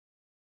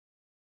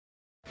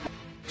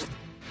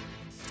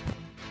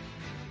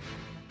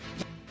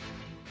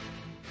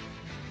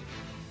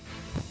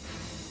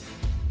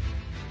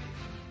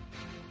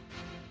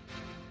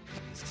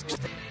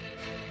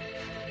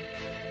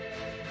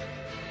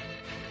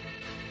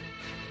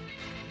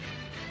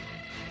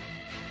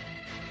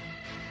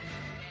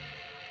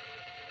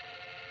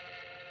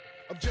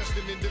just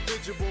an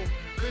individual,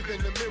 living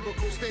a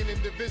miracle, staying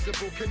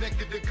indivisible,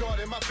 connected to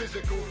God and my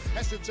physical.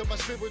 Essence of my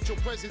spiritual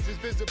presence is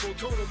visible,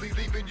 totally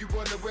leaving you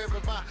unaware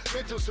of my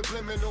mental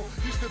subliminal.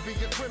 Used to be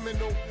a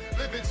criminal,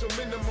 living so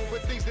minimal,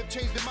 but things have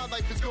changed in my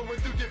life. It's going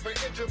through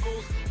different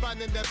intervals.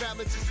 Finding that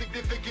balance is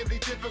significantly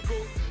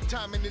difficult.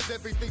 Timing is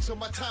everything, so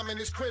my timing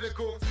is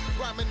critical.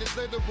 Rhyming is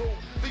literal,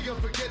 the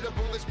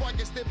unforgettable. That's why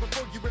I stand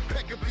before you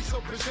impeccably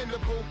so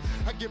presentable.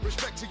 I give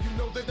respect to you,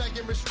 know that I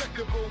am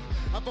respectable.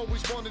 I've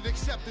always wanted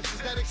acceptance,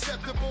 is that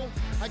acceptable?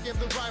 I am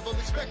the rival,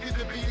 expected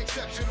to be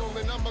exceptional.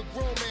 And I'm a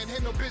grown man,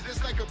 handle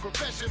business like a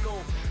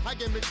professional. I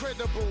am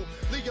incredible,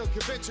 the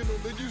unconventional.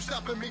 And you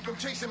stopping me from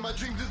chasing my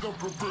dreams is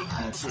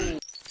unpreventable.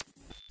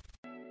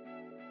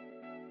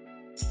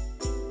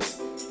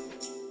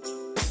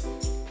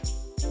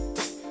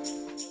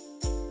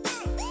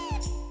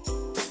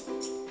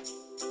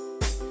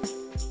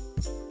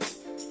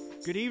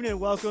 Good evening,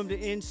 welcome to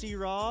NC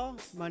Raw.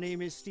 My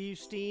name is Steve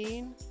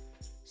Steen,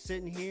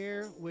 sitting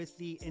here with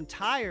the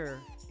entire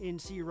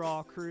NC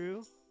Raw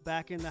crew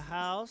back in the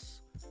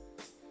house.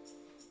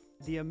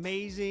 The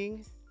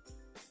amazing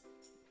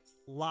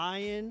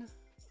Lion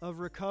of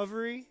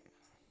Recovery,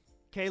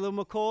 Caleb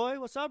McCoy.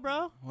 What's up,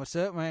 bro? What's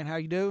up, man? How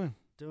you doing?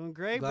 Doing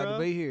great, Glad bro. to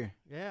be here.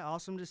 Yeah,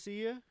 awesome to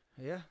see you.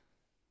 Yeah.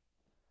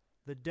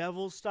 The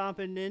Devil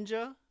Stomping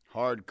Ninja.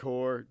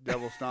 Hardcore,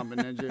 Devil Stomping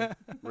Ninja,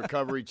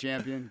 recovery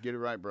champion. Get it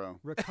right, bro.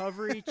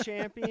 Recovery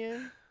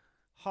champion,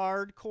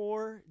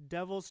 hardcore,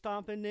 Devil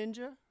Stomping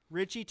Ninja.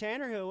 Richie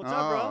Tannerhill, what's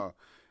up, bro?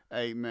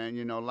 Hey, man,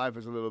 you know, life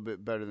is a little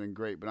bit better than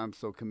great, but I'm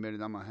so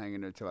committed. I'm going to hang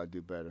in there till I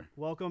do better.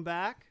 Welcome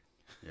back.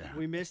 Yeah.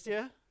 We missed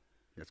you.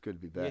 It's good to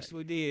be back. Yes,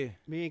 we did.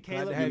 Me and Glad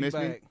Caleb. to have You you missed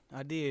me? back.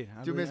 I did.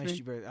 Did you miss me?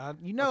 You, brother.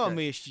 You know Okay. I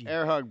missed you.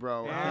 Air hug,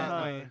 bro. Air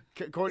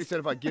hug. Courtney said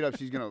if I get up,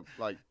 she's going to,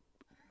 like,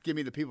 give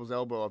me the people's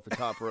elbow off the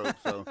top rope.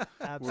 So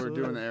Absolutely. we're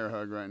doing the air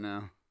hug right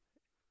now.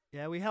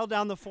 Yeah, we held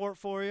down the fort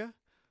for you.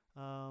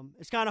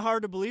 It's kind of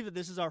hard to believe that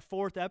this is our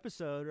 4th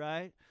episode,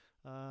 right?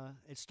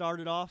 It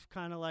started off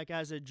kind of like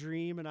as a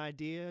dream, an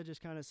idea,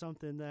 just kind of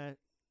something that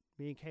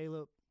me and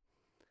Caleb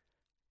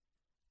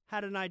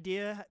had an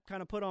idea,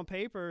 kind of put on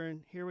paper,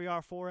 and here we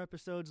are 4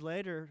 episodes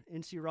later.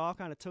 NC Raw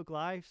kind of took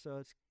life,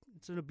 so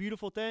it's a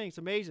beautiful thing. It's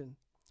amazing.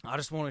 I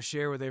just want to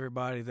share with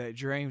everybody that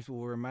dreams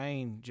will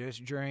remain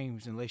just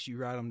dreams unless you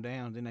write them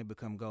down. Then they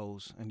become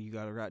goals, and you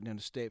got to write down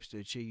the steps to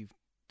achieve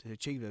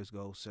those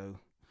goals. So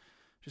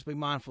just be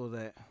mindful of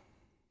that.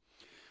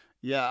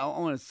 Yeah, I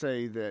want to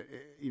say that,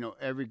 you know,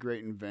 every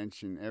great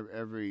invention,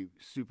 every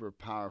super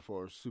powerful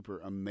or super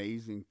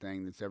amazing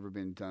thing that's ever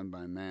been done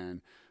by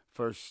man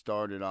first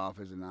started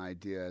off as an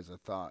idea, as a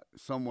thought,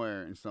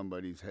 somewhere in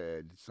somebody's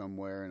head,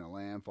 somewhere in a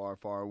land far,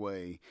 far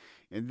away.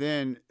 And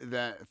then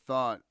that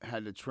thought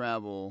had to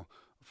travel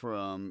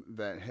from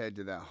that head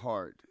to that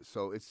heart.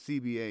 So it's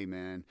CBA,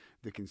 man.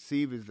 The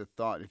conceive is the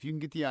thought. If you can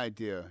get the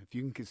idea, if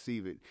you can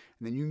conceive it,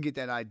 and then you can get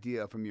that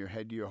idea from your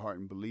head to your heart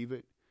and believe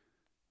it,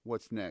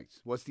 what's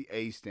next? What's the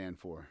A stand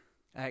for?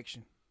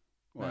 Action.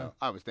 Well, No.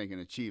 I was thinking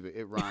achieve it.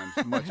 It rhymes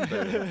much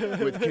better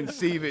with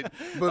conceive it,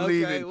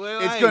 believe Okay, it. well,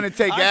 It's hey, going to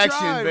take I action,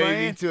 tried, baby,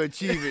 man. to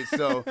achieve it.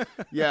 So,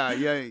 yeah,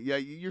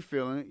 you're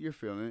feeling it. You're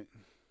feeling it.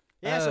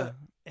 Yeah, so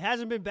it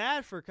hasn't been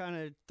bad for kind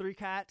of three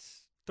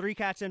cats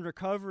in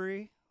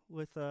recovery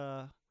with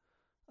an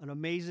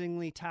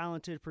amazingly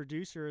talented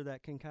producer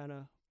that can kind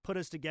of put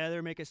us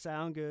together, make it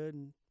sound good,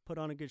 and put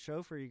on a good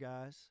show for you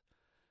guys.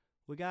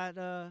 We got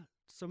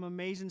some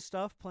amazing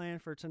stuff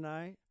planned for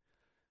tonight.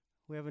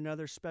 We have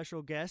another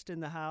special guest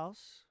in the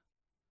house.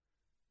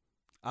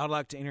 I'd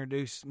like to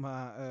introduce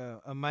my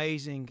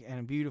amazing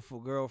and beautiful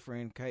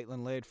girlfriend,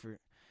 Caitlin Ledford.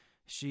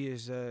 She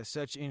is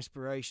such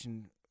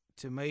inspiration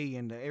to me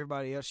and to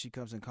everybody else she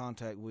comes in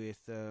contact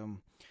with.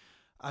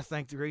 I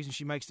think the reason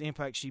she makes the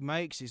impact she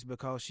makes is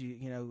because she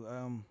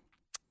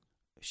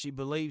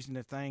believes in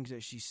the things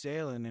that she's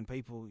selling, and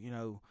people,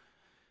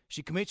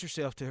 she commits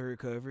herself to her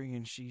recovery,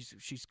 and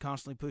she's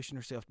constantly pushing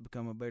herself to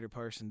become a better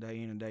person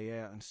day in and day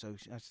out, and so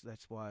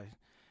that's why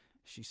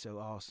she's so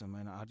awesome,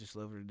 and I just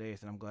love her to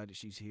death, and I'm glad that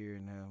she's here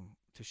and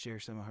to share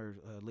some of her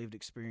lived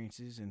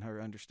experiences and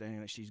her understanding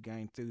that she's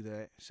gained through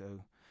that.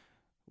 So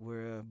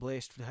we're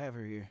blessed to have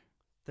her here.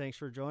 Thanks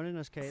for joining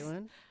us,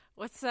 Caitlin.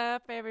 What's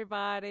up,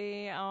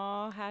 everybody?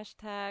 Oh,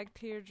 hashtag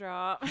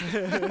teardrop.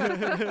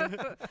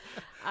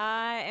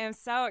 I am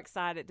so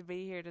excited to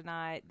be here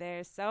tonight.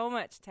 There's so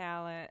much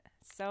talent,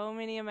 so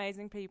many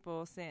amazing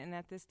people sitting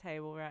at this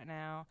table right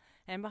now.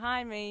 And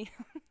behind me,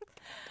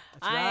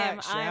 I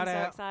am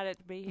so excited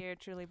to be here,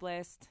 truly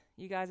blessed.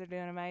 You guys are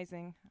doing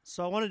amazing.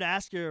 So I wanted to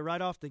ask you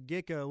right off the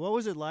get-go, what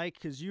was it like?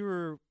 Because you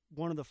were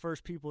one of the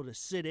first people to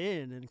sit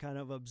in and kind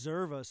of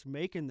observe us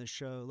making the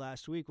show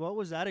last week. What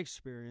was that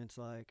experience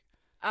like?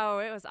 Oh,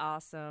 it was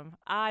awesome.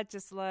 I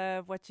just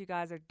love what you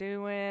guys are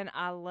doing.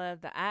 I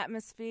love the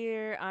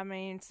atmosphere. I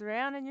mean,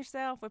 surrounding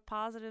yourself with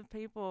positive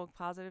people,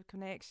 positive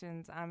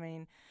connections. I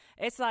mean,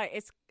 it's like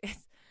it's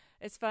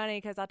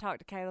funny because I talk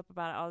to Caleb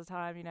about it all the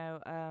time.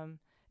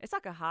 It's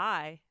like a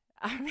high.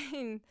 I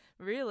mean,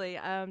 really,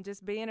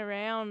 just being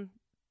around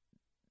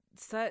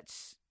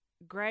such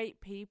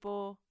great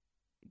people,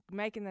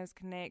 making those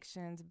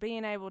connections,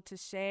 being able to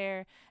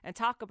share and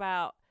talk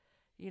about,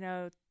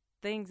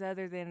 things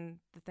other than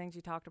the things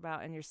you talked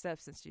about in your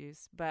substance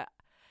use. But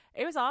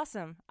it was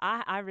awesome.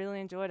 I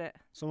really enjoyed it.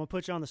 So I'm going to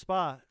put you on the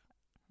spot.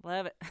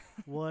 Love it.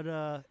 What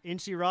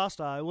NC Raw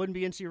style? It wouldn't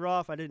be NC Raw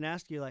if I didn't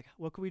ask you, like,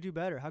 what could we do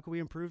better? How could we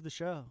improve the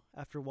show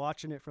after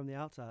watching it from the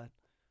outside?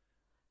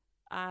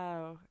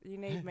 Oh, you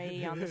need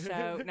me on the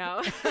show.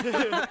 No.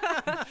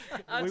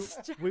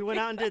 we went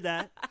out and did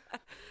that.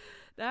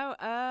 No,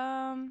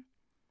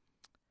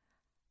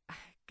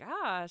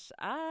 gosh,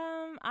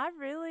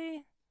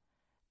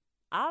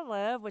 I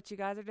love what you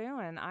guys are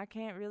doing. I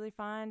can't really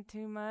find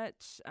too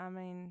much. I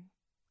mean,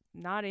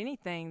 not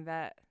anything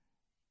that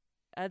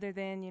other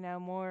than,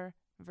 more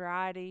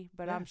variety,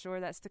 but Yeah. I'm sure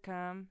that's to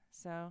come.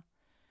 So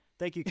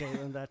Thank you,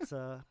 Caitlin.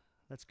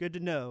 That's good to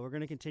know. We're going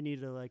to continue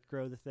to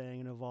grow the thing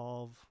and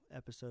evolve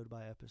episode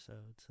by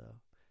episode. So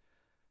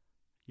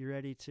you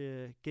ready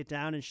to get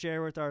down and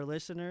share with our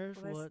listeners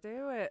let's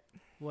do it.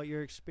 what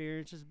your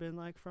experience has been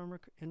like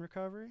in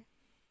recovery?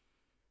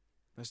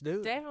 Let's do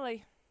it.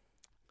 Definitely.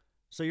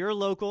 So you're a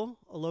local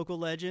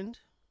legend.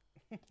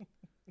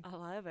 I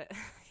love it.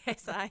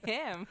 Yes, I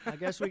am. I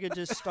guess we could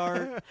just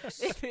start.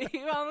 If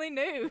you only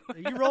knew.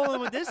 You roll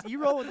with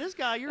this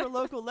guy. You're a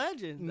local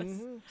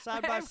legend.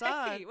 Side by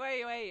side.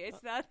 Wait. It's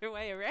the other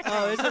way around.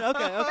 Oh, is it?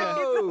 Okay.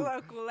 He's a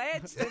local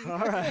legend. All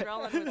right.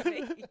 Rolling with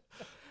me.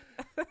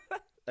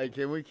 Hey,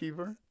 can we keep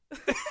her?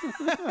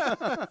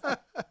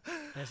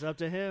 That's up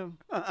to him.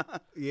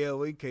 Yeah,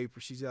 we keep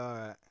her. She's all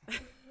right.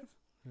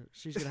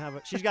 She's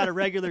got a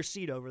regular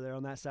seat over there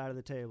on that side of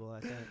the table, I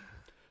think.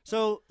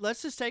 So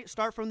let's just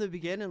start from the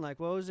beginning. Like,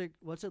 what's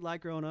it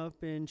like growing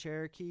up in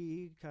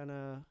Cherokee? Kind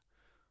of.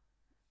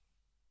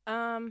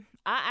 I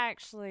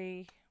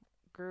actually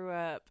grew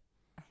up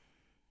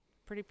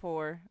pretty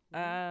poor.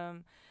 I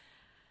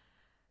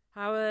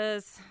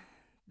was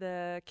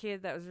the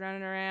kid that was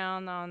running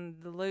around on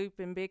the loop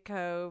in Big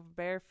Cove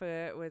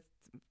barefoot with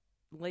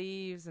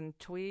leaves and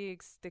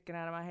twigs sticking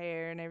out of my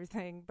hair and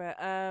everything. But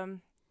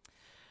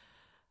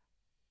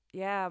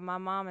yeah, my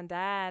mom and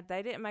dad,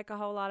 they didn't make a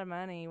whole lot of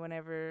money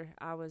whenever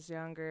I was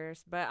younger.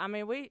 But, I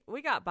mean,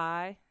 we got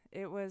by.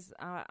 It was,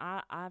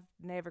 I've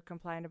never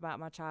complained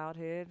about my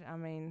childhood. I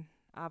mean,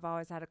 I've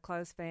always had a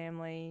close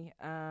family.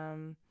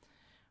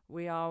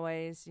 We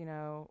always,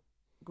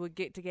 would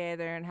get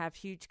together and have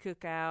huge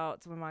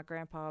cookouts when my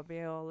grandpa,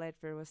 Bill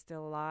Ledford, was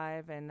still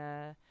alive. And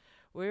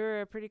we were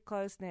a pretty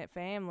close-knit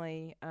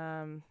family.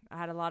 I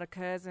had a lot of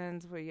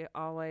cousins. We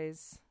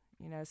always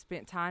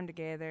spent time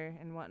together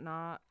and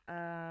whatnot.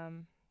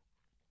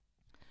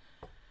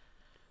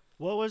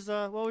 What was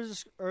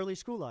this early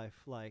school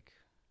life like?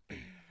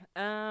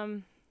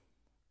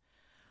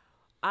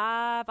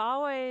 I've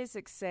always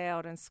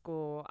excelled in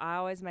school. I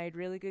always made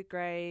really good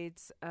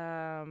grades.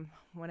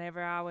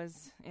 Whenever I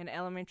was in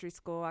elementary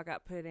school, I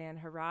got put in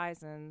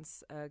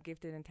Horizons, a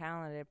gifted and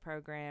talented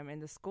program in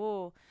the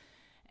school.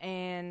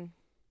 And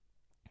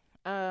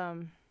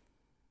I'll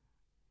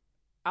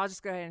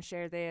just go ahead and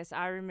share this.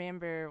 I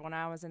remember when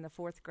I was in the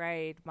 4th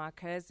grade, my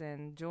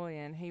cousin,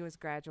 Julian, he was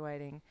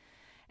graduating.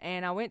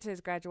 And I went to his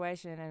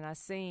graduation, and I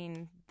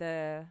seen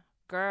the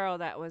girl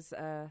that was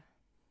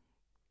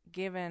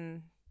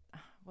given,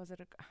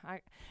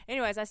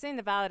 anyways, I seen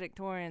the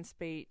valedictorian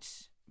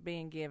speech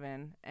being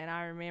given. And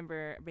I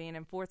remember being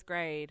in 4th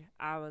grade,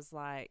 I was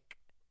like,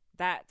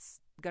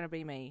 that's going to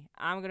be me.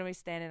 I'm going to be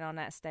standing on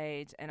that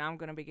stage, and I'm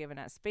going to be giving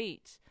that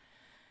speech.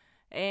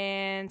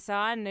 And so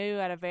I knew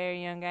at a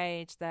very young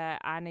age that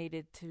I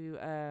needed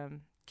to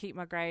keep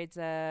my grades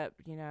up,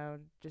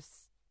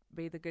 just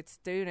be the good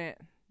student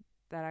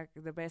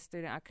the best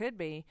student I could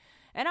be.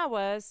 And I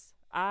was.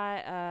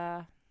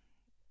 I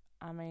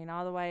mean,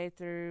 all the way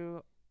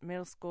through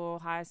middle school,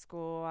 high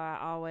school, I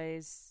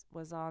always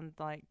was on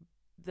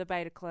the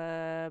Beta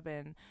Club,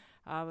 and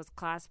I was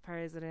class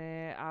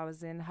president. I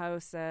was in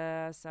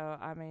HOSA. So,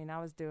 I mean,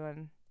 I was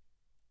doing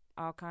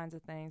all kinds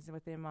of things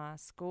within my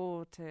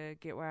school to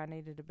get where I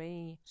needed to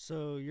be.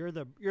 So you're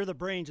the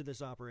brains of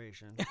this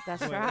operation.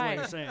 That's what right.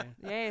 you're saying.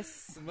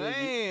 Yes.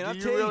 Man, Do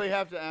you really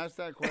have to ask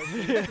that question?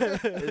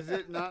 Is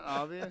it not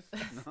obvious?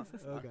 No.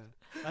 Okay.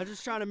 I'm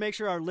just trying to make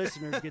sure our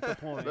listeners get the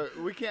point. But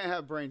we can't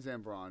have brains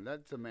and brawn.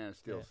 That's a man of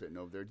steel sitting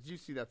over there. Did you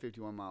see that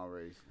 51-mile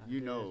race?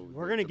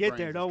 We're going to get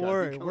there. Don't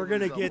worry. We're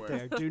going to get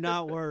there. Do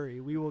not worry.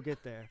 We will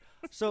get there.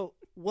 So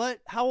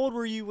how old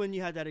were you when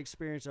you had that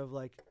experience of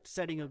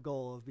setting a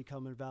goal of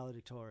becoming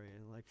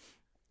valedictorian?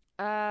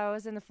 I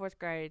was in the 4th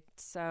grade,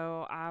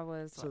 so I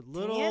was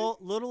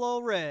little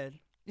old Red.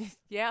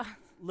 Yeah.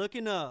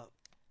 Looking up,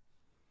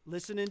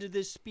 listening to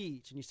this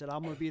speech, and you said,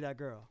 I'm going to be that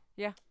girl.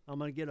 Yeah. I'm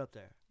going to get up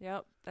there.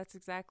 Yep, that's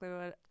exactly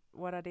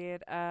what I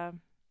did.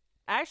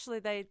 Actually,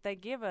 they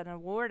give an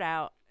award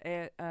out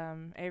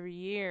every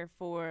year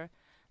for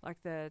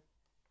the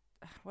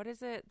what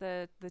is it,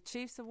 the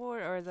Chiefs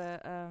Award or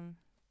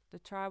the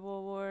tribal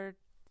award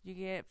you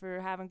get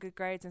for having good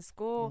grades in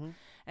school. Mm-hmm.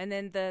 And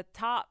then the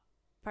top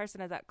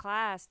person of that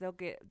class, they'll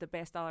get the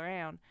best all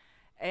around.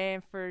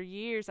 And for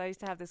years, I used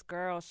to have this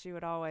girl. She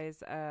would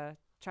always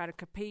try to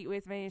compete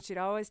with me, and she'd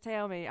always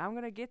tell me, "I'm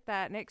gonna get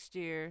that next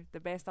year, the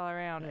best all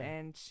around." Yeah.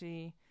 And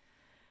she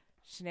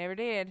never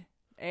did.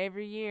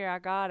 Every year I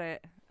got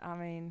it. I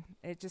mean,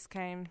 it just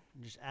came.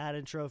 Just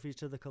adding trophies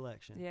to the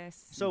collection.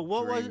 Yes. So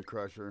what was Dream it?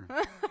 crusher.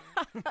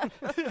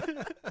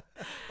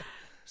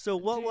 So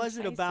what Dream was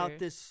it about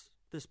chaser.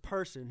 this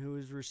person who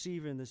was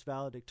receiving this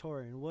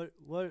valedictorian? What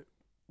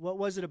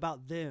was it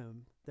about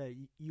them that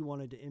you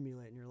wanted to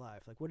emulate in your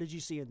life? Like, what did you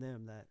see in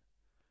them that?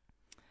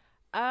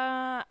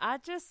 I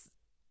just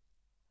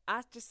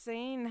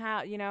seen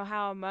how,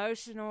 how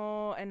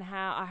emotional, and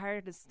how I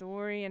heard the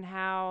story, and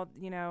how,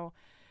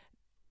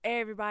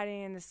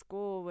 everybody in the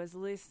school was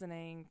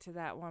listening to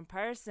that one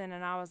person.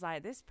 And I was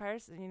like, this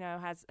person,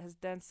 has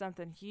done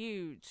something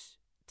huge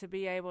to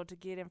be able to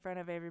get in front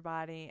of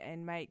everybody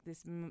and make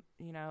this,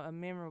 a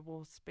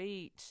memorable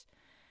speech.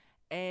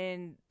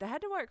 And they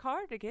had to work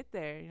hard to get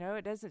there.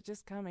 It doesn't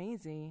just come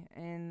easy.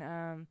 And,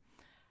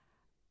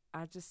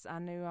 I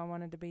knew I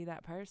wanted to be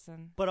that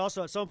person. But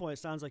also, at some point,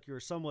 it sounds like you were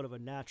somewhat of a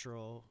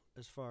natural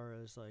as far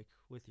as like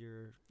with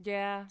your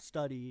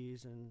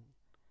studies and.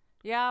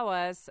 Yeah, I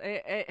was.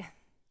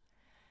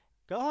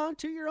 Go on,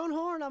 to your own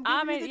horn.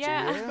 I'm giving you the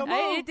chance. Come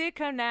on. It did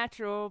come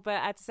natural, but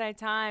at the same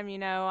time,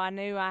 I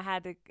knew I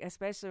had to,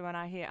 especially when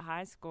I hit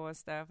high school and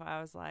stuff.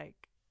 I was like,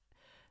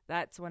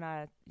 that's when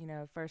I,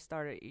 first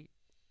started.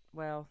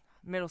 Well,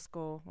 middle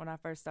school, when I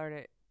first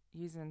started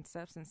using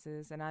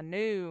substances, and I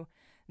knew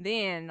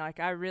then, like,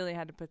 I really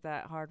had to put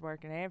that hard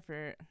work and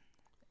effort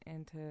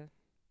into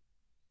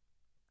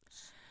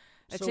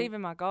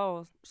achieving my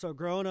goals. So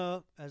growing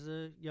up as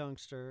a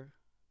youngster,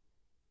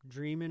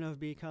 dreaming of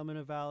becoming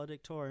a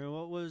valedictorian,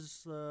 what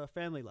was the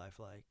family life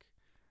like?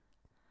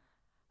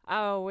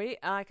 Oh,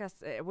 like I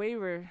said, we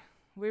were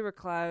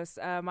close.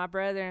 My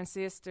brother and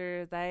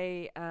sister,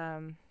 they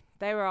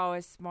were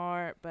always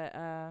smart, but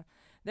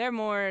they're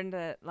more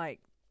into, like,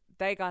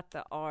 they got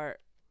the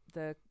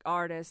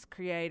artist,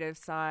 creative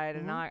side,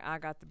 and I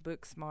got the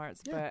book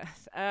smarts. Yeah.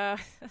 But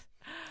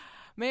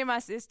me and my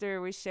sister,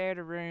 we shared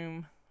a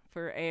room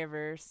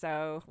forever,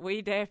 so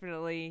we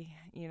definitely,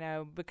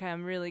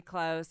 become really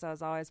close. I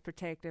was always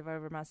protective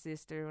over my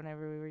sister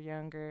whenever we were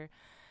younger.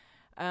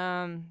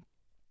 My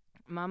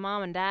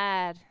mom and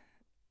dad,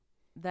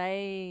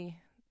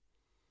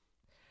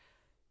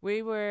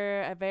 we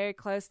were a very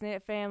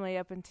close-knit family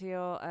up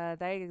until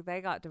they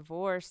got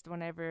divorced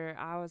whenever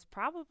I was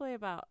probably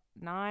about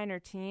 9 or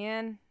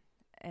 10,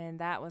 and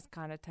that was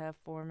kind of tough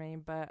for me.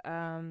 But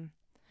so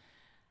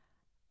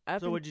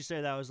would you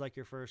say that was like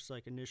your first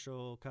like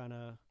initial kind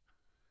of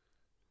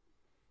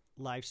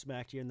life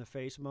smacked you in the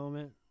face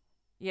moment?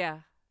 Yeah,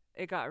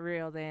 it got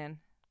real then.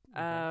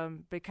 Okay.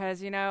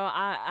 Because,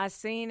 I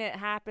seen it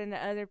happen to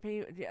other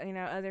people,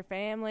 other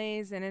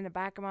families, and in the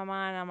back of my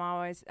mind,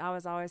 I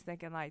was always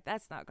thinking, like,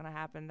 that's not going to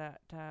happen to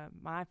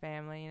my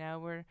family.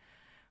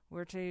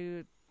 We're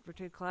too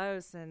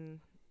close,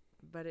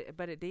 but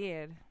it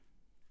did.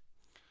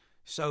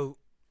 So,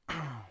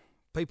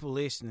 people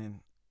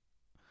listening,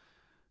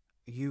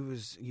 you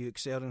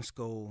excelled in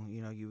school.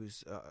 You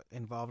was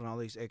involved in all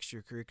these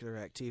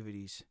extracurricular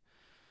activities,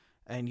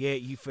 and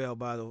yet you fell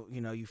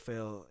you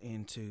fell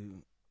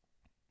into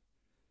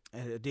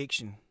an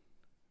addiction.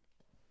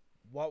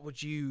 What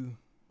would you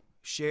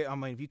share? I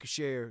mean, if you could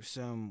share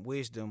some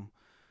wisdom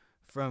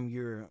from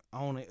your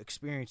own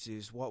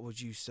experiences, what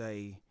would you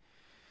say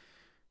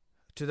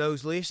to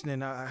those listening?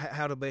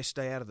 How to best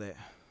stay out of that?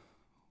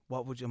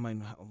 What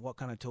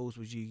kind of tools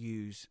would you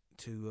use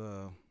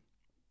to?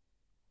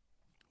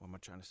 What am I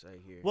trying to say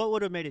here? What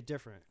would have made it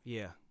different?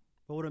 Yeah.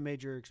 What would have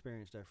made your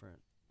experience different?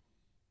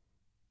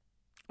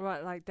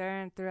 What, like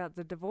throughout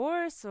the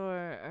divorce,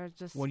 or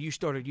just when you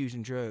started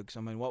using drugs?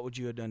 I mean, what would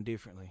you have done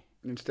differently?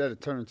 Instead of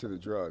turning to the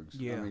drugs.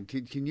 Yeah. I mean,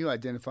 can you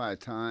identify a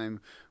time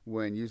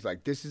when you was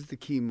like, this is the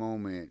key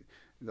moment?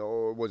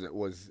 Or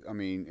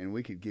and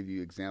we could give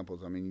you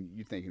examples. I mean,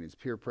 you're thinking it's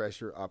peer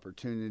pressure,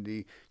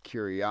 opportunity,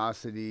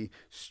 curiosity,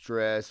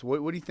 stress. What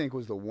do you think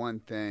was the one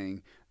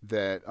thing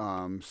that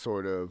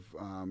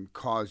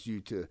caused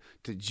you to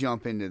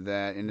jump into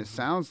that? And it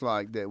sounds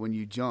like that when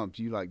you jumped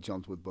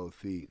with both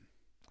feet.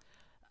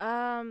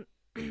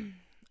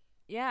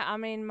 Yeah, I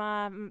mean,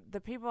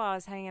 the people I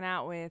was hanging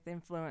out with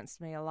influenced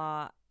me a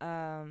lot.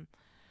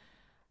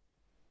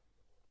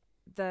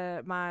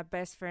 My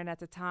best friend at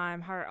the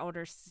time,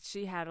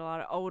 she had a lot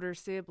of older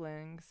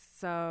siblings,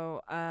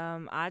 so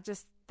I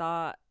just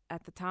thought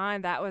at the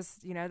time that was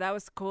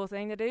a cool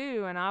thing to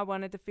do, and I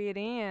wanted to fit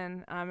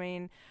in. I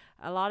mean,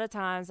 a lot of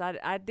times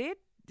I did,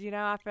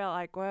 I felt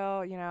like,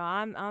 well,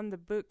 I'm the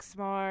book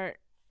smart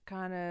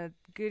kind of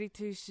goody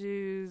two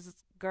shoes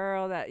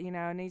girl that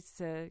needs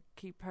to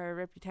keep her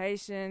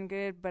reputation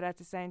good, but at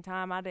the same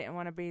time I didn't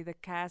want to be the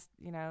cast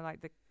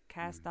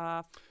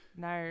off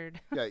nerd.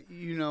 Yeah,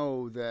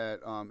 that,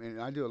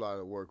 and I do a lot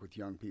of work with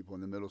young people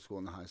in the middle school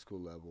and the high school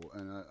level,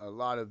 and a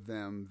lot of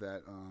them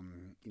that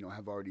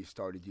have already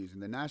started using.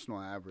 The national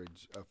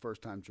average of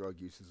first-time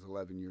drug use is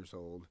 11 years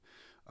old.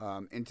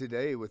 And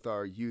today, with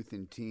our youth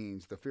and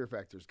teens, the fear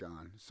factor's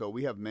gone. So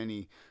we have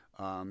many,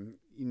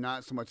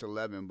 not so much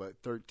 11, but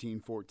 13,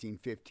 14,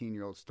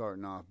 15-year-olds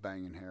starting off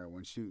banging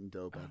heroin, shooting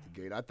dope out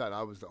the gate. I thought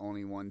I was the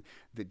only one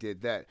that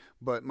did that.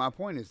 But my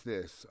point is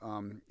this,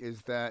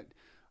 is that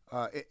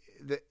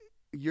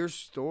your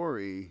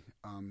story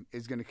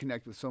is going to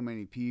connect with so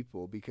many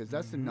people, because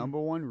that's the number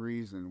one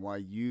reason why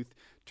youth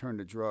turn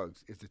to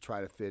drugs, is to try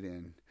to fit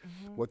in.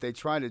 What they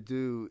try to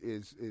do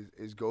is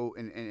go,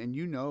 and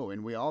you know,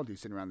 and we all do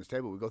sitting around this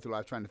table, we go through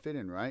life trying to fit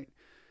in, right?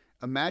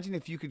 Imagine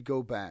if you could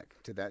go back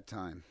to that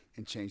time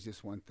and change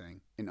this one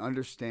thing and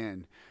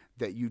understand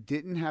that you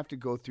didn't have to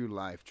go through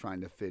life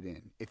trying to fit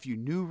in. If you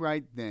knew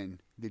right then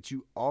that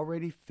you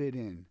already fit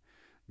in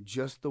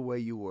just the way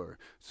you were.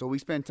 So we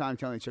spend time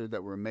telling each other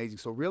that we're amazing.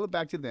 So reel it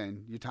back to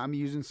then, your time of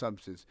using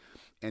substances,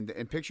 and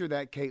picture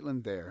that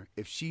Caitlin there.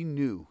 If she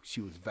knew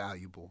she was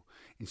valuable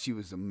and she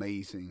was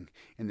amazing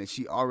and that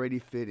she already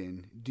fit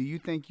in, do you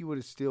think you would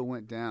have still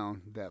went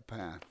down that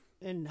path?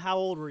 And how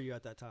old were you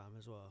at that time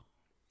as well?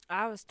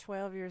 I was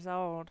 12 years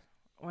old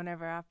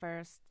whenever I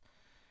first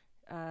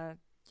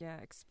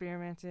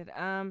experimented.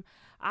 I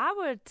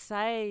would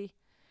say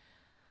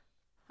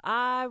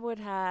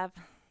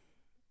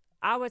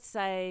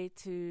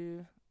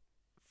to,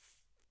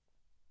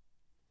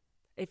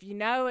 if you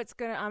know it's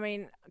going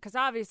to, because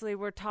obviously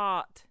we're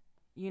taught,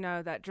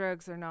 that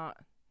drugs are not,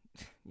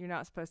 you're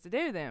not supposed to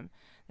do them.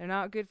 They're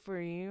not good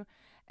for you.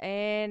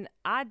 And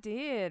I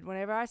did.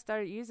 Whenever I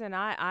started using,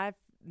 I've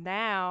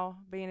now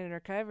being in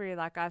recovery,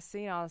 like I've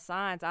seen all the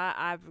signs.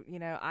 I've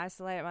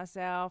isolated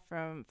myself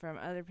from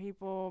other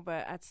people,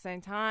 but at the same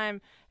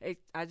time,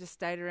 I just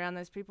stayed around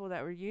those people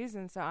that were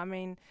using.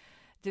 So,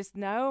 just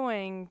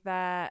knowing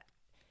that,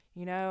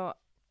 knowing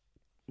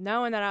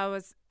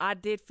that I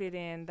did fit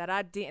in, that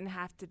I didn't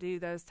have to do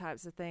those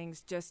types of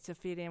things just to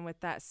fit in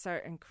with that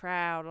certain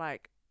crowd.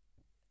 Like,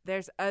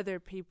 there's other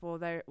people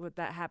there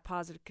that have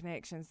positive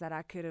connections that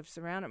I could have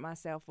surrounded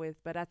myself with.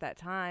 But at that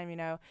time,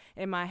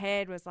 in my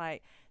head was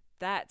like,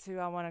 that's who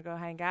I want to go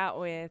hang out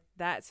with.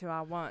 That's who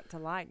I want to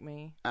like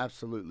me.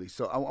 Absolutely.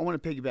 So I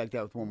want to piggyback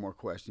that with one more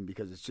question,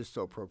 because it's just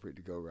so appropriate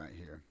to go right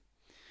here.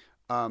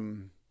 I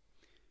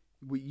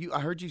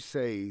heard you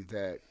say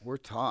that we're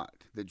taught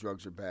that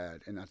drugs are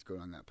bad and not to go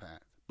down that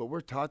path. But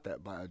we're taught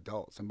that by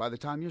adults. And by the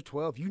time you're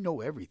 12, you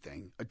know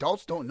everything.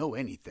 Adults don't know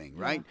anything,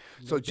 right?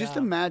 Yeah, so just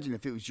imagine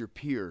if it was your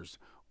peers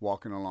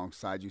walking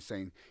alongside you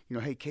saying,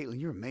 hey, Caitlin,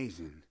 you're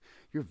amazing.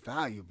 You're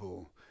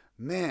valuable.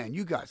 Man,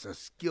 you got a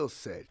skill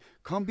set.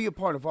 Come be a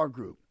part of our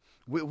group.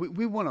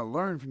 We want to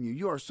learn from you.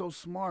 You are so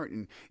smart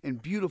and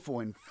beautiful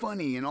and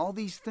funny and all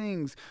these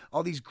things,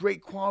 all these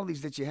great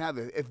qualities that you have.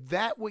 If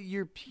that what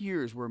your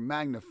peers were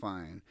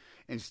magnifying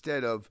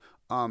instead of,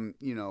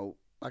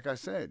 like I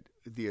said,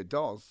 the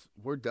adults,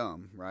 we're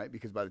dumb, right?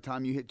 Because by the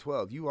time you hit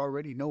 12, you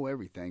already know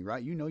everything,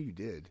 right? You know you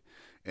did.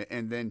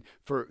 And then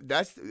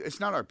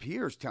it's not our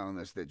peers telling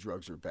us that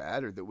drugs are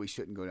bad or that we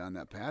shouldn't go down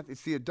that path.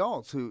 It's the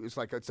adults who, it's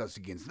like it's us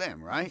against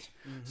them, right?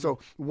 Mm-hmm. So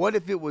what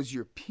if it was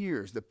your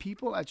peers, the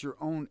people at your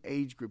own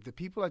age group, the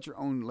people at your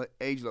own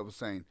age level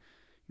saying,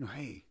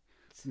 hey,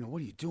 what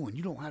are you doing?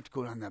 You don't have to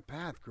go down that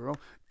path, girl.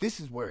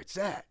 This is where it's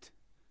at.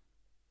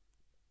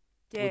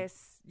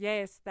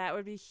 Yes, that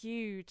would be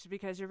huge,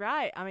 because you're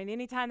right.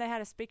 Anytime they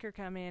had a speaker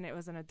come in, it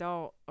was an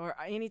adult, or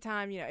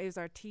anytime, it was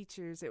our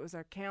teachers, it was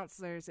our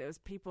counselors, it was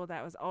people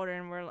that was older,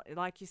 and we're,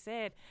 like you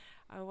said,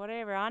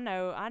 whatever, I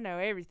know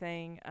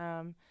everything.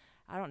 I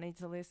don't need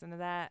to listen to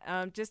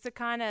that. Just to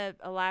kind of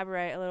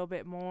elaborate a little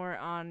bit more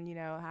on,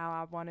 how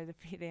I wanted to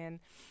fit in.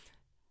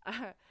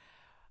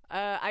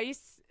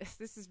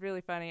 This is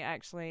really funny,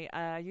 actually.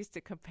 I used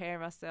to compare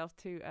myself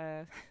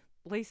to,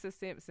 Lisa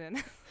Simpson.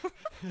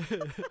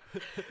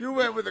 You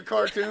went with a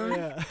cartoon?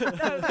 Yeah.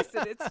 No,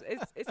 listen,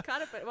 it's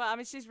kind of fun.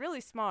 Well, she's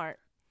really smart.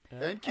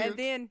 And cute. And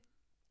then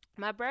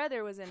my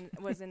brother was in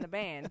the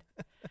band.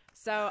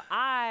 So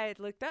I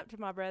looked up to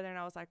my brother and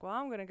I was like, well,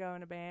 I'm going to go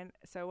in a band.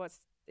 So what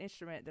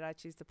instrument did I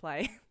choose to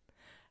play?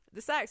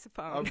 The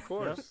saxophone. Of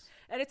course.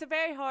 And it's a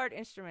very hard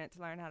instrument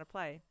to learn how to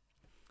play.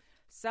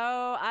 So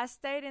I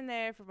stayed in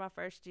there for my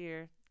first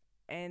year,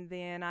 and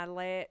then I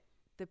let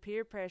the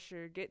peer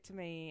pressure get to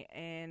me,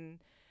 and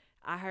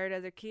I heard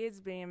other kids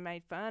being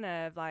made fun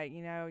of, like,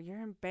 you're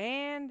in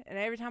band. And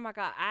every time I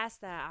got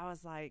asked that, I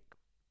was like,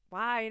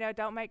 why,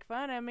 don't make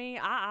fun of me.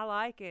 I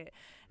like it.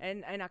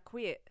 And I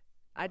quit.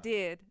 I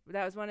did.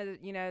 That was one of the,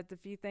 the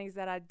few things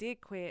that I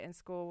did quit in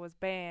school was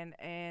band.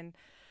 And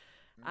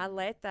I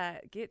let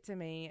that get to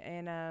me.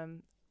 And,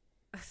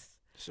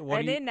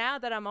 then now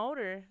that I'm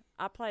older,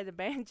 I play the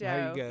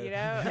banjo, There you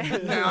go.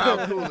 Now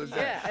how cool is that?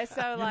 Yeah, and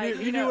so like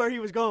you knew where he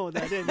was going with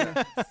that, didn't you?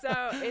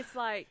 So it's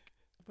like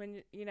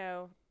when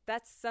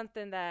that's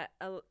something that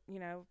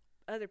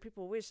other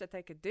people wish that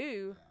they could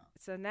do.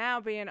 So now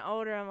being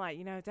older, I'm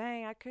like,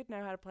 dang, I could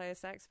know how to play a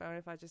saxophone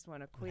if I just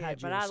want to quit.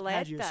 But I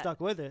let you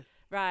stuck with it.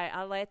 Right,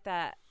 I let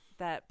that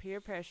peer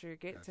pressure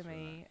get to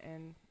me,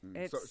 and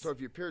it's so if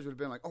your peers would have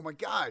been like, oh my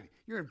God,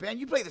 you're in band,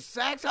 you play the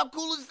sax, how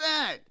cool is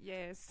that?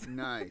 Yes.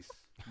 Nice.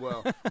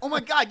 Well, oh my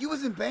God, you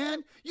was in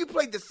band? You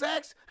played the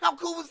sax? How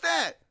cool was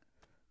that?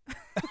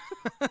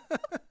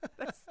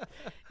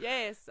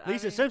 Yes.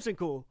 Lisa Simpson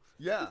cool.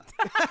 Yeah.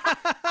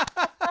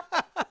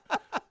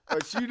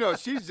 But you know,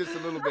 she's just a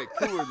little bit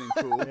cooler than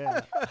cool,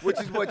 Yeah. which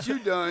is what you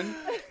done.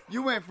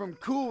 You went from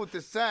cool with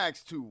the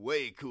sax to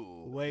way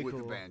cool Way with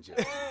cool. the banjo.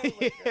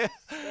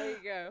 There you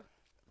go.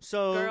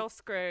 So Girl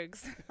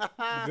Scruggs.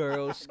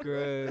 Girl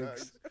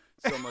Scruggs.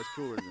 So much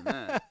cooler than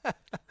that.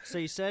 So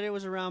you said it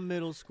was around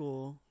middle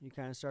school. You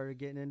kind of started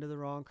getting into the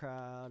wrong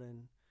crowd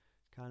and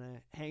kind of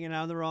hanging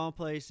out in the wrong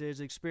places,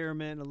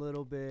 experimenting a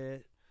little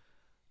bit.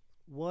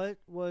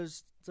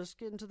 Let's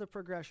get into the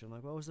progression.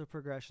 Like, what was the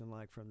progression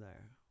like from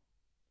there?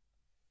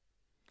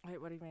 Wait,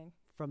 what do you mean?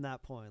 From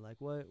that point, like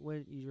what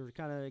you were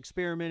kind of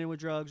experimenting with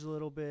drugs a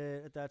little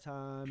bit at that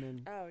time,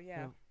 and Oh,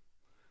 yeah. know,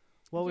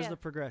 what was Yeah. the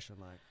progression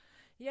like?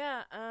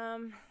 Yeah,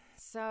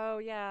 so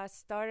yeah, I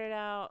started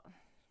out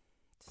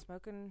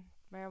smoking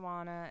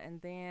marijuana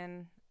and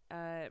then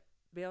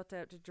built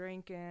up to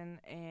drinking,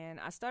 and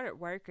I started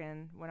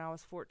working when I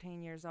was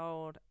 14 years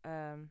old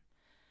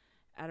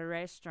at a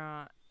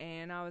restaurant,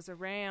 and I was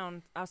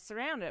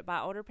surrounded by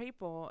older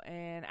people,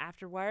 and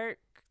after work,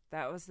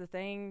 that was the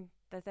thing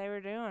that they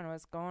were doing,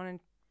 was going and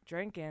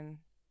drinking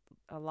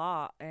a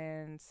lot.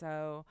 And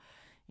so,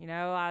 you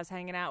know, I was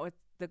hanging out with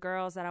the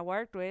girls that I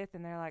worked with,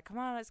 and they're like, come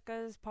on, let's go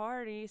to this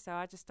party. So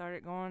I just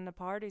started going to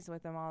parties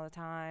with them all the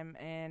time.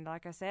 And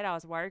like I said, I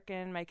was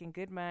working, making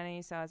good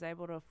money, so I was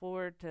able to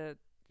afford to,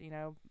 you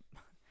know,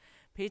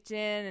 pitch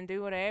in and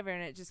do whatever.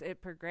 And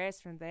it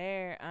progressed from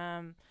there.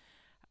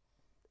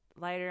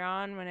 Later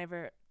on,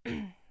 whenever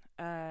when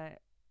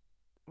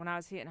I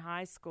was hitting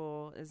high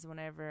school is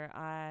whenever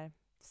I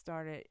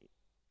started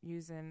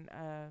using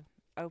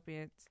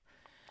opiates,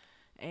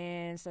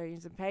 and so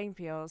using pain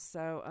pills.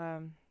 So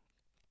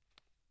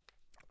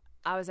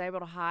I was able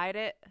to hide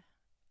it.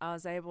 I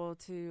was able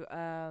to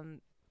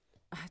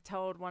I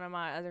told one of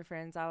my other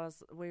friends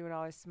we would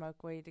always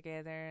smoke weed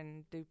together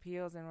and do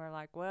pills, and we're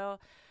like,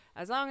 well,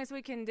 as long as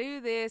we can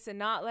do this and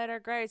not let our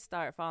grades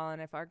start falling.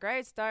 If our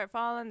grades start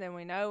falling, then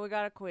we know we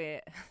got to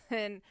quit.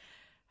 And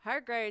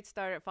her grades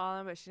started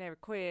falling, but she never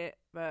quit,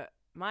 but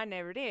mine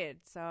never did.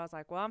 So I was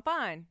like, well, I'm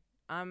fine.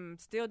 I'm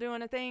still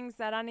doing the things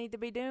that I need to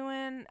be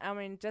doing. I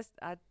mean,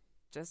 I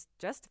just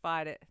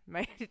justified it,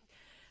 made it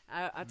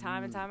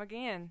time and time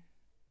again.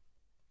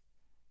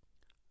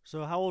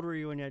 So how old were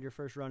you when you had your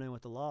first run-in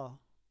with the law?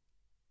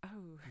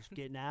 Oh, Just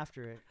getting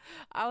after it.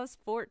 I was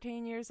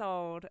 14 years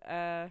old.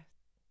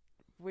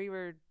 We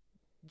were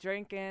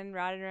drinking,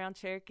 riding around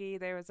Cherokee.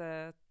 There was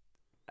a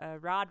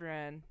rod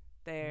run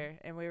there,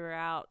 and we were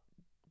out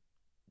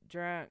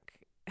drunk.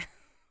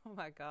 Oh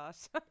my gosh.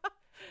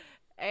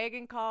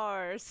 Egging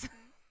cars.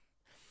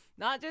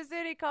 Not just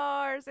city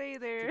cars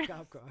either.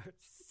 Cop cars.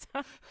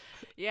 So,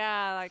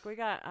 yeah, like I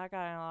got in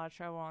a lot of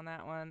trouble on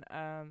that one.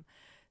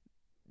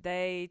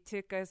 They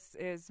took us,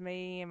 it was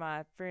me and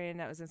my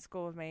friend that was in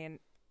school with me and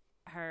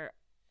her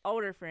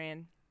older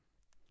friend.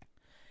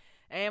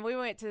 And we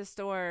went to the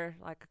store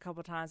like a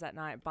couple times that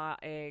night, bought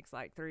eggs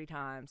like 3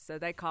 times. So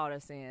they called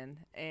us in,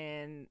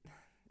 and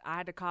I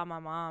had to call my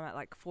mom at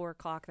like 4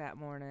 o'clock that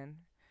morning,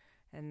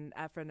 and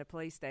from the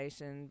police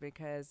station,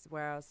 because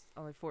where I was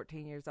only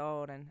 14 years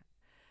old. And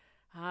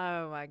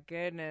oh my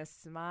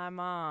goodness, my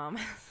mom,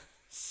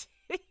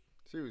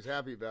 She was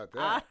happy about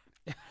that.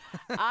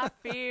 I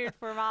feared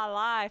for my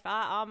life.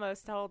 I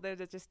almost told them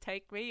to just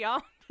take me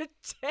on to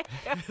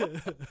jail.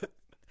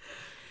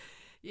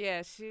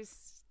 Yeah, she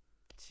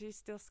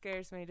still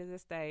scares me to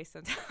this day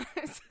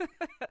sometimes.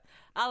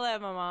 I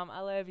love my mom.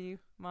 I love you,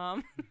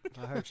 Mom.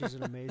 I heard she's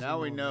an amazing Now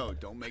we woman. know.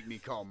 Don't make me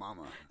call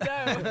mama.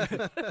 No.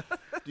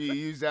 Do you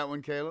use that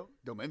one, Caleb?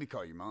 Don't make me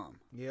call your mom.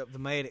 Yep, the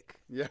medic.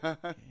 Yeah.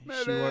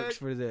 She works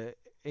for the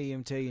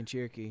EMT in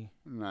Cherokee.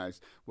 Nice.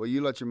 Well,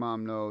 you let your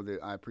mom know that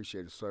I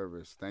appreciate her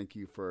service. Thank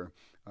you for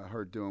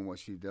her doing what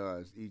she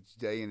does each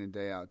day in and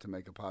day out to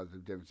make a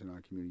positive difference in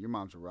our community. Your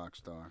mom's a rock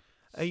star.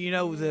 You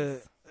know,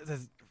 the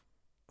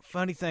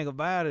funny thing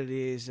about it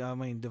is, I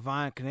mean,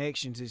 Divine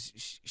Connections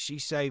is she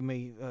saved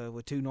me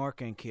with 2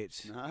 Narcan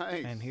kits.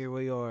 Nice. And here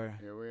we are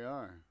Here we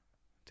are.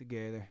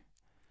 together.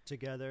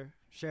 Together,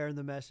 sharing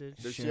the message.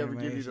 Does she Share ever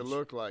give you the message.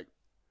 look like,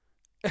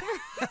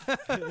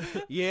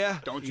 Yeah.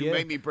 don't you yeah.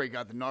 make me break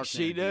out the Narcan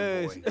She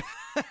again, does.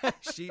 boy?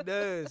 She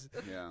does.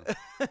 Yeah.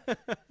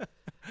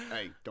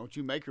 Hey, don't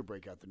you make her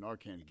break out the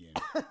Narcan again.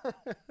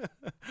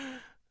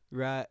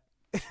 Right.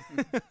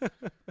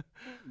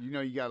 You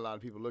know you got a lot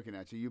of people looking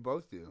at you. You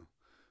both do.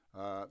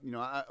 You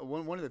know,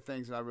 one of the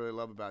things that I really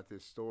love about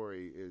this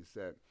story is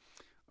that,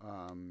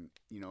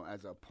 you know,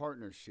 as a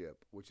partnership,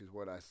 which is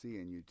what I see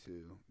in you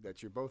two,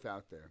 that you're both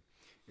out there.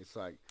 It's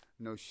like,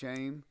 no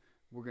shame.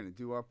 We're going to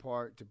do our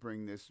part to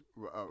bring this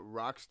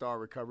rock star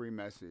recovery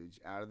message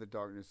out of the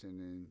darkness and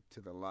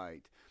into the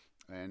light.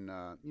 And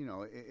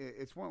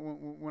it's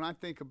when I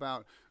think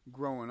about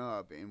growing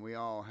up, and we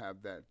all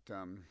have that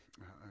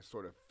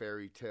sort of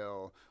fairy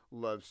tale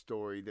love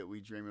story that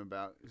we dream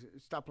about.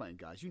 Stop playing,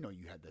 guys. You know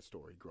you had that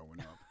story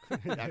growing up.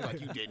 Act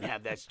like you didn't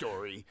have that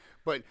story.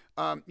 But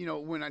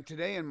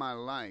today in my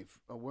life,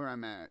 where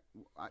I'm at,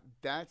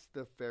 that's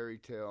the fairy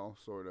tale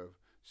sort of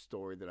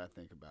story that I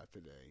think about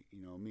today.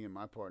 Me and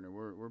my partner,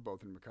 we're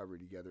both in recovery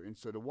together, and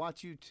so to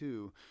watch you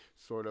two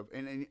sort of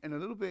and a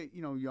little bit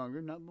younger,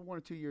 not 1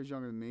 or 2 years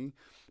younger than me,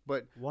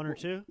 but 1 or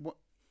 2.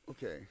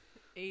 Okay.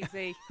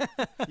 Easy.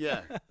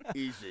 Yeah,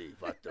 easy,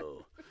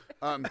 vato.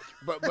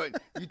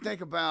 But you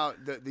think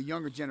about the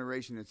younger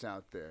generation that's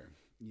out there.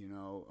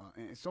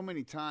 And so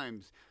many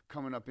times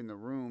coming up in the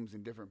rooms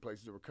in different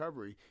places of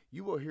recovery,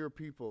 you will hear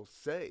people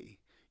say,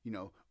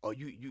 oh,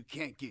 you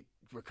can't get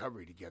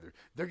recovery together.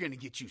 They're going to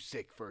get you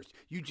sick first.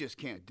 You just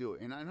can't do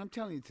it. And I'm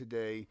telling you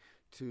today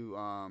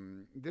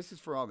this is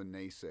for all the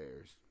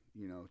naysayers,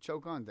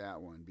 choke on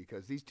that one,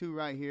 because these two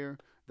right here,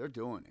 they're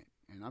doing it.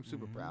 And I'm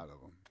super proud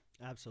of them.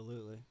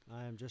 Absolutely.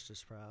 I am just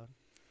as proud.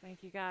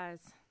 Thank you,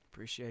 guys.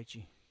 Appreciate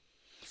you.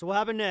 So what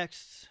happened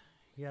next?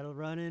 You had to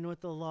run in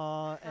with the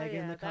law,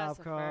 egging the cop that's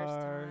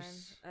cars. The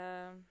first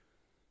time.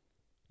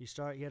 You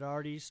had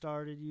already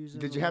started using.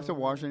 Did you have to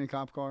wash any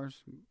cop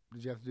cars?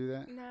 Did you have to do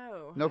that?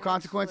 No. No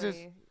consequences?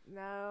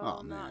 No,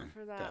 Oh, not man,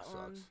 for that that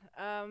one. sucks.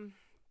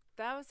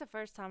 That was the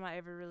first time I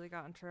ever really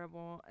got in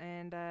trouble,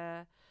 and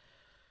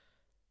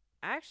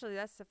actually,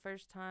 that's the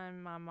first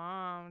time my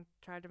mom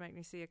tried to make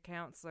me see a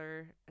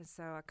counselor, and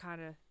so I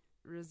kind of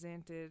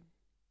resented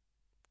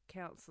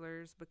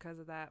counselors because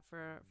of that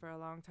for a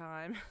long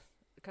time.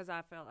 Because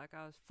I felt like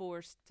I was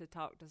forced to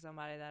talk to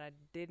somebody that I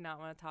did not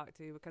want to talk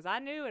to, because I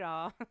knew it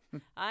all.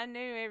 I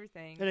knew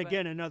everything. And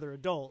again, another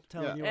adult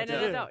telling you what to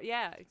an do. adult,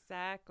 yeah,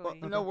 exactly.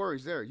 Well, no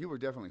worries there. You were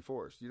definitely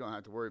forced. You don't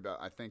have to worry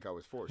about, I think I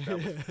was forced.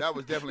 That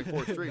was definitely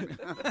forced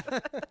treatment.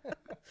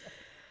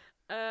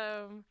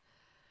 I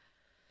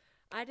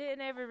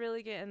didn't ever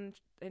really get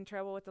in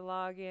trouble with the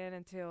law again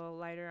until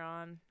later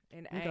on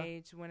in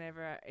age,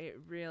 whenever it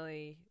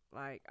really,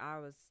 I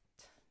was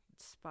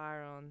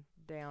spiraling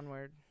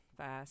downward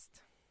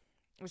fast.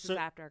 Which is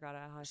after I got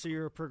out of high school. So you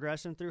were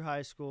progressing through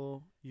high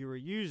school. You were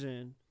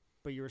using,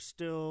 but you were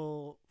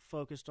still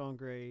focused on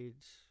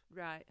grades.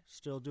 Right.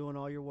 Still doing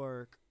all your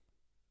work.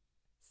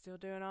 Still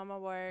doing all my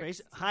work.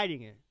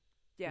 Hiding it,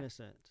 in Yeah. a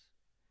sense.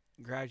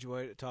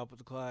 Graduate at top of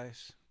the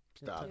class.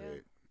 Stop Yeah.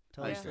 it.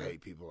 Tell I us used to that.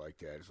 hate people like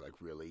that. It's like,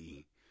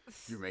 really?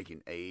 You're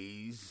making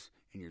A's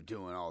and you're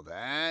doing all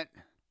that?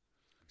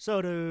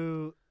 So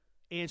to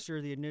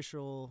answer the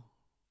initial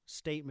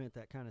statement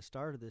that kind of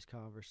started this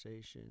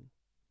conversation,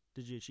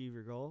 did you achieve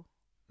your goal?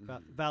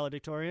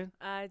 Valedictorian?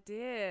 I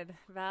did.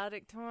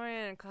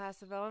 Valedictorian,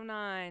 class of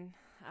 09.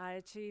 I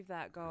achieved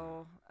that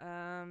goal.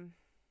 I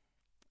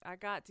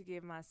got to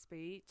give my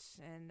speech,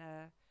 and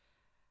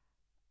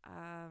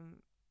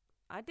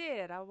I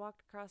did. I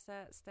walked across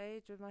that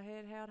stage with my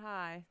head held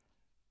high.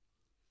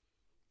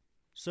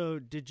 So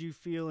did you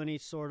feel any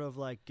sort of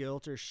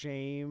guilt or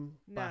shame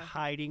by No.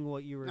 hiding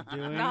what you were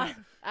doing? Not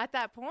at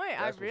that point.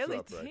 That's I really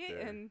what's up right there.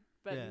 didn't.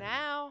 But Yeah.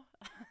 now,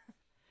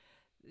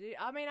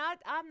 I mean,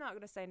 I'm not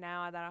going to say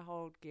now that I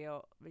hold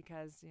guilt,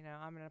 because,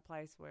 I'm in a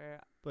place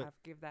where But I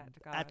give that to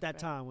God. At that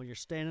but time when you're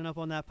standing up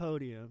on that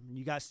podium,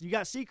 you got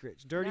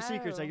secrets, dirty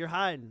secrets that No. you're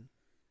hiding.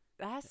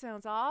 That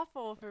sounds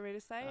awful for me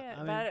to say it, I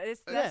mean, but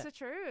that's the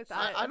truth.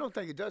 I don't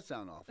think it does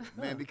sound awful,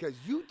 man, because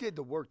you did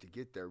the work to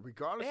get there.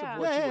 Regardless Yeah. of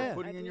what you Yeah, were yeah.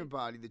 putting I in your did.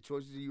 body, the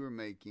choices that you were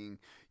making,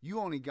 you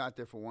only got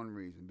there for one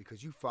reason,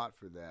 because you fought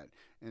for that.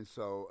 And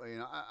so,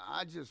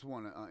 I just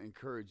want to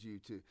encourage you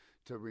to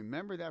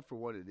remember that for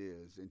what it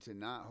is, and to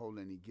not hold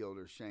any guilt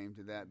or shame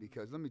to that,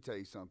 because let me tell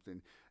you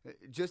something,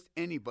 just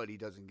anybody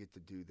doesn't get to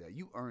do that.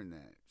 You earn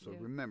that. So Yeah.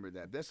 remember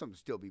that. That's something to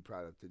still be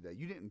proud of today.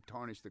 You didn't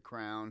tarnish the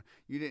crown.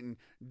 You didn't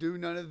do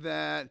none of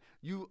that.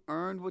 You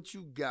earned what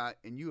you got,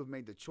 and you have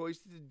made the choice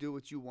to do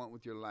what you want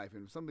with your life.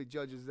 And if somebody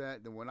judges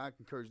that, then what I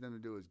encourage them to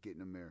do is get in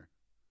the mirror.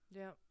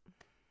 Yep.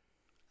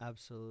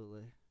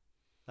 Absolutely.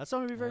 That's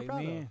something to be very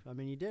proud Amen. of. I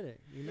mean, you did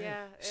it. You made it.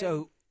 Yeah.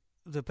 So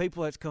the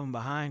people that's coming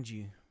behind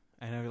you,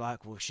 and they're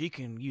like, well, she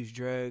can use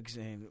drugs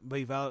and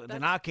be valid,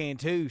 then I can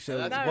too. So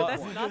That's no, a good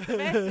that's point. not the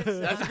message.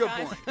 That's a good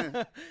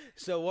point.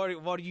 So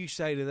what do you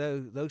say to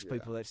those Yeah.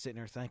 people that's sitting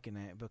there thinking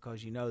that,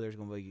 because there's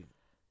going to be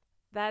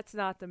That's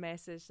not the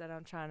message that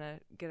I'm trying to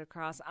get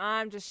across.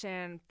 I'm just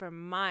sharing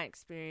from my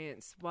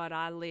experience what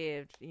I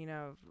lived,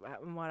 and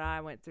what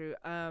I went through.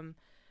 I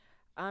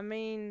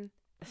mean,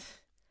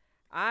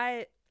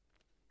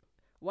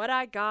 what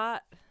I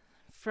got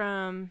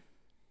from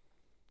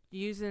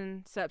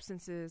using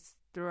substances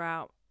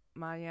throughout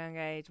my young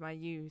age, my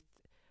youth,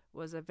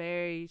 was a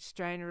very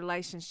strained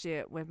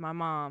relationship with my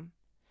mom.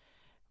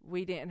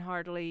 We didn't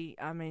hardly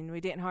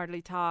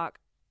talk.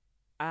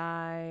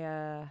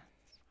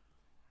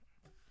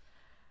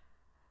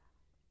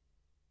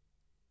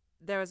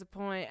 There was a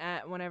point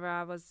whenever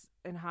I was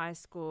in high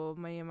school,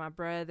 me and my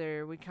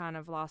brother, we kind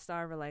of lost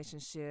our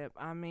relationship.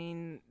 I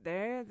mean,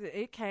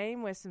 it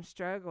came with some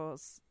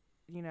struggles,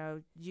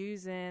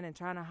 using and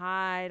trying to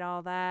hide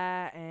all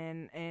that,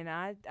 and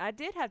I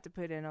did have to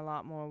put in a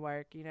lot more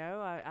work.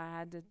 I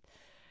had to.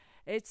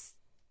 It's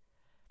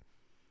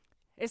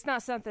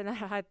not something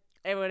that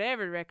I would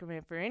ever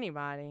recommend for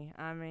anybody.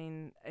 I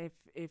mean,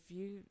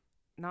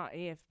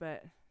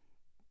 but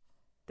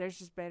there's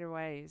just better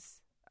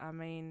ways. I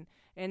mean,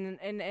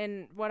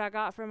 and what I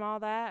got from all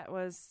that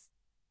was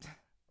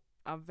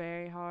a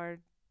very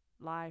hard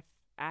life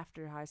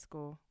after high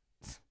school.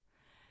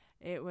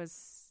 It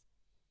was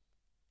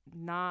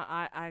not.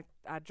 I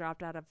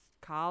dropped out of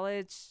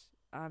college.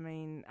 I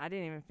mean, I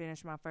didn't even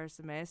finish my first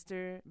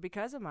semester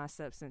because of my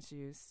substance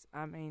use.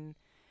 I mean,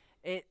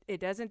 it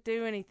doesn't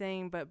do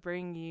anything but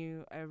bring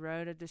you a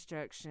road of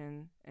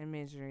destruction and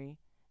misery,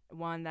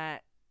 one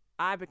that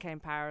I became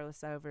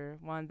powerless over,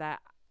 one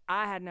that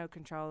I had no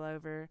control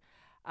over.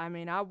 I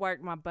mean, I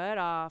worked my butt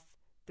off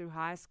through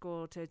high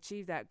school to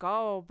achieve that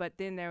goal, but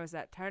then there was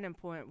that turning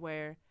point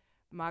where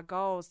my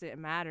goals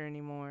didn't matter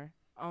anymore,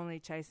 only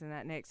chasing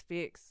that next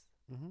fix.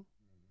 Mm-hmm.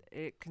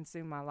 It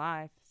consumed my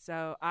life.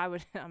 So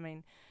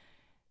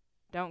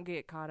don't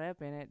get caught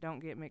up in it. Don't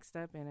get mixed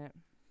up in it.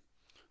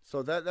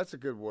 So that's a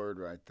good word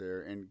right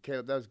there. And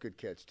Caleb, that was a good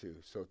catch too.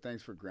 So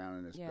thanks for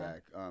grounding us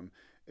back.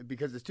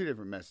 Because there's two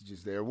different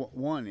messages there.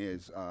 One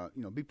is,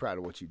 be proud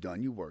of what you've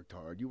done. You worked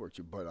hard. You worked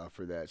your butt off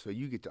for that. So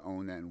you get to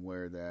own that and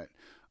wear that.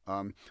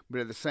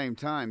 But at the same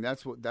time,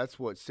 that's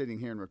what sitting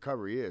here in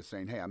recovery is,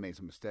 saying, hey, I made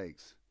some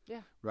mistakes.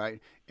 Yeah.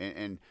 Right?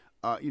 And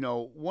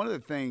one of the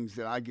things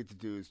that I get to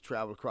do is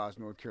travel across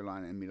North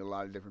Carolina and meet a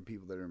lot of different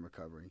people that are in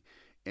recovery.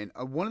 And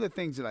one of the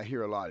things that I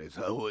hear a lot is,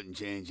 I wouldn't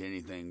change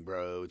anything,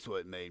 bro. It's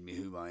what made me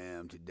who I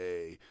am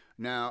today.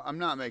 Now, I'm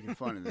not making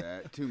fun of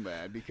that too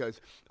bad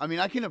because, I mean,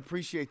 I can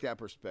appreciate that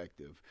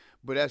perspective.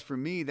 But as for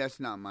me, that's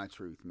not my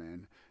truth,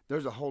 man.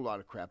 There's a whole lot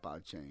of crap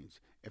I'd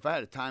change. If I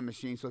had a time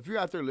machine, so if you're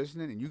out there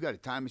listening and you got a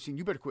time machine,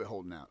 you better quit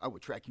holding out. I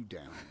would track you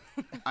down.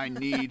 I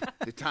need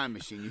the time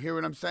machine. You hear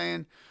what I'm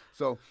saying?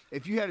 So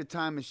if you had a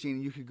time machine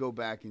and you could go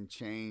back and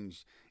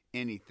change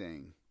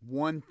anything,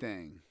 one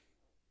thing,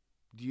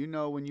 do you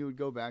know when you would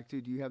go back to?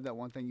 Do you have that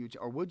one thing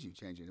or would you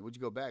change it? Would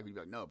you go back? Would you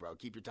be like, no, bro,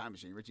 keep your time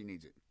machine. Richie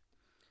needs it.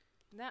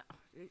 No,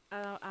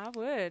 I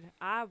would.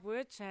 I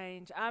would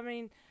change. I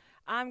mean,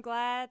 I'm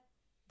glad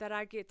that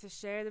I get to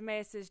share the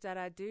message that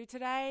I do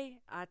today.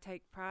 I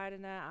take pride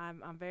in that.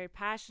 I'm very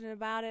passionate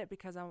about it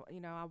because I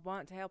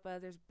want to help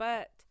others.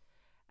 But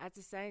at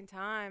the same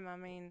time, I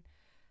mean,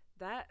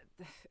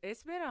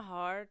 it's been a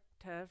hard,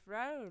 tough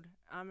road.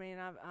 I mean,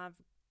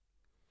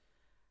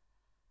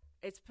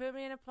 it's put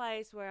me in a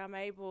place where I'm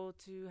able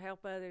to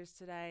help others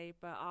today,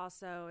 but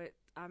also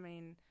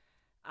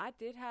I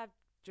did have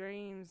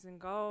dreams and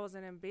goals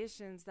and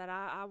ambitions that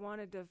I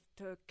wanted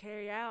to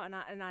carry out, and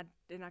I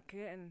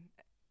couldn't.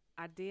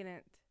 I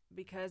didn't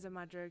because of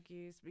my drug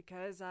use,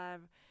 because I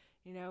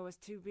was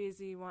too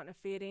busy wanting to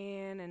fit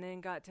in, and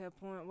then got to a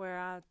point where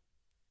I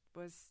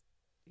was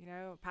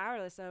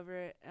powerless over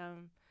it.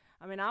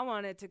 I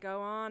wanted to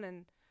go on,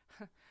 and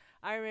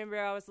I remember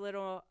I was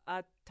little.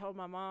 I told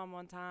my mom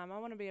one time, I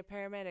want to be a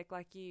paramedic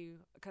like you,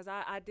 because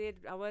I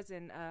was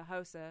in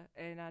HOSA,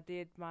 and I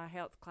did my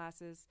health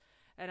classes,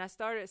 and I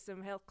started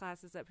some health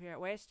classes up here at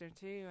Western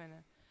too, and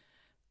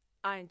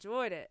I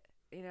enjoyed it.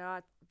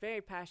 I'm very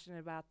passionate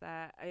about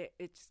that.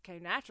 It just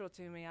came natural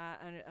to me. I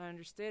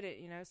understood it.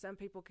 Some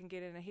people can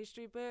get in a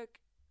history book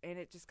and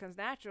it just comes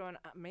natural, and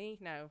me,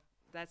 no,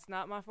 that's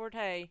not my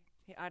forte.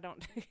 I don't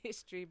do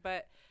history,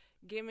 but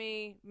give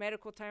me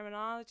medical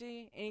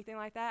terminology, anything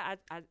like that,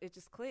 it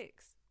just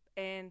clicks.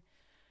 And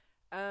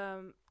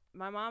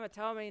my mama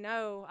told me,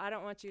 no, I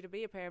don't want you to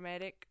be a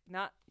paramedic.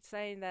 Not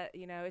saying that,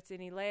 it's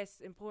any less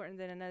important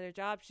than another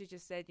job. She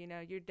just said,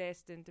 you're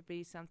destined to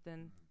be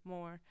something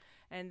more.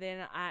 And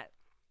then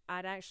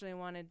I'd actually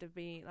wanted to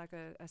be like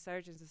a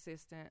surgeon's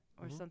assistant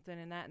or something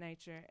in that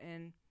nature.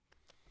 And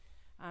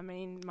I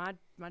mean, my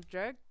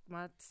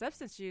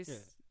substance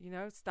use,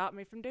 stopped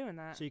me from doing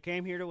that. So you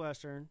came here to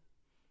Western.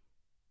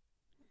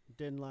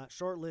 Didn't last.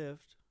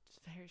 Short-lived. It's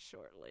very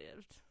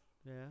short-lived.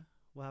 Yeah.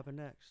 What happened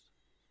next?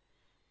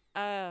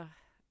 I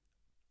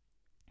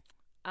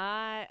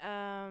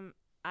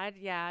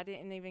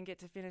didn't even get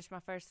to finish my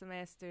first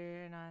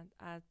semester, and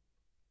I.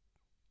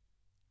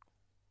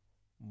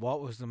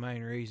 What was the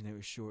main reason it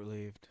was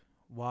short-lived?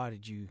 Why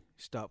did you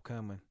stop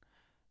coming?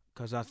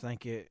 Because I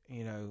think it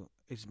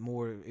was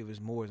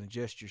more than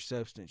just your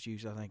substance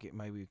use. I think it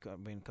maybe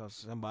been because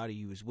somebody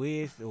you was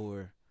with,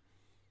 or.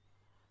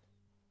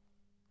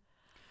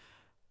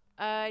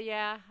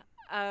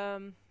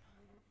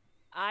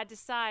 I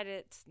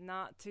decided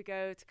not to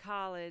go to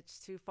college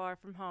too far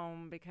from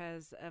home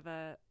because of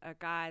a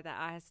guy that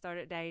I had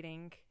started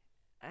dating,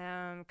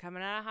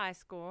 coming out of high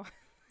school.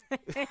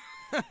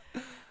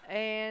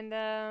 And,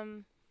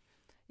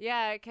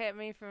 it kept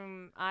me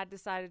from, I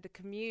decided to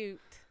commute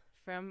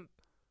from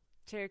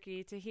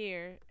Cherokee to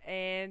here.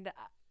 And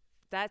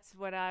that's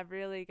when I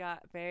really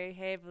got very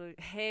heavier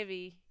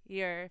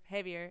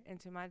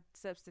into my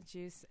substance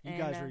use.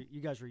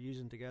 You guys were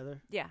using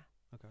together? Yeah.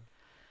 Okay.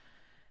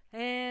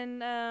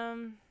 And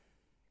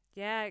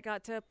yeah, it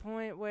got to a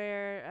point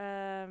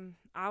where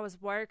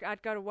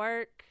I'd go to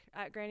work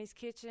at Granny's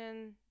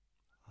Kitchen,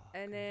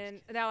 and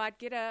then I'd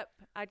get up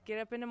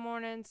in the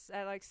mornings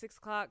at like 6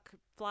 o'clock,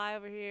 fly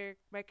over here,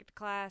 make it to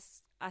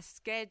class. I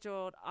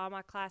scheduled all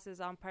my classes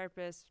on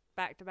purpose,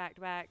 back to back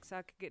to back, so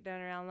I could get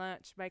done around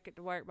lunch, make it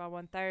to work by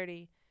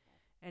 1:30,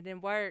 and then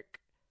work,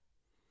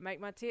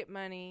 make my tip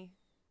money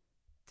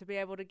to be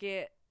able to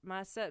get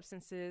my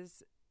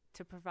substances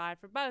to provide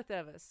for both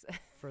of us.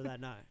 For that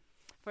night.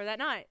 For that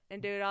night,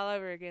 and do it all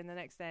over again the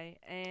next day.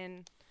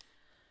 And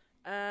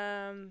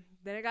then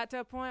it got to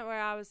a point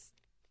where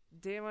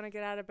didn't want to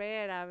get out of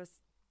bed. I was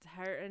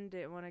hurting,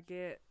 didn't want to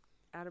get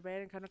out of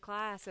bed and come to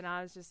class, and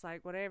I was just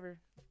like, whatever,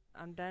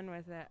 I'm done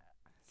with it.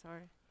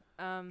 Sorry.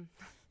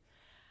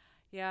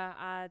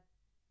 Yeah,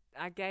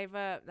 I gave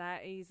up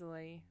that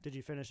easily. Did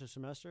you finish a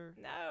semester?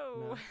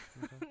 No.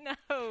 Okay.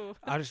 No.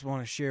 I just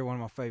want to share one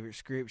of my favorite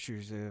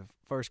scriptures.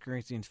 1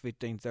 Corinthians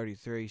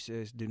 15:33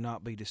 says, "Do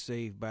not be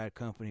deceived. Bad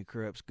company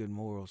corrupts good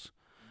morals."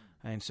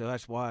 And so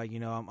that's why,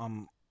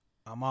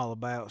 I'm all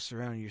about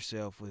surrounding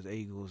yourself with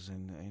eagles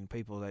and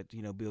people that,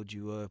 build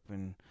you up,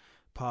 and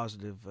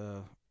positive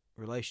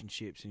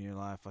relationships in your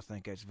life. I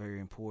think that's very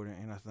important,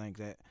 and I think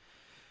that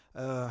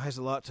has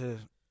a lot to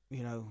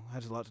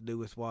do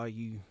with why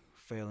you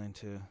fell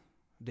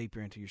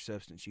deeper into your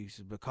substance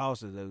uses,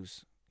 because of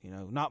those,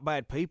 not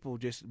bad people,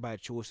 just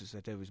bad choices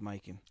that they was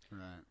making.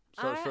 Right.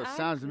 So it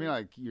sounds to me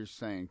like you're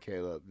saying,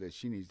 Caleb, that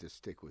she needs to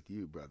stick with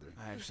you, brother.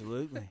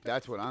 Absolutely.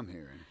 That's what I'm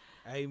hearing.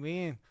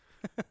 Amen.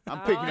 I'm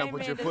picking up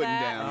what you're putting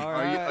down. All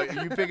Are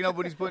you picking up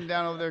what he's putting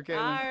down over there,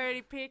 Caleb? I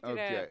already picked it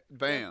Okay. up.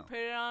 Bam. Put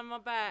it on my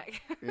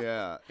back.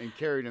 Yeah, and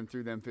carried him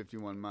through them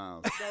 51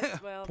 miles.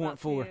 That's well. Point not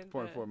 4. 10,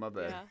 Point but 4, my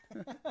bad.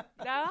 Yeah. No,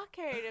 I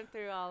carried him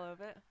through all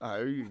of it.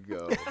 There you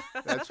go.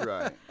 That's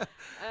right.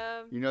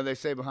 They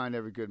say behind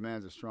every good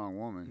man's a strong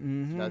woman.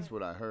 Mm-hmm. That's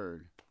what I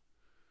heard.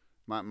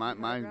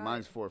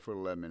 Mine's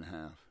 4'11" and a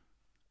half.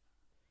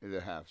 The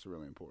half's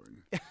really important.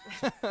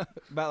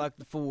 About like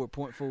the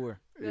 4.4.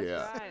 That's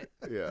yeah. right.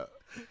 Yeah.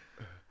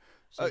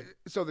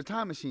 So the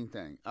time machine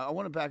thing, I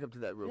want to back up to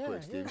that real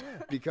quick, Steve,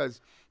 yeah. because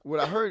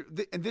what I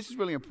heard, and this is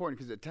really important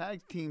because it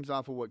tags teams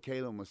off of what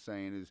Caleb was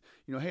saying is,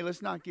 hey,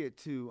 let's not get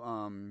too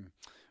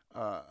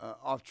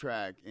off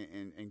track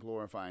and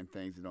glorifying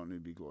things that don't need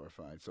to be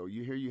glorified. So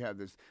you have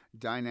this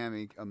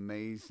dynamic,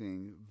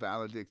 amazing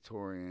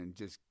valedictorian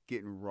just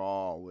getting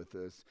raw with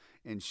us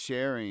and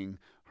sharing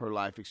her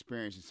life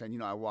experience and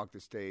saying, I walked the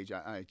stage,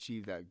 I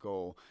achieved that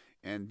goal.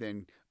 And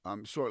then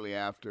shortly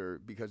after,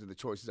 because of the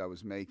choices I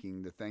was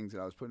making, the things that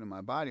I was putting in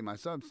my body, my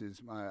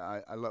substance,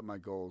 I let my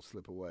goals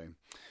slip away.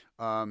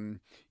 One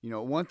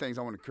thing is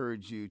I want to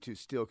encourage you to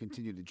still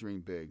continue to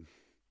dream big.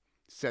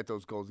 Set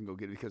those goals and go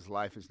get it, because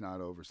life is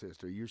not over,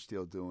 sister. You're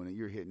still doing it.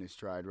 You're hitting its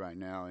stride right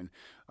now,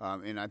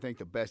 and I think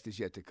the best is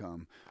yet to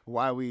come.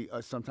 Why we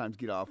sometimes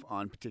get off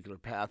on particular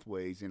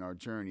pathways in our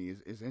journey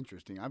is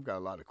interesting. I've got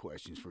a lot of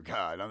questions for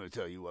God. I'm going to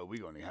tell you what,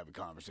 we're going to have a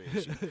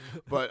conversation.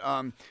 But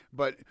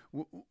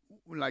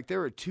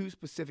there are two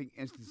specific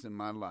instances in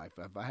my life.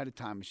 If I had a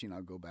time machine,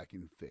 I'd go back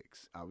and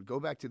fix. I would go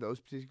back to those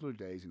particular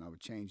days, and I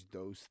would change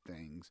those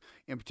things.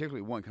 And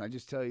particularly one, can I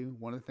just tell you,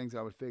 one of the things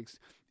I would fix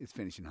is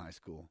finishing high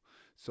school.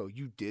 So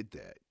you did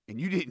that, and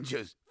you didn't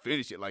just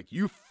finish it, like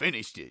you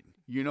finished it.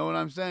 You know what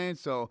I'm saying?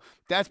 So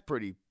that's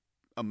pretty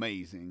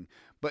amazing.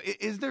 But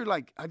is there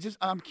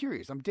I'm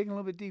curious. I'm digging a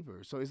little bit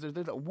deeper. So is there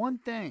that one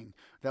thing,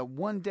 that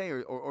one day,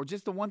 or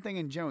just the one thing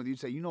in general that you'd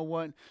say, you know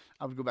what,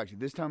 I would go back to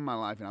this time in my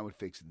life and I would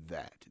fix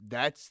that.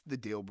 That's the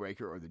deal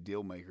breaker or the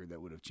deal maker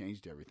that would have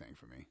changed everything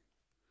for me.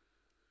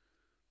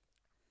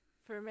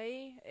 For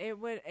me, it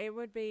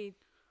would be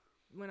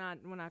when I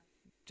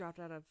dropped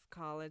out of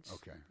college.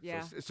 Okay.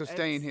 Yeah. So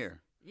staying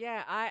here.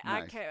 Yeah, I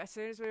Nice. came, as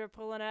soon as we were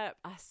pulling up,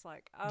 I was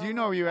like, oh. Do you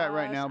know where you're at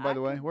right now, by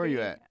the way? Where are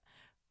you at?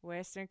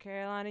 Western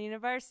Carolina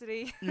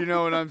University. You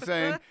know what I'm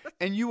saying?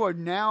 And you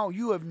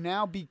have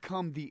now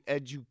become the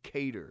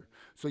educator.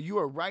 So you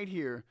are right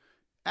here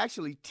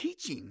actually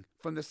teaching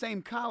from the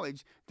same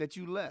college that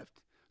you left.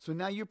 So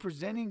now you're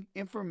presenting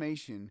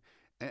information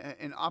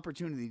and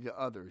opportunity to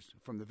others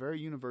from the very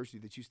university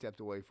that you stepped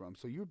away from.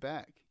 So you're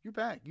back. You're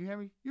back. You hear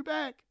me? You're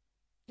back.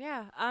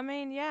 Yeah, I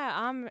mean,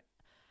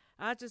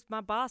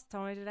 my boss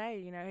told me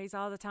today, he's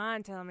all the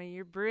time telling me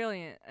you're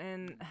brilliant,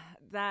 and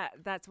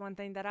that's one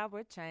thing that I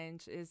would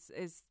change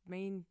is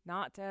me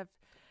not to have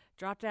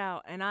dropped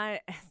out. And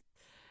I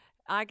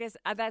guess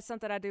that's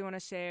something I do want to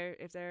share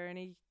if there are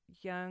any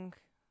young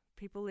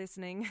people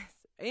listening,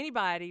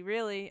 anybody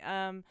really,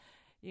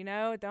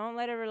 don't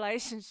let a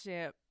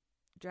relationship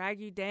drag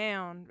you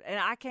down. And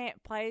I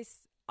can't place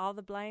all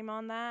the blame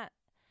on that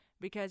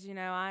because,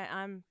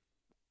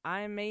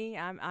 I am me.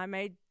 I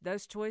made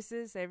those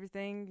choices,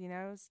 everything,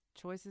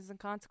 choices and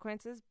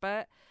consequences.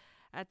 But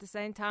at the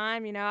same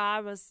time, I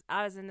was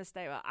in the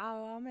state where,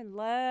 I'm in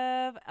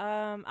love.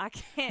 I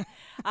can't,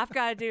 I've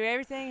got to do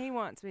everything he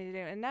wants me to do.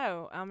 And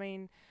no, I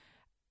mean,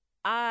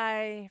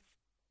 I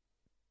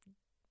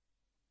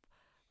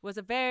was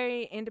a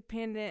very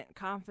independent,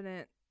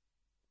 confident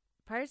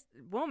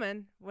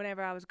woman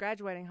whenever I was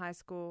graduating high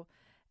school,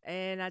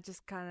 and I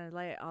just kind of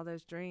let all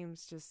those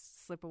dreams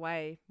just slip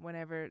away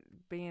whenever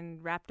being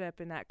wrapped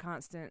up in that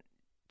constant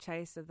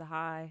chase of the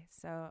high.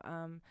 So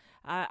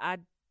I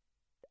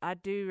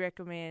do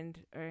recommend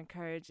or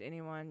encourage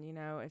anyone, you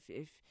know,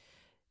 if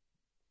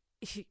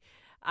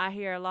I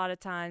hear a lot of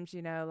times,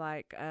 you know,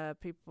 like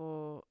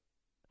people,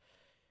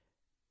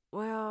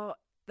 well,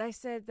 they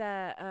said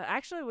that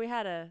actually we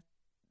had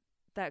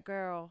that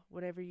girl,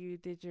 whenever you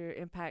did your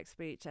impact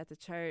speech at the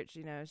church,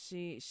 you know,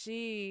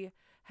 she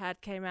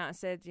had came out and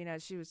said, you know,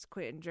 she was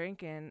quitting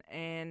drinking,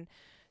 and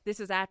this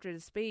was after the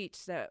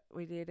speech that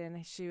we did,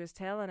 and she was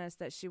telling us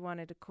that she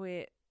wanted to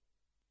quit,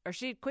 or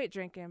she'd quit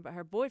drinking, but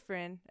her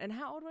boyfriend, and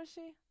how old was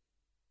she?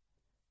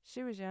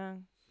 She was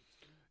young.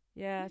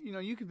 Yeah. You know,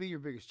 you could be your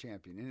biggest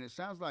champion, and it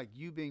sounds like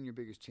you being your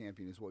biggest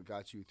champion is what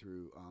got you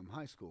through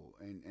high school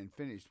and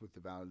finished with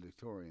the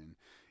valedictorian.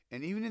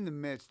 And even in the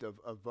midst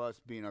of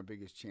us being our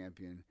biggest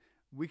champion,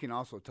 we can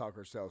also talk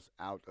ourselves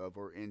out of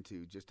or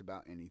into just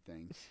about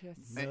anything. Yes.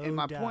 And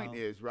my point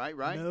is, right?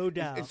 No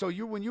doubt. And so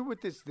when you're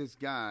with this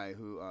guy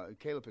who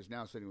Caleb is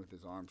now sitting with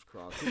his arms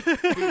crossed. He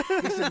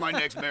said, "My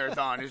next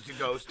marathon is to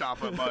go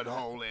stomp a mud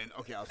hole in."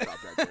 Okay, I'll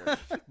stop right there.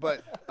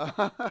 But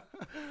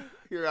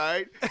you're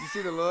right. You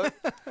see the look?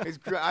 His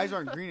eyes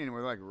aren't green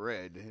anymore; they're like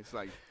red. It's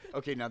like,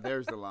 okay, now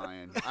there's the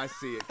lion. I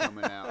see it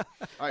coming out.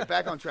 All right,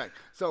 back on track.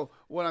 So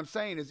what I'm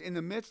saying is, in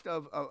the midst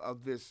of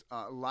this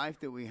life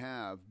that we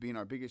have, being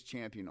our biggest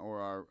champion or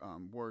our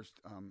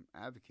worst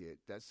advocate,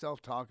 that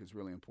self-talk is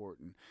really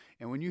important.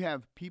 And when you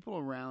have people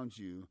around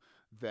you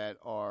that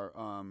are,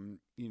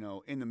 you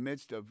know, in the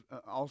midst of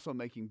also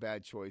making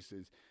bad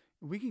choices,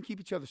 we can keep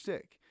each other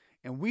sick.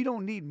 And we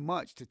don't need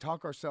much to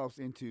talk ourselves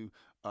into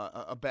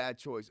a bad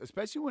choice,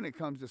 especially when it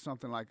comes to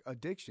something like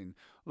addiction.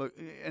 Look,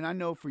 and I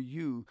know for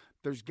you,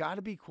 there's got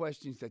to be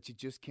questions that you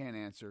just can't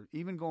answer.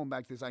 Even going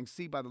back to this, I can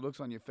see by the looks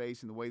on your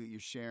face and the way that you're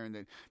sharing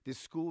that this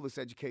school, this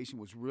education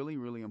was really,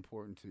 really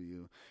important to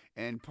you.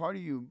 And part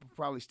of you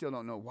probably still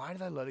don't know, why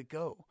did I let it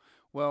go?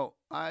 Well,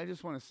 I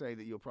just want to say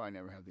that you'll probably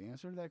never have the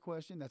answer to that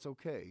question. That's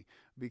okay.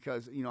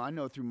 Because, you know, I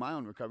know through my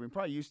own recovery, and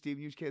probably you, Steve,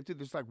 you, Caleb, too,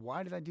 there's like,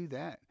 why did I do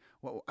that?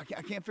 Well, I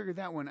can't figure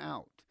that one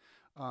out.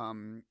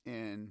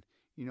 And,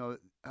 you know,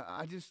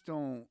 I just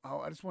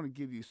want to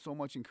give you so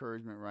much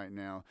encouragement right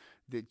now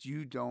that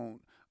you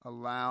don't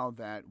allow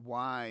that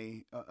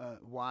why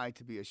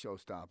to be a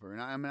showstopper. And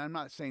I mean, I'm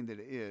not saying that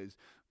it is,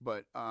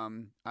 but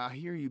I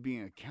hear you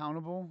being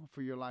accountable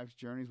for your life's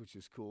journeys, which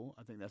is cool.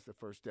 I think that's the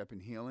first step in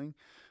healing.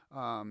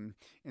 And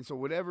so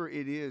whatever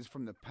it is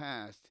from the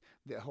past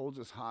that holds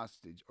us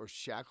hostage or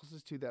shackles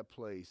us to that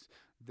place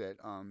that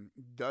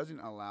doesn't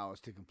allow us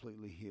to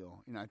completely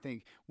heal. And I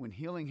think when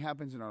healing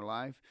happens in our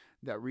life,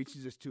 that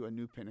reaches us to a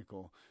new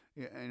pinnacle.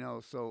 You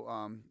know, so,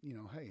 you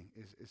know, hey,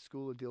 is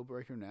school a deal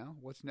breaker now?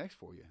 What's next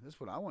for you? That's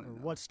what I want to know.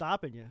 What's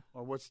stopping you?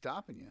 Or what's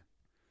stopping you?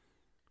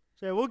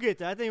 So yeah, we'll get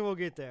there. I think we'll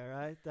get there,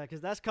 right? Because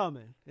that's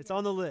coming. It's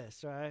on the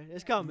list, right?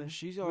 It's coming.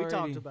 We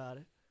talked about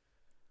it.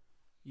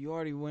 You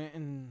already went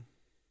and...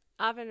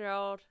 I've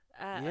enrolled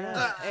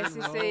at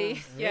SEC.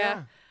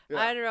 Yeah.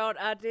 I enrolled.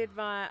 I've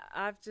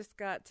just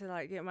got to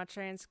like get my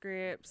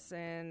transcripts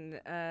and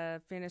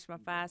finish my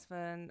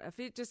FAFSA. A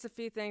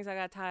few things I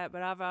got to tie up, but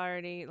they've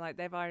already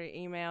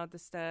emailed the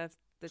stuff,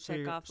 the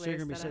checkoff list. So you're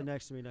going to be sitting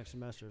next to me next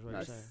semester is what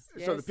you're saying.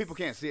 Yes. So the people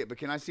can't see it, but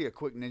can I see a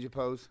quick ninja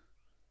pose?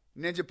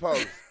 Ninja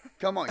pose.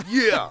 Come on.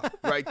 Yeah.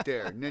 Right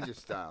there. Ninja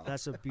style.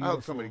 That's a beautiful. I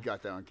hope somebody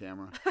got that on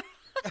camera.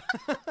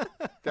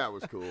 That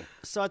was cool.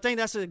 So I think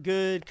that's a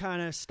good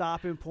kind of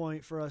stopping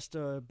point for us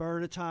to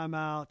burn a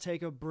timeout,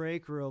 take a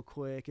break real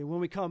quick. And when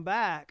we come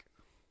back,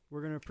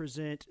 we're going to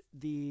present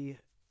the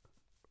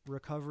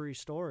recovery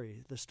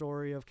story, the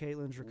story of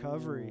Caitlin's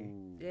recovery.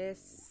 Ooh.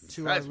 Yes.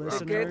 To That's our good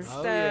listeners.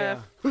 Stuff.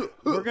 yeah.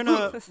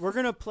 We're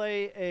gonna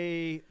play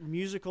a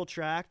musical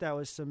track that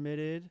was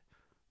submitted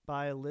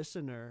by a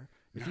listener.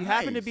 If you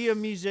happen to be a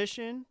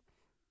musician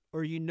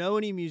or you know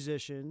any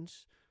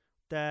musicians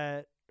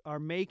that are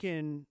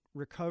making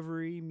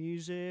recovery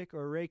music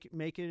or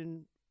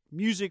making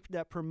music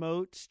that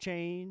promotes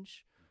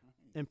change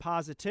and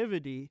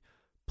positivity,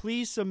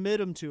 please submit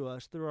them to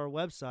us through our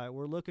website.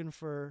 We're looking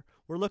to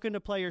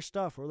play your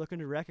stuff. We're looking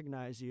to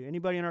recognize you.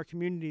 Anybody in our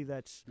community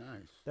that's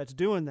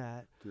doing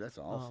that. Dude, that's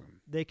awesome.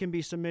 They can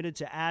be submitted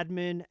to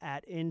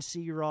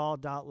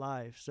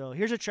admin@ncraw.life. So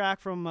here's a track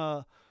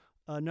from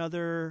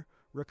another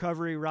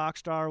recovery rock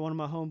star, one of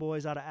my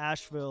homeboys out of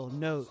Asheville,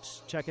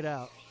 Notes. Check it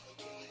out.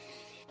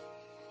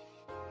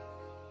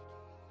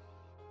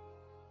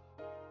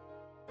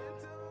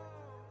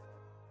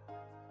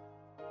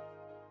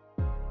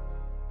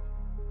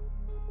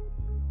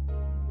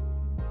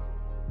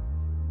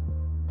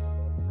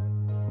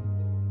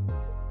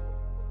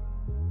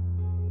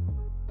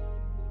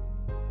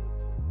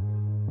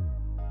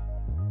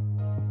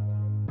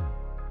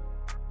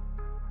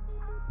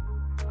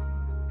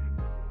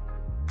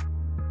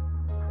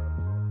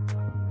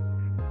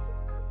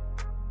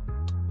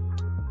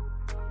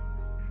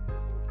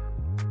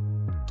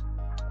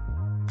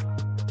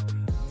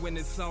 when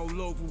it's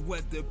all over,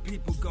 what the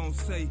people gon'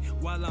 say.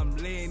 While I'm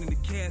laying in the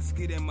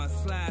casket and my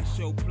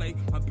slideshow play,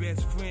 my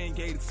best friend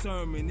gave a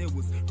sermon, it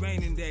was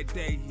raining that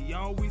day. He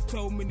always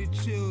told me to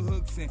chill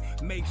hooks and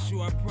make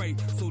sure I pray.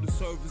 So the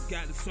service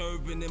got the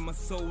serving in my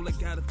soul, I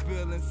got a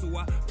feeling. So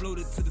I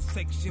floated to the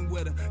section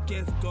where the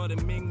guests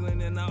started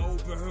mingling, and I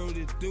overheard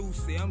this dude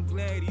say, I'm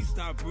glad he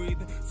stopped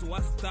breathing. So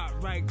I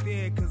stopped right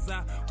there, cause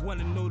I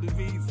wanna know the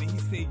reason. He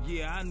said,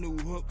 yeah, I knew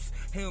Hooks.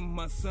 Him and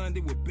my son, they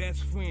were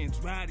best friends,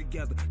 ride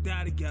together,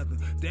 die together.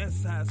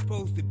 That's how it's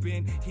supposed to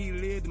been. He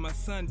lived and my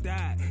son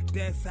died.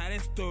 That's how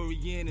that story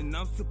ended. And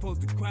I'm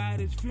supposed to cry at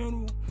his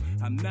funeral?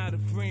 I'm not a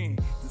friend.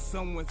 Then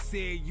someone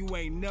said you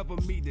ain't never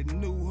meet the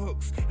new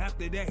Hooks.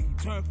 After that, he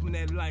turned from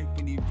that life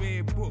and he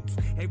read books.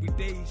 Every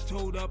day he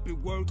showed up at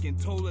work and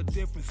told a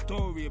different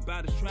story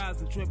about his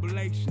trials and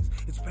tribulations,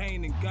 his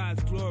pain and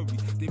God's glory.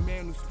 The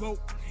man who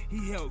spoke,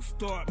 he helped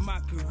start my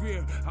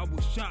career. I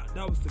was shocked,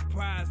 I was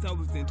surprised, I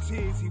was in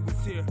tears he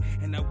was here.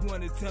 And I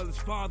wanted to tell his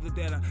father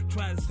that I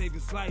tried to save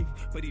his life,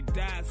 but he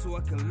died so I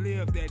could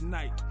live that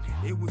night.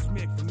 It was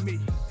meant for me.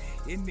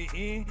 In the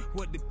end,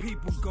 what the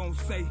people gon'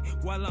 say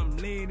while I'm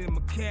laying in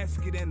my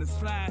casket and the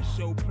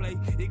slideshow play?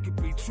 It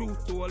could be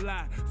truth or a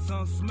lie.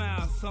 Some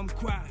smile, some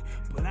cry,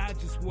 but I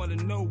just wanna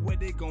know what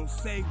they gon'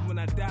 say when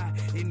I die.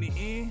 In the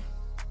end,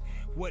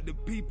 what the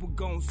people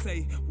gon'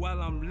 say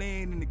while I'm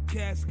laying in the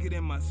casket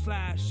and my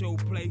slideshow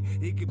play?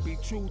 It could be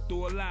truth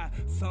or a lie.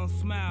 Some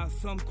smile,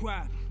 some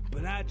cry,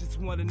 but I just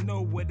wanna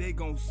know what they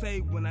gon' say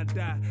when I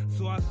die.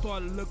 So I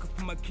started looking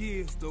for my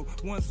kids, the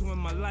ones who in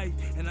my life,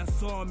 and I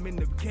saw them in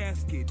the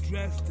casket,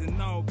 dressed in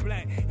all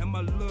black. And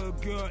my little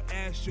girl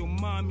asked, your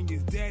mommy,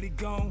 is daddy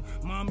gone?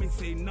 Mommy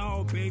say,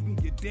 no, baby,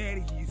 your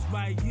daddy, he's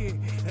right here.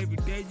 Every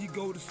day you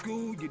go to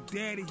school, your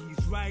daddy,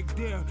 he's right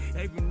there.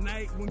 Every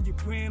night when you're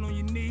praying on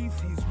your knees,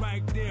 he's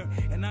right there.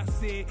 And I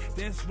said,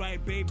 that's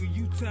right, baby,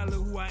 you tell her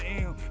who I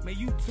am. Man,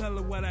 you tell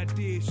her what I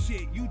did,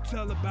 shit. You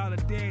tell her about a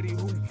daddy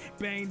who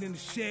banged in the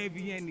shed,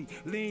 and he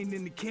leaned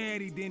in the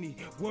caddy, then he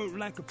worked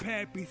like a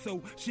pappy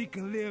so she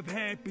can live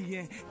happy.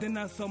 And then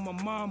I saw my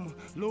mama,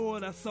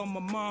 Lord, I saw my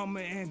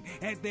mama, and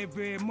at that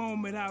very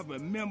moment I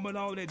remembered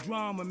all that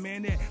drama,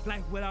 man, that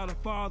life without a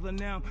father.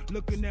 Now I'm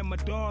looking at my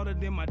daughter,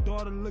 then my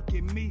daughter look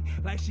at me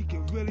like she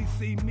can really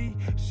see me.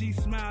 She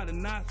smiled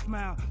and I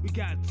smiled, we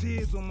got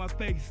tears on my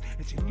face,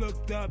 and she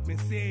looked up and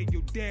said,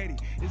 your daddy,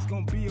 it's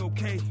gonna be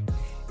okay.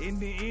 In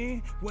the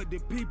end, what the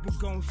people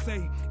gon' say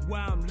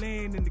while I'm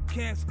laying in the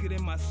casket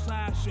and my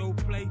slideshow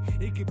play?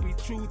 It could be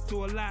truth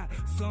or a lie.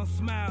 Some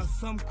smile,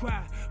 some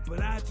cry, but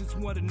I just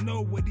wanna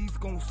know what he's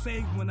gon'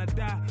 say when I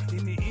die.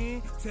 In the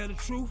end, tell the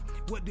truth,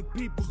 what the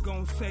people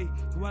gon' say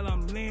while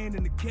I'm laying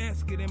in the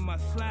casket and my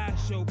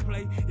slideshow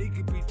play? It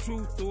could be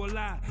truth or a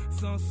lie.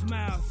 Some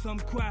smile, some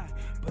cry,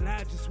 but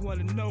I just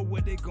wanna know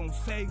what they gon'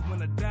 say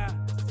when I die.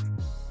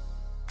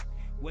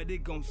 What they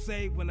gon'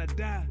 say when I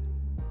die.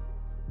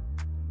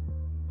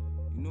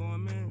 You know what I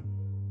mean?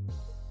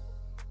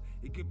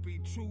 It could be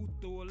truth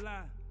or a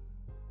lie.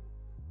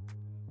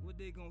 What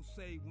they gonna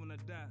say when I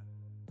die?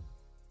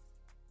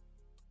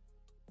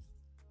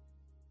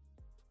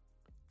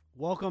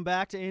 Welcome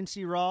back to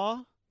NC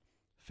Raw.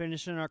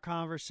 Finishing our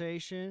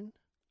conversation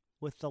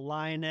with the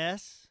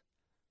Lioness,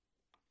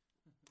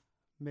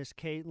 Miss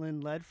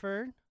Caitlin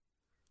Ledford.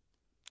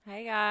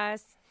 Hey,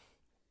 guys.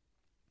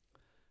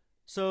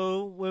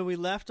 So when we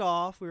left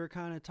off, we were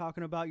kind of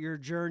talking about your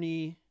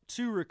journey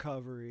to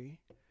recovery,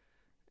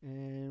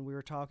 and we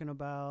were talking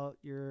about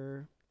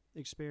your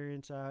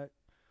experience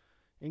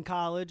in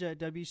college at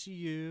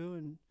WCU,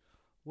 and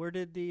where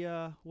did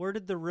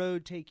the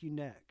road take you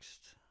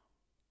next?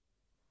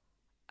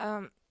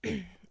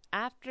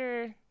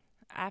 After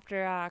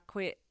I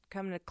quit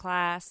coming to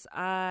class,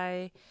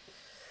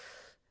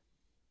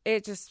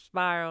 it just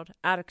spiraled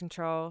out of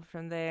control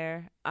from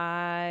there.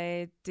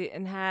 I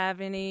didn't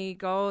have any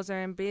goals or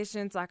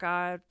ambitions. Like,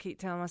 I keep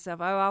telling myself,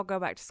 oh, I'll go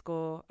back to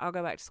school. I'll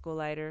go back to school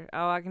later.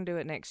 Oh, I can do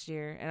it next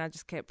year. And I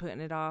just kept putting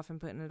it off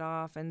and putting it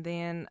off. And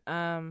then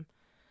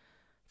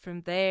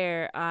from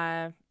there,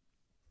 I'd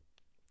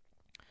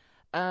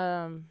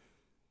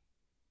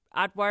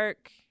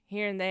work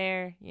here and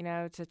there,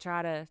 to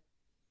try to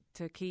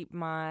keep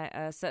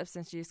my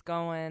substance use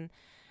going.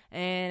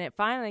 And it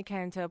finally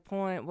came to a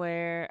point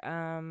where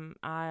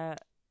I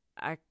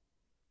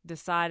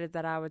decided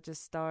that I would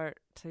just start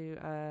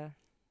to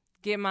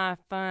get my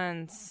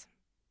funds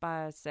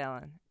by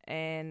selling.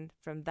 And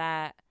from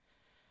that,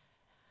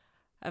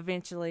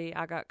 eventually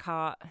I got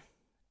caught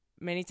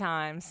many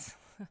times.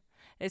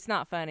 It's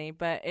not funny,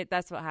 but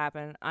that's what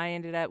happened. I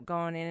ended up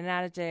going in and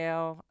out of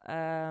jail.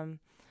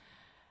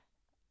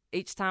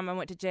 Each time I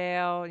went to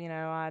jail,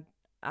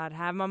 I'd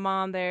have my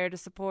mom there to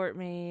support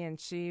me, and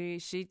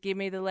she'd give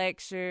me the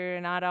lecture,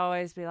 and I'd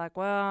always be like,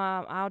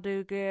 well, I'll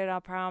do good, I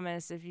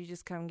promise, if you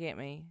just come get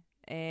me.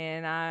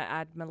 And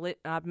I'd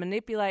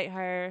manipulate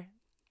her.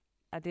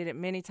 I did it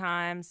many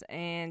times,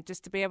 and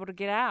just to be able to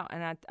get out,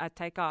 and I'd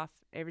take off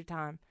every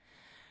time.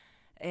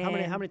 And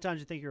How many times do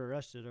you think you were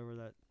arrested over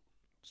that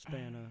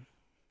span of?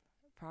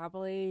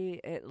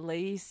 Probably at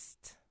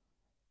least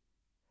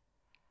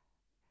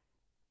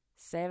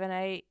 7,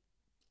 8,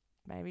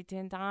 maybe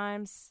 10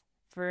 times.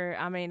 There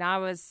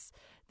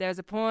was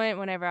a point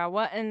whenever I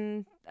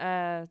wasn't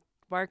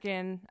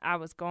working, I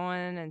was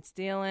going and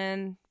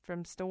stealing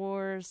from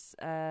stores,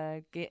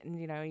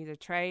 getting, either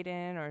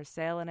trading or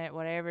selling it,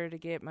 whatever, to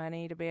get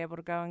money to be able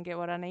to go and get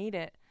what I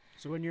needed.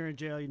 So when you're in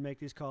jail, you'd make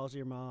these calls to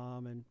your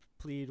mom and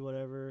plead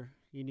whatever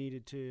you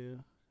needed to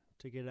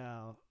get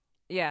out.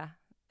 Yeah.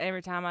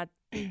 Every time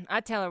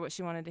I'd tell her what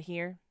she wanted to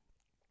hear.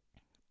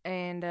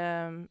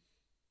 And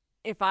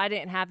if I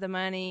didn't have the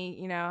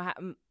money,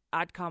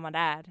 I'd call my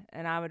dad,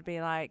 and I would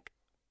be like,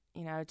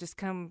 just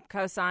come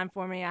co-sign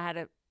for me. I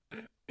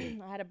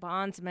had a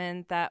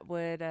bondsman that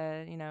would,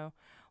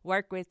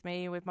 work with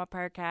me with my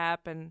per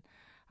cap, and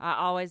I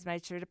always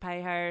made sure to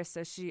pay her.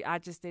 So I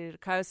just needed a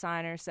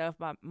co-signer. So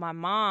if my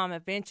mom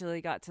eventually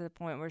got to the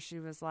point where she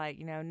was like,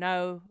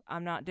 no,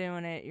 I'm not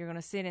doing it. You're going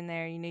to sit in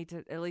there. You need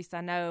to, at least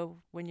I know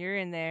when you're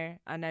in there,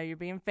 I know you're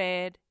being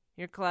fed,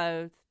 you're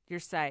clothed,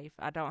 you're safe.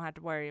 I don't have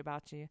to worry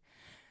about you.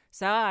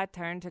 So I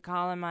turned to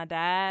calling my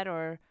dad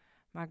or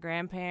my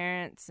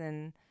grandparents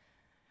and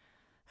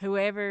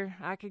whoever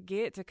I could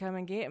get to come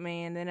and get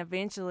me. And then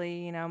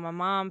eventually, my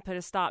mom put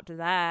a stop to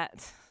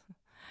that.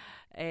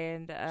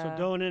 And so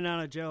going in and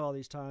out of jail all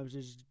these times,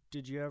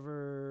 did you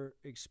ever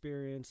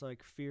experience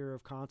like fear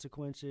of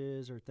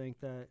consequences or think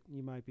that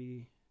you might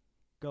be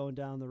going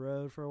down the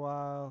road for a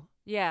while?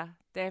 Yeah,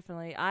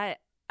 definitely.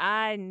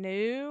 I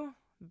knew,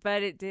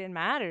 but it didn't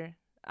matter.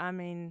 I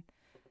mean,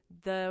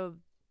 the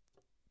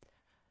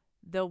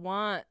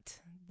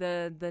want,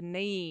 the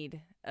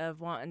need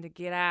of wanting to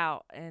get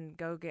out and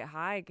go get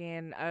high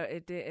again,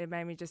 it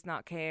made me just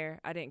not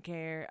care. I didn't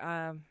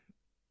care.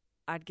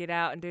 I'd get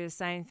out and do the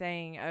same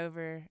thing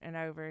over and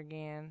over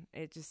again.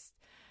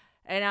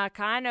 And I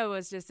kind of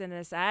was just in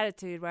this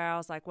attitude where I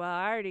was like, well,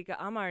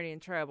 I'm already in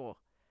trouble,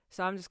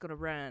 so I'm just going to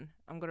run.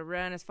 I'm going to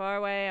run as far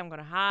away. I'm going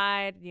to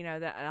hide,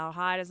 that I'll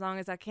hide as long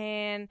as I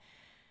can.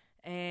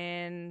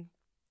 And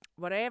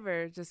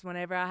whatever, just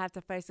whenever I have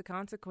to face the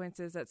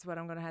consequences, that's what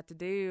I'm going to have to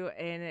do.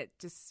 And it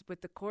just,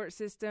 with the court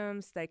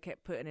systems, they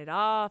kept putting it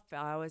off.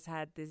 I always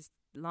had these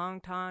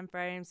long time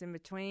frames in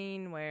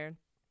between where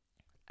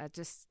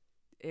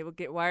it would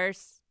get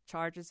worse.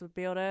 Charges would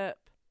build up.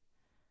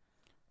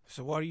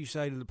 So what do you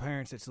say to the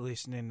parents that's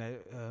listening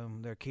that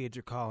their kids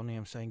are calling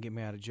them saying, get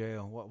me out of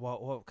jail?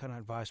 What kind of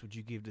advice would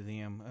you give to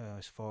them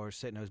as far as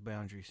setting those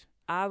boundaries?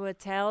 I would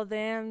tell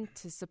them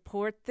to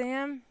support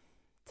them,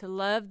 to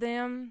love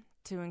them,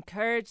 to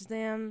encourage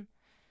them,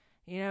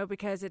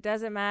 because it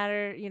doesn't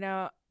matter,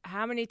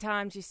 how many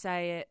times you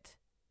say it.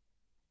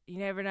 You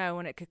never know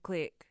when it could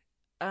click.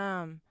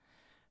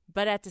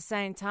 But at the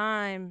same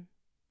time,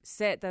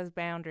 set those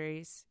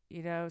boundaries,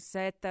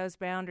 set those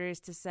boundaries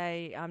to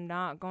say, I'm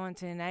not going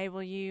to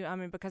enable you. I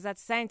mean, because at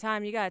the same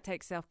time, you got to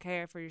take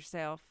self-care for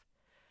yourself.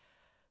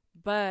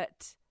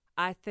 But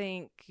I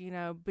think,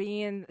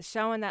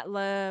 showing that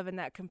love and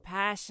that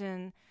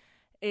compassion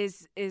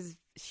is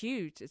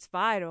huge. It's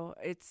vital.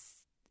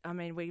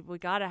 We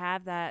got to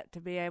have that to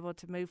be able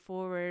to move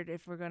forward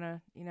if we're going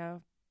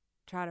to,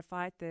 try to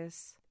fight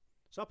this.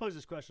 So I'll pose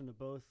this question to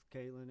both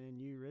Caitlin and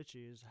you,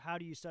 Richie, is how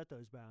do you set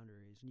those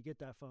boundaries? And you get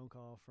that phone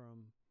call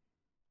from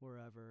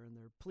wherever and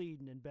they're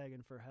pleading and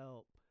begging for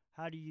help.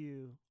 How do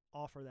you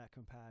offer that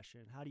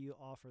compassion? How do you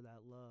offer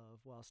that love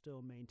while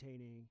still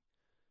maintaining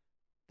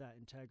that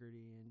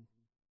integrity? And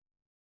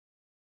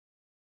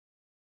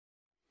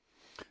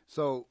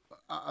so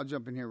I'll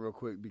jump in here real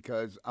quick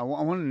because I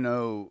want to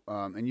know,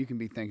 and you can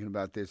be thinking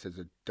about this as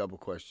a double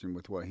question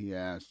with what he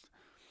asked.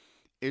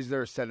 Is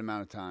there a set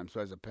amount of time? So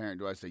as a parent,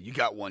 do I say, you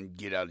got one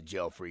get out of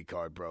jail free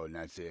card, bro, and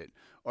that's it?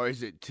 Or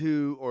is it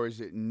 2, or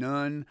is it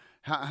none?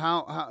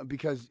 How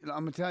because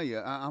I'm going to tell you,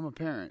 I'm a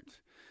parent.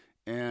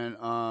 And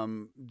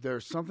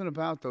there's something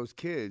about those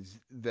kids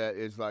that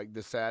is like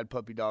the sad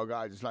puppy dog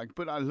eyes. It's like,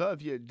 but I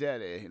love you,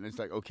 daddy. And it's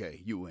like,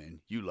 okay, you win.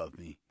 You love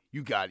me.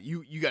 You got it.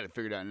 You got it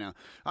figured out now.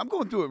 I'm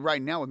going through it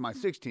right now with my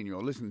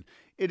 16-year-old. Listen,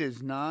 it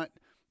is not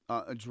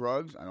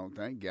drugs, I don't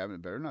think. Gavin,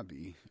 it better not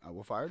be. I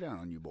will fire down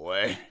on you,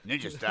 boy.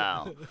 Ninja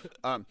style.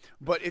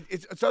 But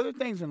it's other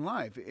things in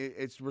life.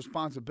 It's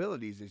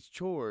responsibilities. It's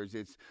chores.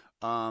 It's,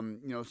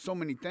 so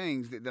many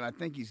things that I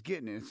think he's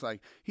getting. It's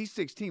like, he's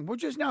 16. We're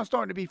just now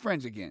starting to be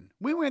friends again.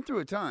 We went through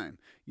a time,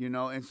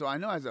 and so I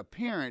know as a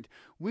parent,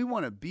 we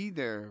want to be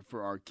there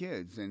for our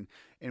kids. And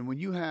when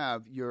you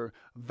have your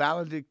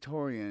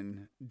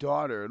valedictorian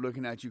daughter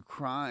looking at you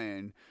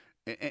crying,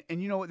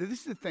 and you know what? This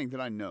is the thing that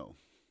I know.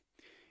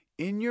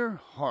 In your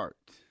heart,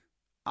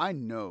 I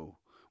know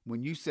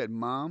when you said,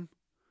 Mom,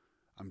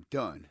 I'm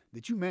done,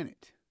 that you meant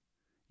it.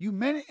 You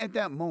meant it at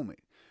that moment.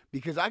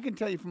 Because I can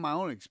tell you from my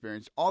own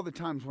experience, all the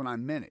times when I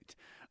meant it.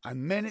 I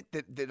meant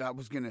it that I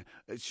was going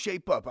to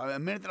shape up. I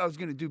meant it that I was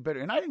going to do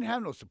better. And I didn't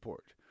have no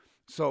support.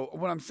 So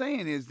what I'm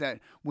saying is that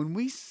when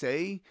we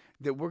say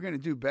that we're going to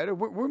do better,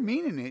 we're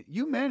meaning it.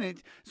 You meant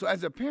it. So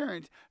as a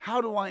parent,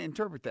 how do I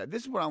interpret that?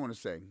 This is what I want to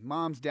say.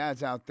 Moms,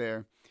 dads out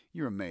there,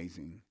 you're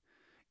amazing.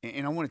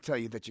 And I want to tell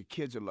you that your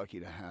kids are lucky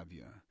to have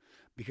you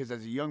Because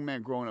as a young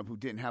man growing up who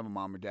didn't have a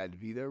mom or dad to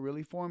be there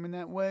really for him in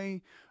that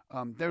way,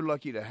 they're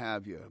lucky to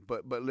have you.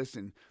 But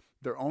listen,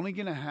 they're only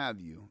going to have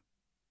you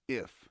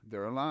if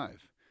they're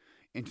alive.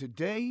 And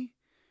today,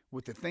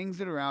 with the things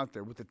that are out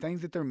there, with the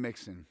things that they're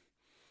mixing,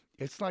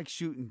 it's like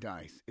shooting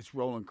dice. It's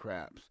rolling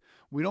craps.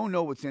 We don't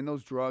know what's in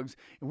those drugs,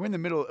 and we're in the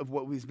middle of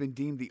what has been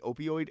deemed the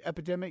opioid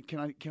epidemic.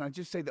 Can I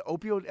just say the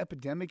opioid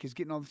epidemic is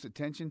getting all this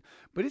attention,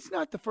 but it's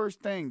not the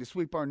first thing to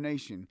sweep our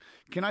nation.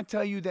 Can I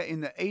tell you that in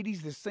the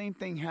 80s, the same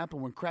thing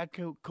happened when crack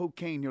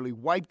cocaine nearly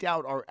wiped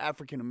out our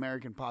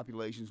African-American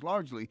populations,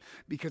 largely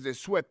because it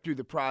swept through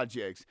the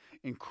projects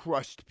and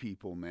crushed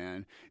people,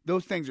 man.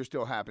 Those things are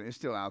still happening. It's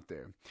still out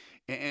there.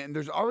 And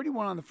there's already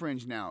one on the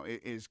fringe now.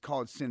 It is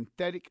called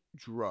synthetic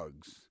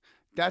drugs.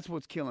 That's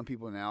what's killing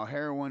people now.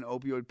 Heroin,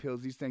 opioid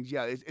pills, these things.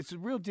 Yeah, it's a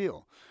real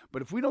deal.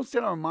 But if we don't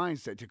set our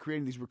mindset to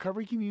creating these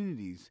recovery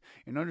communities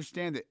and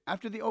understand that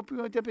after the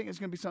opioid epidemic, it's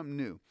going to be something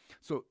new.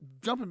 So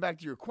jumping back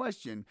to your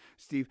question,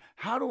 Steve,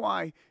 how do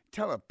I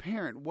tell a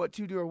parent what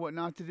to do or what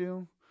not to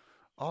do?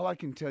 All I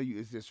can tell you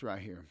is this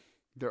right here.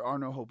 There are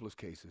no hopeless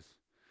cases.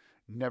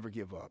 Never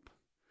give up.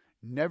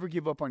 Never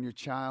give up on your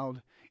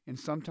child, and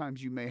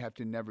sometimes you may have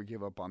to never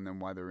give up on them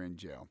while they're in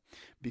jail.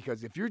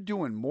 Because if you're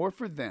doing more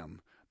for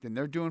them than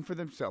they're doing for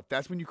themselves,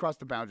 that's when you cross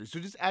the boundary.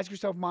 So just ask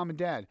yourself, Mom and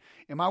Dad,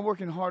 am I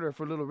working harder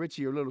for little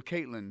Richie or little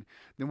Caitlin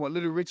than what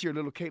little Richie or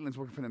little Caitlin's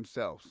working for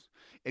themselves?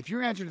 If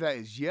your answer to that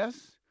is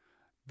yes,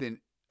 then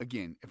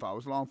again, if I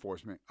was law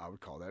enforcement, I would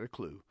call that a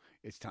clue.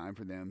 It's time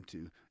for them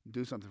to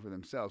do something for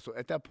themselves. So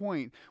at that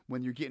point,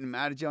 when you're getting them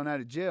out of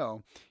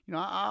jail, you know,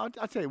 I'll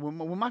tell you,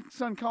 when my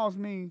son calls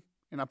me,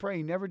 and I pray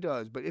he never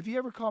does, but if he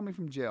ever called me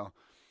from jail,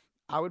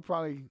 I would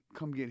probably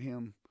come get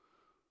him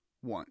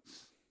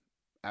once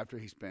after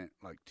he spent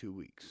like 2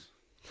 weeks,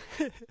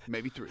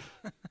 maybe 3.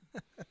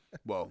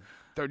 Well,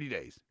 30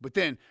 days. But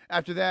then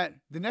after that,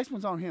 the next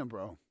one's on him,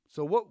 bro.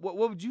 So what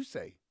would you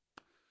say?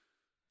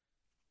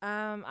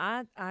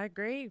 I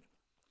agree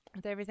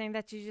with everything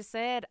that you just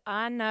said.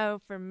 I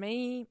know for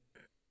me,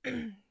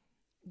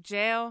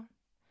 jail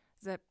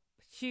is a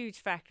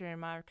huge factor in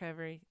my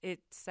recovery.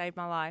 It saved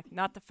my life.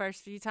 Not the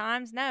first few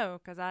times, no,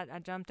 because I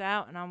jumped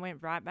out and I went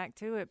right back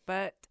to it.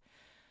 But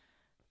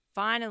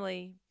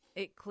finally,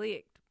 it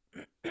clicked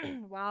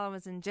while I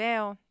was in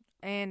jail.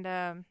 And,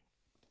 I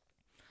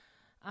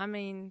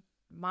mean,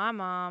 my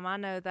mom, I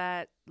know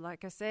that,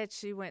 like I said,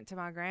 she went to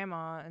my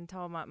grandma and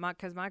told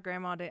because my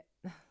grandma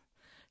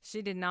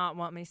she did not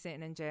want me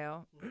sitting in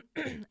jail.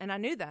 And I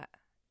knew that.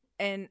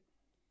 And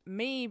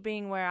me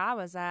being where I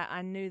was at,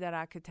 I knew that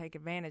I could take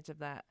advantage of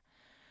that.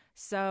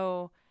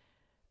 So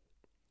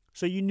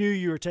you knew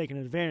you were taking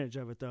advantage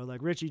of it, though.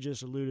 Like Richie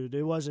just alluded,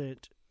 it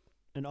wasn't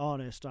an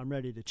honest, I'm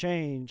ready to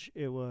change.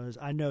 It was,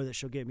 I know that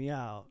she'll get me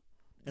out.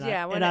 And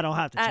yeah, I don't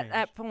have to change.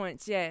 At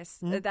points, yes.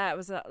 Mm-hmm. That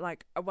was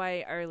like a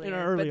way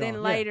earlier. But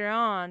then later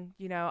on,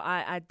 you know,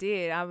 I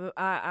did.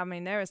 I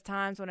mean, there was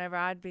times whenever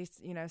I'd be,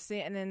 you know,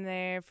 sitting in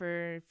there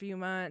for a few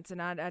months,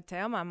 and I'd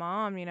tell my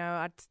mom, you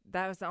know,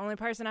 that was the only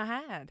person I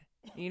had.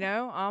 You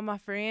know, all my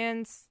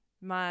friends,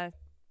 my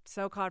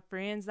so-called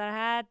friends that I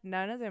had,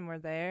 none of them were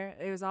there.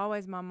 It was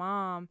always my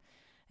mom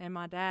and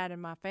my dad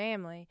and my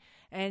family.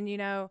 And, you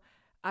know,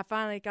 I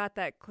finally got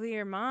that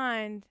clear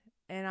mind,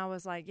 and I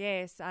was like,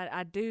 yes,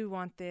 I do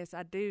want this.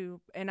 I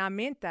do. And I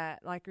meant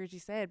that, like Richie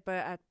said,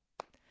 but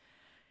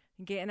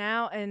getting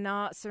out and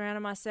not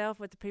surrounding myself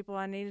with the people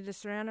I needed to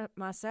surround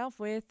myself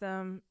with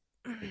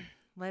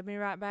led me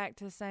right back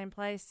to the same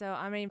place. So,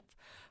 I mean,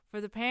 for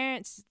the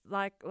parents,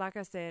 like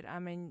I said, I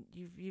mean,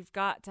 you've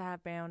got to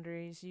have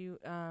boundaries.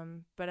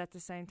 But at the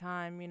same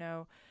time, you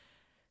know,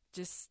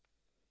 just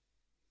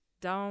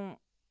don't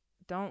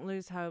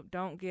lose hope.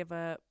 Don't give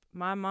up.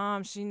 My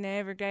mom, she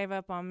never gave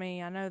up on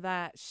me. I know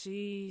that.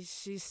 She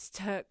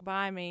stuck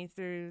by me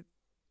through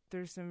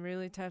some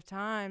really tough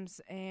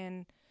times,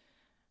 and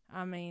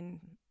I mean,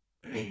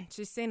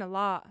 she's seen a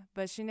lot,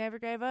 but she never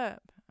gave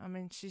up. I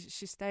mean,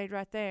 she stayed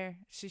right there.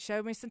 She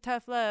showed me some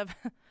tough love,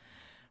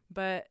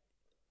 but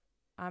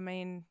I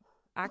mean,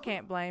 I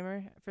can't blame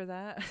her for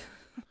that.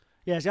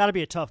 Yeah, it's got to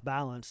be a tough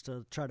balance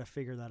to try to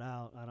figure that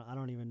out. I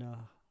don't even know.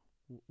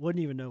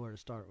 Wouldn't even know where to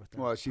start with that.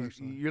 Well,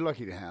 you're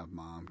lucky to have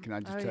Mom. Can I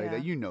just tell you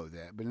that? You know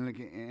that. But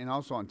and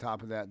also on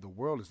top of that, the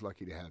world is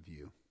lucky to have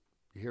you.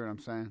 You hear what I'm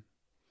saying?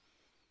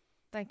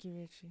 Thank you,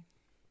 Richie.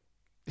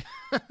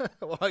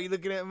 Why are you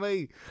looking at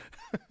me?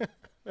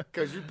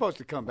 Because you're supposed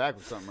to come back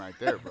with something right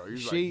there, bro. You're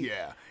like,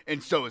 yeah.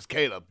 And so is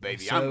Caleb,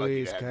 baby. So I'm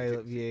lucky is to have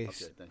Caleb, you.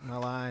 yes. Okay, my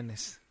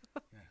lioness.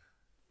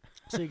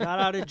 So you got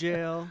out of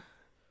jail,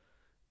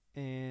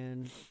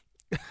 and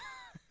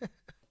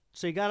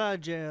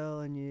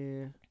and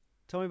you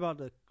tell me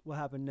about what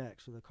happened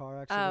next with the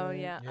car accident. Oh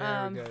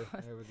yeah.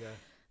 There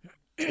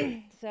we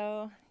go.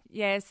 So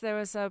yes, there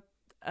was a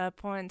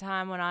point in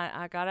time when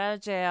I got out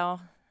of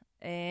jail,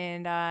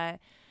 and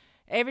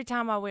every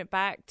time I went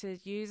back to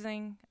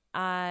using,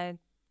 I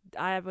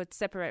would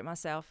separate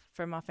myself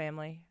from my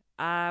family.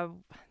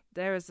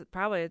 There was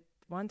probably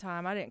one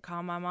time I didn't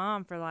call my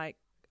mom for like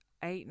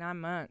 8-9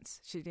 months.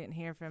 She didn't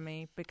hear from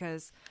me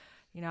because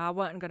I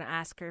wasn't going to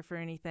ask her for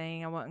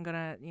anything. I wasn't going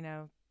to,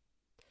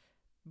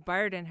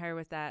 burden her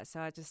with that. So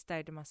I just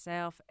stayed to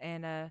myself.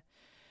 And And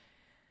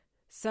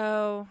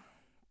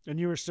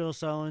you were still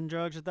selling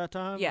drugs at that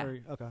time? Yeah.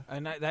 Okay.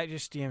 And that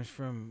just stems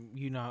from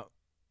you not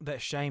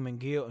that shame and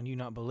guilt, and you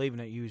not believing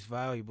that you was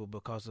valuable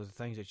because of the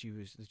things that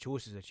the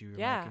choices that you were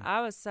making.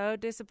 I was so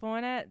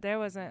disappointed. There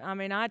wasn't. I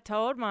mean, I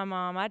told my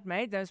mom I'd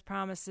made those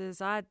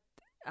promises. I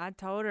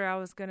told her I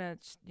was gonna,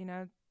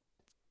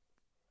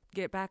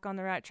 get back on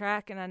the right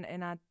track,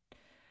 and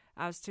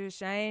I was too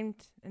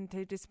ashamed and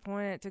too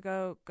disappointed to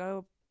go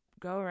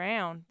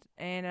around.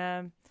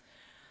 And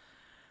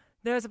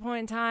there was a point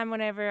in time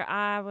whenever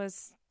I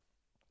was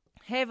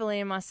heavily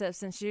in my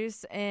substance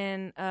use,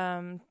 and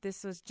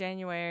this was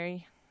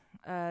January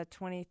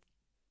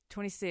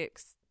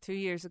 2026, 2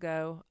 years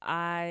ago.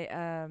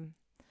 I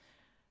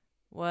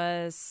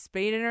was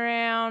speeding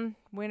around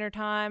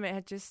wintertime. It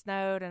had just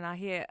snowed, and I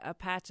hit a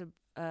patch of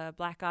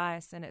black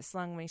ice, and it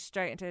slung me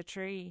straight into a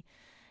tree.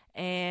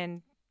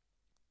 And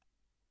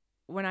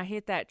when I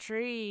hit that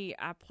tree,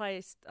 I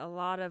placed a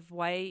lot of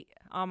weight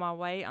on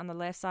the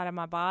left side of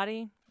my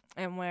body.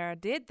 And where I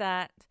did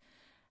that,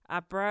 I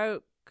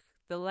broke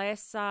the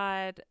left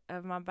side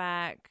of my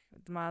back,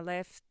 my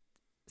left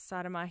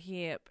side of my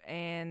hip,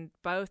 and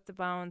both the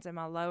bones in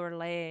my lower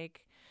leg.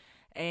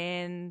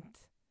 And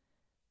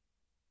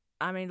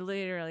I mean,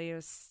 literally,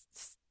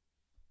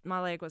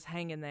 my leg was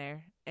hanging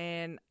there.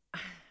 And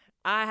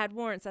I had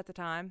warrants at the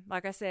time,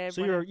 like I said.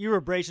 So you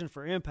were bracing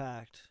for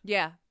impact.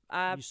 Yeah.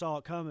 You saw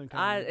it coming.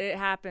 It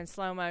happened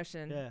slow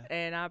motion. Yeah.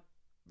 And I,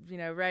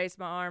 raised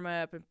my arm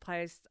up and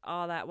placed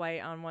all that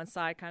weight on one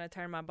side, kind of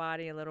turned my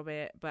body a little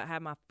bit, but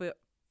had my foot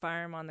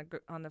firm on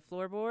the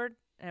floorboard.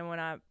 And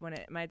when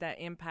it made that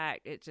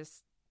impact, it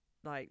just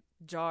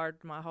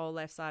jarred my whole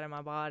left side of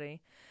my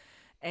body.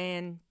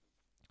 And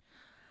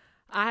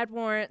I had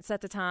warrants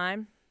at the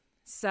time,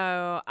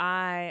 so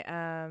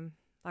I,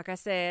 like I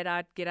said,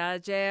 I'd get out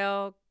of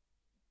jail,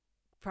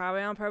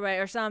 probably on probate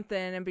or something,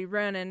 and be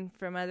running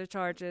from other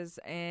charges.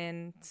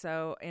 And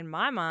so in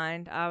my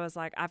mind, I was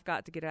like, I've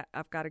got to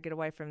get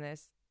away from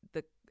this.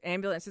 The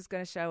ambulance is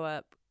going to show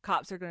up.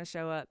 Cops are going to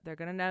show up. They're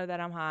going to know that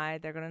I'm high.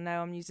 They're going to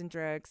know I'm using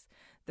drugs.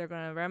 They're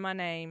going to run my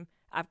name.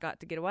 I've got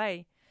to get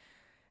away.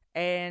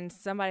 And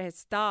somebody had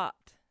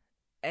stopped,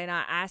 and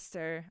I asked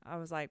her, I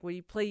was like, will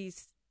you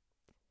please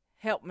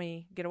help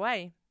me get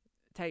away?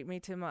 Take me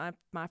to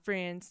my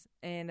friends.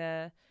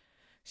 And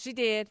she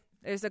did.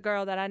 There's a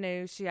girl that I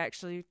knew. She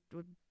actually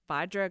would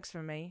buy drugs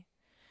from me.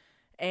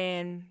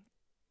 And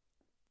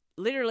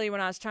literally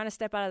when I was trying to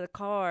step out of the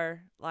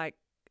car, I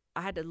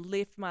had to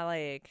lift my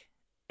leg.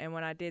 And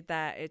when I did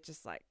that, it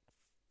just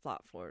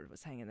flop forward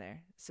was hanging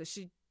there. So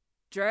she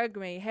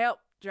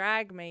helped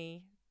drag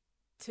me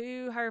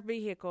to her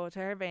vehicle, to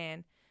her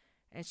van.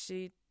 And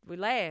we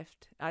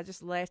left. I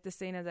just left the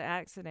scene of the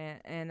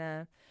accident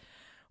and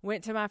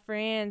went to my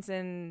friends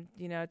and,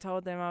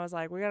 told them, I was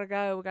like, we gotta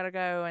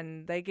go.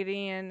 And they get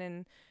in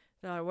and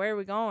they're like, where are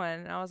we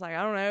going? And I was like,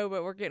 I don't know,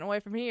 but we're getting away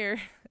from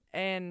here.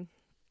 And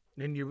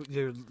then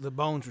the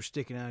bones were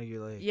sticking out of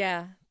your leg.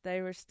 Yeah,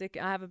 they were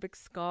sticking. I have a big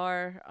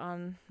scar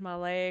on my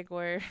leg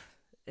where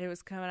it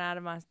was coming out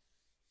of my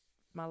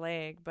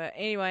leg. But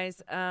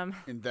anyways. And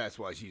that's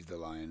why she's the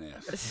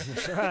lioness.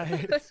 That's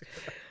right.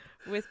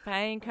 With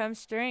pain comes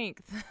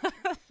strength.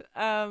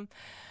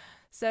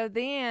 So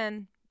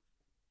then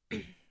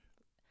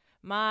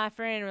my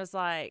friend was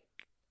like,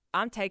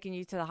 I'm taking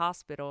you to the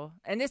hospital.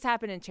 And this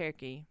happened in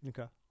Cherokee.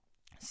 Okay.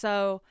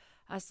 So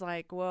I was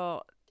like,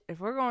 well, if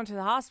we're going to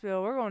the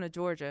hospital, we're going to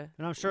Georgia.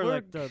 And I'm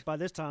sure by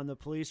this time the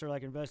police are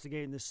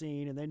investigating the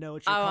scene and they know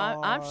it's your car.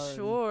 I'm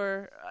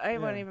sure.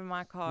 It wasn't even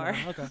my car.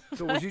 No, okay.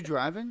 So was you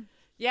driving?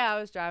 Yeah, I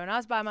was driving. I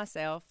was by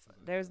myself.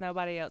 There was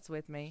nobody else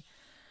with me.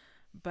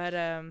 But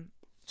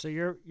so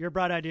your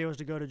bright idea was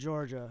to go to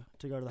Georgia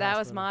to go to the that hospital.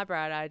 was my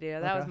bright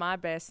idea. That was my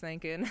best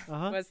thinking.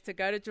 Was to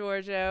go to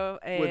Georgia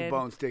and with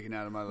bones sticking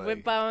out of my leg.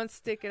 With bones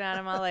sticking out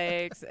of my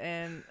legs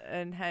and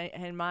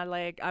my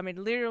leg. I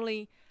mean,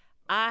 literally,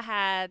 I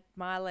had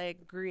my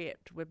leg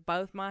gripped with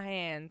both my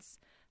hands,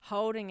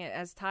 holding it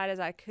as tight as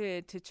I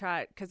could to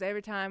try. Because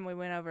every time we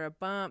went over a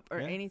bump or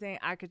anything,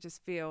 I could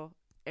just feel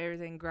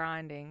everything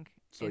grinding.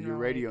 So your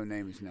radio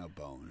name is now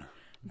Bone.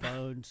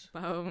 Bones.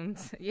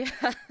 Yeah.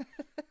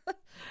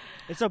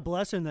 It's a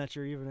blessing that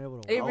you're even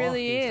able to walk. It walk.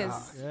 really is.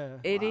 Yeah.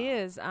 It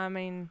is. I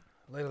mean,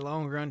 let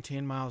alone run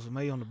 10 miles with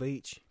me on the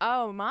beach.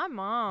 Oh, my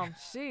mom,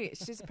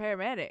 she's a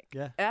paramedic.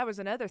 Yeah. That was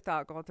another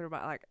thought going through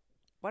my,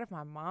 what if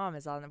my mom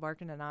is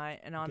working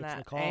tonight and on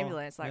that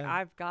ambulance?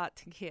 I've got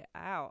to get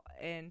out.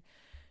 And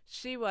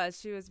she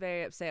was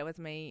very upset with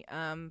me.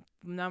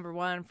 Number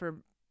one, for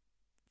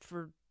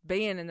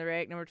being in the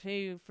wreck. Number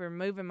two, for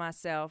moving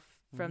myself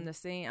from the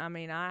scene. I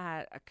mean,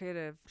 I could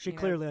have. She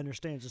clearly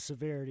understands the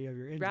severity of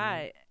your injury.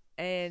 Right.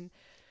 And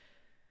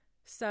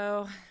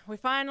so we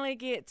finally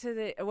get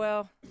to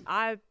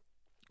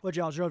What,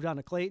 y'all drove down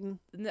to Clayton,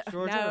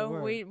 Georgia?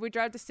 No, we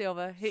drove to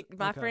Silva.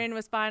 My friend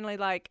was finally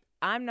like,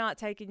 I'm not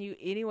taking you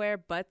anywhere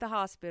but the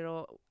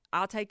hospital.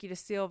 I'll take you to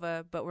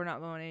Silva, but we're not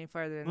going any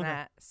further than Okay.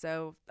 that.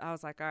 So I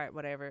was like, all right,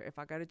 whatever. If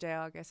I go to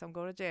jail, I guess I'm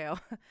going to jail.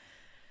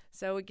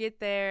 So we get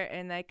there,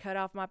 and they cut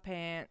off my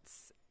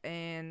pants,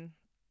 and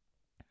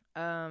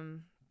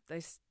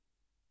they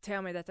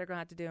tell me that they're going to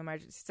have to do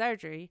emergency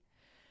surgery.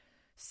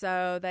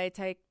 So they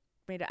take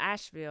me to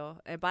Asheville,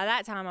 and by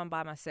that time, I'm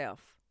by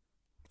myself.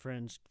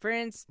 Friends.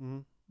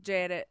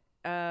 Janet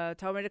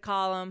told me to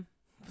call them,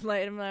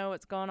 let them know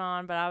what's going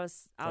on, but I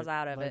was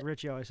out of like it.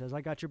 Richie always says,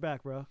 I got your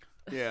back, bro.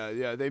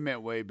 Yeah, they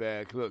meant way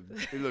back. Look,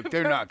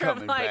 they're not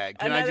coming like back.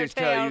 Can I another just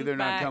tell you, town they're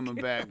back. not coming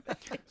back.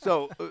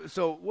 So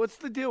what's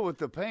the deal with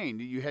the pain?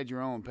 You had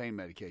your own pain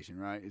medication,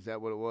 right? Is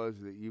that what it was,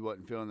 that you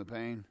wasn't feeling the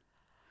pain?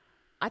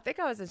 I think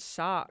I was in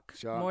shock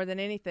more than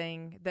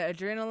anything. The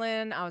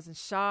adrenaline, I was in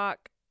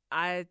shock.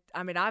 I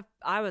mean,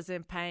 I was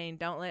in pain.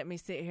 Don't let me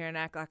sit here and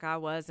act like I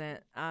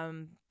wasn't.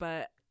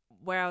 But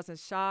where I was in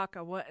shock,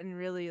 I wasn't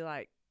really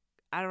like,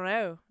 I don't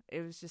know.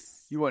 It was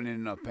just. You wasn't in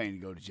enough pain to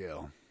go to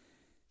jail.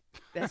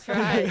 That's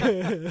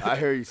right. I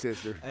hear you,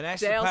 sister. And that's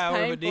Jail's the power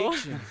painful. of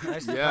addiction.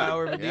 That's the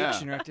power of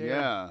addiction right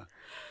there.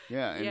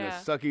 Yeah, and Yeah.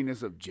 the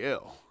suckiness of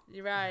jail.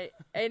 You're right.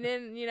 And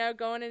then,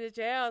 going into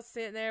jail,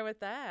 sitting there with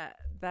that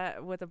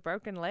with a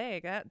broken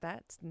leg,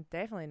 that's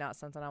definitely not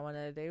something I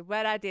wanted to do.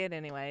 But I did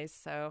anyways.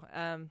 So,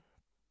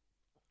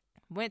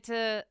 went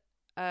to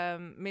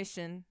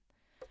Mission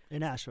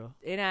In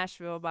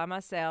Asheville. by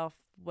myself.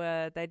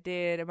 They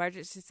did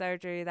emergency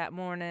surgery that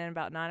morning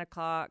about 9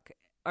 o'clock.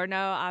 Or no,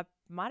 I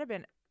might have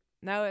been,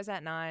 no, it was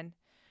at 9.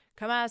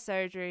 Come out of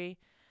surgery.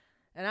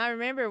 And I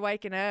remember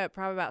waking up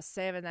probably about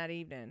 7 that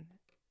evening.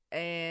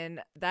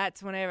 And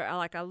that's whenever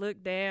I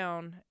look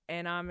down,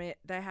 and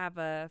they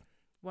have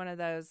one of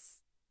those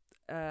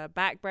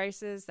back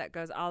braces that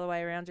goes all the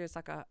way around you. It's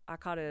like I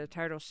called it a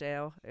turtle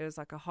shell. It was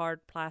like a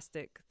hard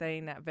plastic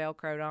thing that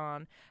Velcroed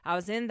on. I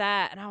was in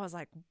that, and I was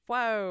like,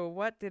 whoa,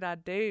 what did I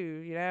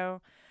do,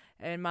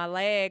 And my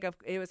leg,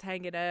 it was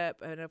hanging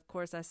up, and of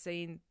course I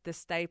seen the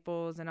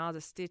staples and all the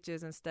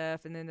stitches and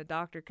stuff, and then the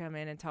doctor come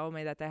in and told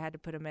me that they had to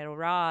put a metal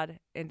rod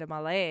into my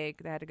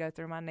leg. They had to go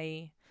through my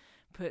knee,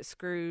 put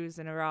screws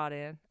and a rod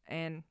in,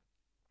 and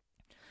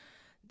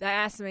they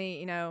asked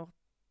me,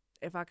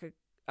 if I could.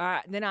 All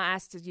right, then I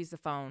asked to use the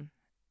phone,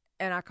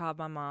 and I called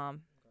my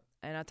mom,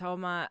 and I told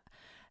my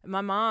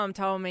mom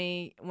told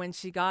me when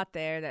she got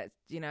there that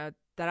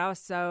that I was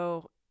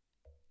so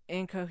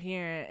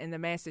incoherent in the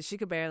message, she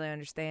could barely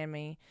understand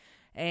me,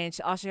 and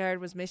all she heard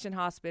was Mission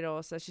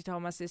Hospital. So she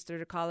told my sister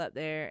to call up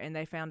there, and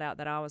they found out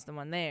that I was the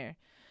one there.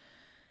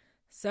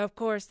 So of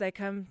course they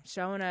come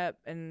showing up,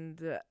 and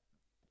the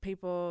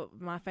people,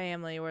 my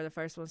family, were the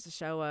first ones to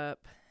show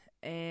up,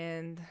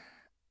 and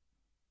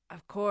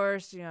of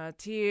course,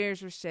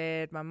 tears were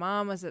shed. My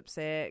mom was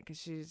upset because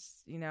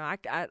she's,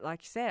 I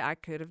like you said, I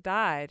could have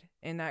died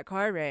in that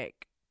car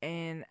wreck,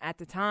 and at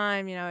the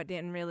time, I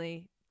didn't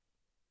really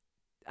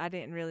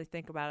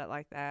think about it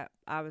like that.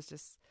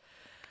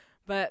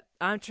 But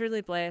I'm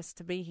truly blessed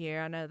to be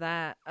here. I know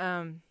that.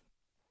 I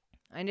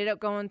ended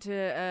up going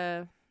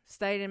to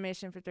stayed in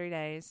Mission for 3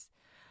 days.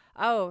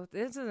 Oh,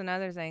 this is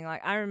another thing.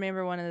 I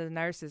remember one of the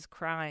nurses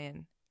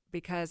crying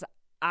because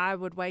I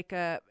would wake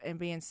up and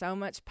be in so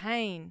much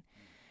pain,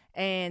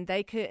 and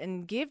they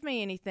couldn't give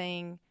me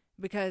anything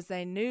because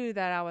they knew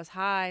that I was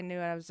high, knew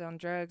I was on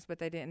drugs, but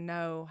they didn't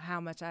know how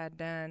much I had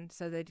done.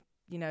 So they,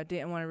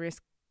 didn't want to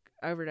risk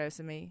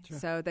overdosing me. Sure.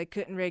 So they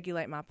couldn't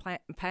regulate my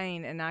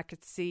pain, and I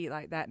could see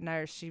that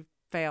nurse, she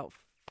felt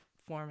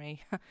for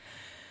me.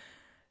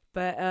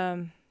 But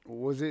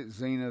was it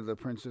Xena the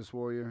Princess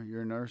Warrior,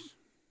 your nurse?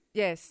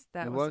 yes,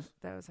 that It was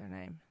her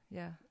name.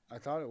 Yeah. I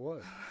thought it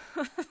was.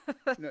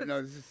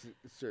 No, this is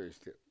a serious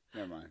tip.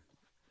 Never mind.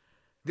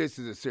 This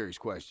is a serious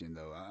question,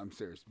 though. I'm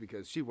serious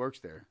because she works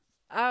there.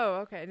 Oh,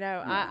 okay.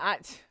 No, Yeah.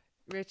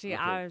 Richie,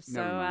 Okay, I'm so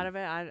never mind. out of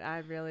it. I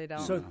really don't.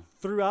 So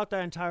throughout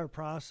that entire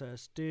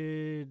process,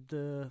 did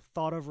the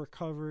thought of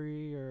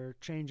recovery or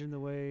changing the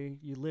way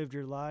you lived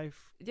your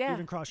life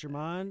even cross your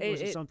mind?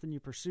 Was it something you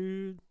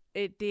pursued?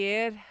 It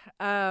did.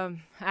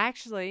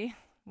 Actually,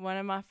 one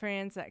of my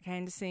friends that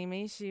came to see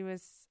me,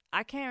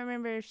 I can't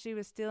remember if she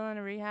was still in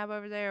a rehab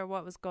over there or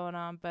what was going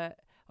on,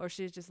 or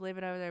she was just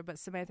living over there, but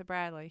Samantha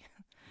Bradley.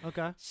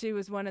 Okay. She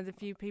was one of the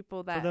few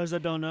people that. For those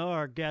that don't know,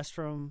 our guest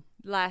from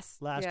last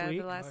week?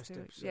 The last Last 2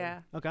 weeks. episode. Yeah.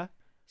 Okay.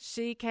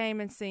 She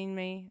came and seen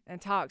me and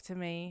talked to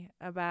me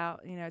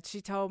about,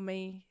 she told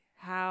me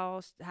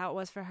how it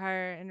was for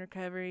her in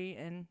recovery,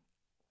 and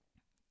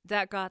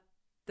that got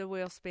the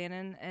wheel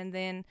spinning. And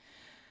then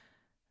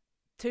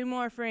 2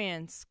 more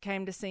friends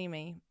came to see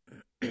me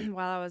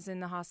while I was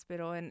in the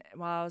hospital and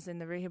while I was in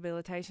the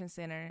rehabilitation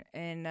center,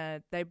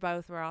 and they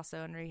both were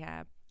also in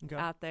rehab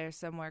out there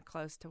somewhere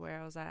close to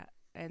where I was at.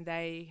 And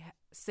they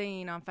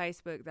seen on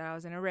Facebook that I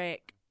was in a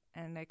wreck,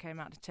 and they came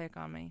out to check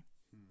on me.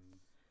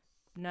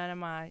 None of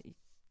my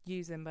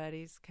using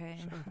buddies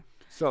came. Sure.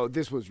 So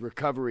this was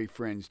recovery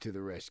friends to the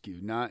rescue,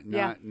 not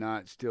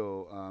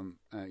still,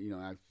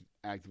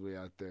 actively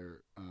out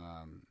there,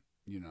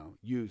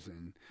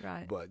 using.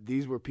 Right. But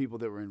these were people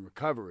that were in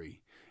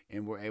recovery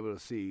and were able to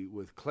see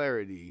with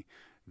clarity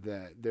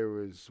that there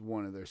was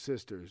one of their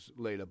sisters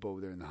laid up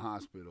over there in the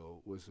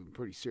hospital with some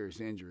pretty serious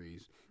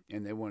injuries,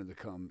 and they wanted to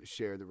come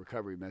share the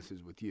recovery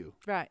message with you.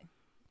 Right.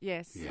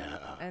 Yes. Yeah.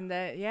 And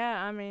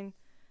I mean,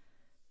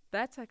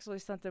 that's actually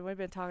something we've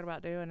been talking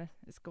about doing,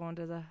 is going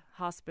to the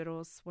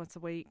hospitals once a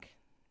week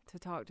to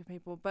talk to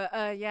people. But,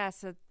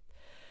 so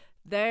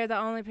they're the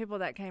only people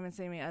that came and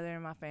see me other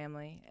than my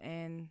family.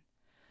 And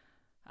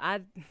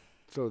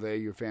So they're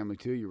your family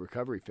too, your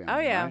recovery family, Oh,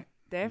 yeah. right?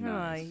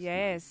 Definitely.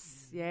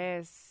 Nice.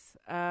 Yes.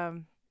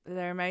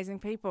 They're amazing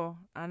people.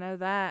 I know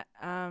that.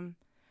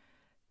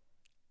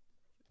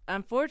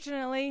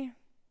 Unfortunately,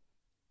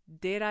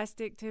 did I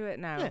stick to it?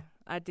 No, Yeah.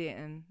 I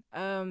didn't.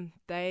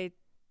 They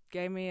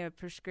gave me a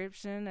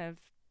prescription of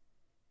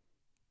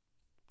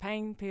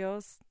pain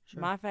pills,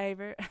 Sure. my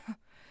favorite.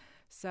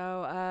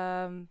 So,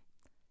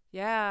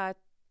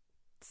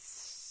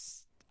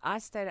 I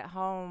stayed at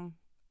home,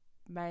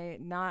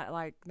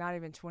 not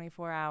even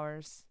 24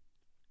 hours.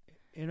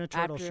 In a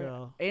turtle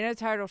shell. In a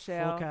turtle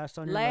shell. Full cast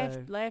on your left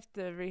leg. left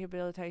the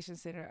rehabilitation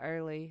center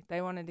early.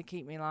 They wanted to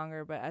keep me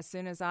longer, but as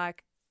soon as I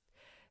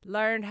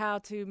learned how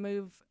to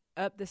move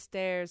up the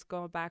stairs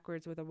going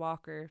backwards with a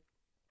walker,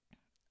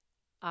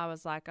 I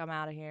was like, I'm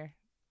out of here,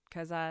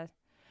 because I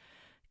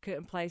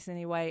couldn't place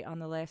any weight on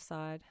the left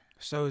side.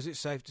 So is it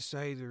safe to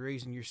say the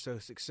reason you're so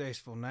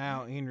successful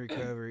now in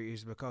recovery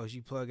is because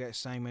you plug that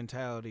same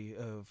mentality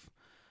of,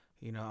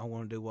 I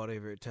want to do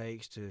whatever it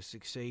takes to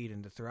succeed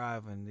and to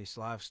thrive in this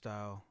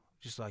lifestyle,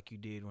 just like you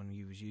did when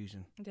you was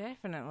using?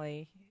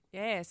 Definitely.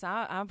 Yes,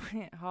 I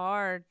went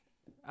hard.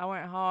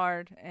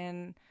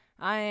 And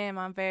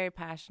I'm very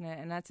passionate,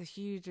 and that's a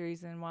huge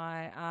reason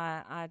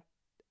why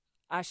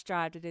I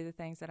strive to do the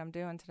things that I'm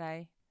doing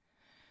today.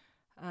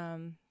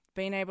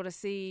 Being able to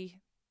see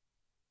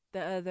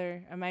the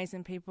other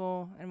amazing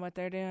people and what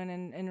they're doing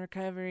in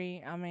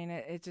recovery, I mean,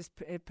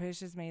 it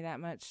pushes me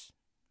that much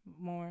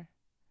more.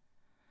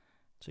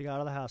 So you got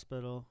out of the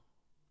hospital.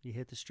 You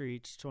hit the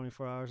streets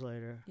 24 hours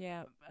later.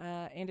 Yeah,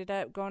 ended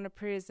up going to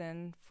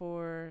prison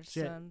for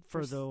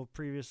For the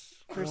previous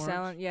for warrants?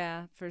 selling.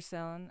 Yeah, for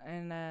selling,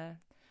 and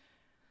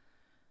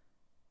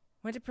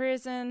went to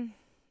prison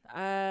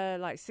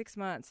like 6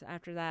 months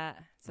after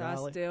that. So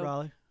Raleigh? I still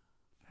Raleigh?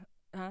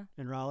 Huh?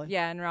 In Raleigh?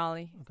 Yeah, in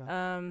Raleigh.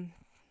 Okay.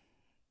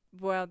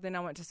 Well, then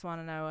I went to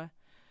Swannanoa,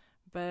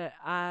 but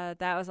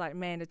that was like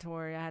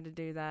mandatory. I had to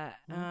do that.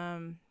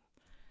 Mm-hmm.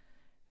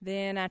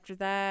 Then after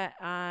that,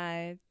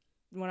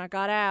 when I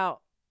got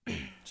out,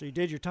 So you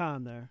did your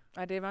time there.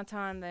 I did my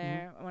time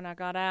there. When I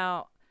got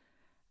out,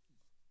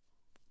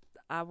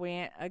 I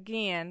went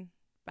again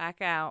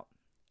back out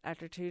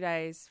after 2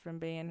 days from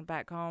being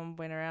back home.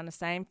 Went around the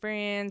same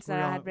friends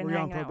that I had been Were you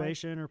hanging on out with.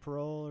 probation or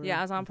parole? Or Yeah,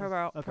 I was on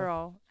Okay.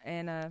 parole,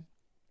 and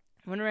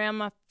went around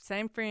my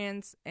same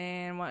friends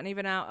and wasn't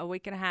even out a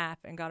week and a half,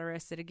 and got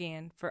arrested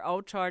again for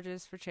old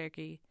charges for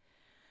Cherokee.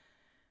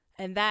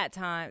 And that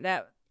time,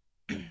 that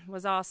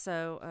was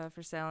also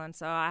for selling,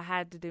 so I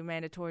had to do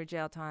mandatory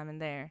jail time in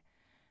there.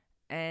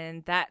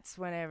 And that's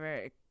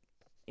whenever,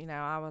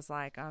 I was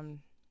like,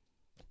 I'm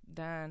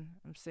done.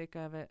 I'm sick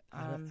of it.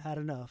 Had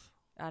enough.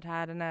 I'd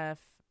had enough.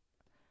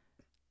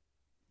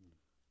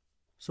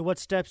 So what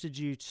steps did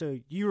you... So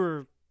you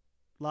were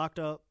locked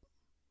up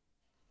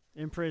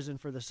in prison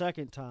for the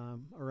second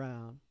time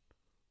around,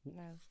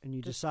 No, and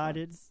you just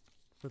decided once.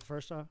 for the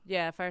first time?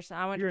 Yeah, first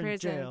I went You're to in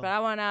prison, jail. but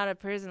I went out of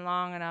prison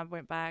long, and I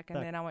went back, and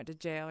Back then I went to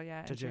jail.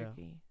 Yeah, to in jail.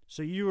 Cherokee.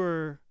 So you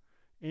were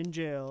in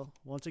jail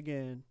once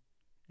again,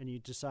 and you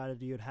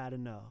decided you had had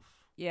enough.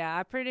 Yeah,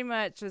 I pretty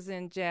much was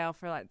in jail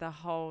for like the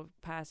whole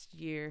past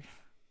year.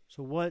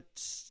 So what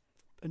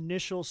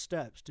initial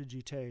steps did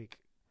you take?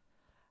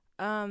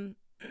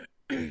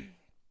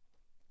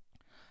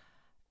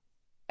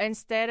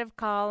 Instead of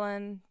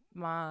calling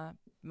my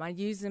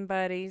using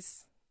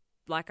buddies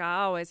like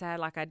I always had,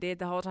 like I did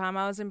the whole time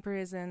I was in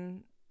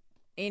prison,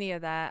 any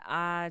of that,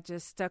 I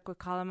just stuck with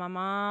calling my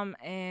mom.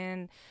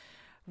 And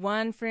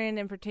one friend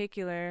in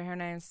particular, her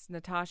name's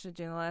Natasha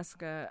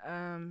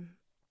Junaleska,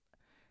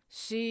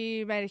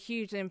 she made a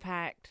huge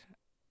impact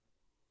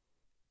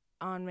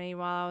on me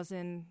while I was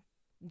in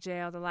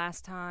jail the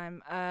last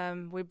time.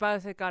 We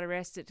both had got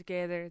arrested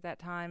together that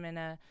time,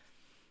 and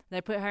they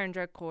put her in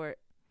drug court.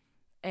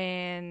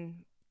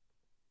 And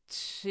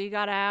she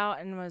got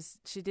out and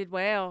she did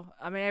well.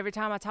 I mean, every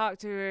time I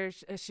talked to her,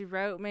 she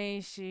wrote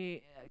me.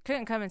 She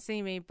couldn't come and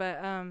see me,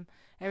 but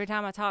every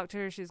time I talked to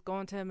her, she was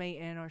going to a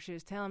meeting, or she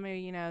was telling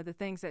me, the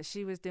things that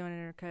she was doing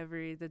in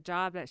recovery, the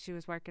job that she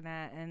was working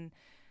at,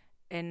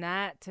 and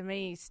that to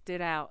me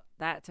stood out.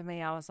 That to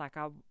me, I was like,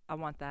 I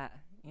want that.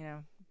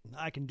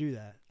 I can do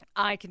that.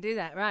 I can do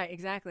that, right?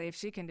 Exactly. If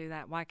she can do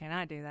that, why can't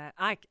I do that?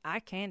 I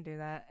can do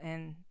that,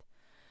 and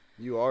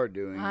You are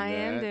doing I that.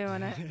 am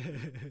doing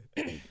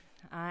it.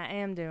 I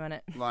am doing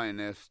it.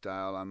 Lioness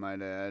style, I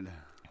might add.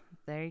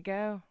 There you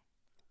go.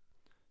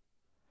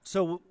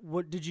 So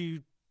what did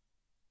you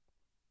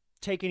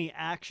take any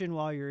action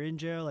while you're in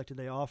jail? Like, did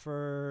they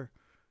offer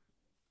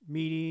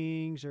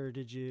meetings, or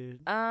did you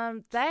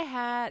They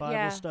had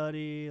Bible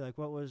study? Like,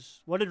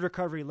 what did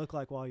recovery look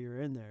like while you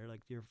were in there?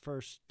 Like your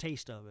first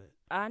taste of it?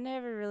 I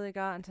never really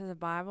got into the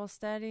Bible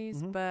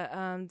studies, but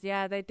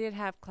they did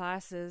have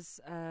classes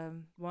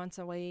once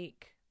a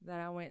week that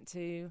I went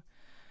to.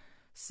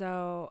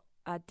 So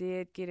I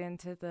did get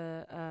into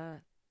the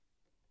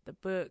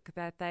book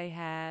that they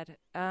had.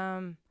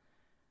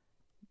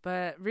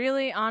 But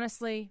really,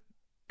 honestly,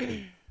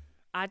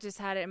 I just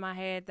had it in my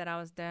head that I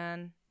was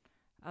done.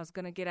 I was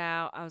going to get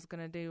out. I was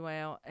going to do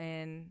well.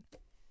 And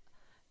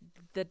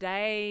the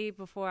day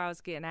before I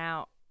was getting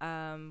out,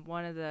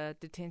 one of the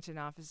detention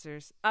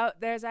officers, I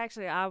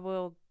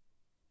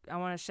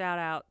want to shout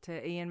out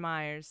to Ian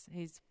Myers.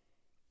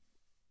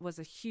 Was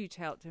a huge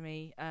help to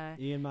me.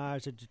 Ian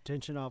Myers, a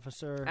detention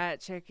officer at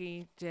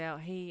Cherokee Jail.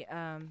 He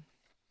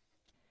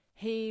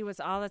was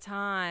all the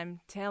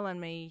time telling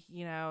me,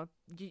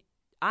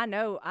 I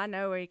know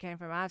where you came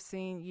from. I've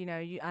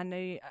seen, I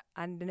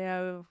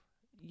know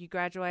you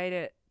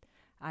graduated.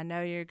 I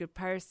know you're a good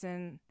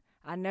person.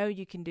 I know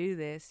you can do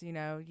this.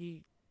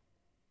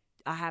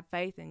 I have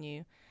faith in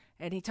you.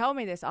 And he told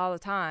me this all the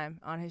time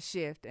on his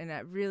shift, and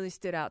that really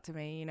stood out to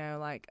me.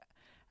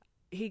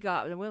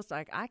 Will's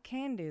like, I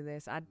can do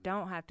this. I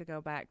don't have to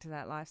go back to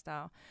that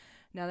lifestyle.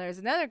 Now, there's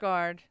another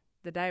guard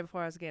the day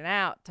before I was getting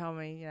out told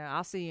me,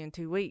 I'll see you in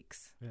 2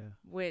 weeks. Yeah.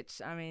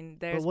 Which,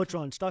 But which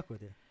one stuck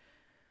with you?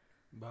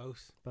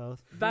 Both.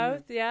 Both,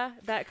 yeah.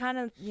 That kind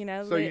of,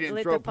 So you didn't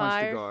lit throw the punch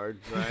fire. the guard,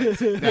 right?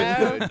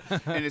 That's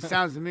good. And it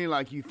sounds to me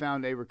like you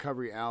found a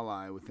recovery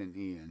ally within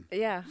Ian.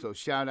 Yeah. So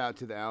shout out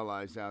to the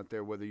allies out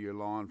there, whether you're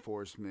law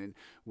enforcement,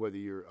 whether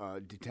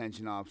you're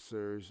detention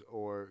officers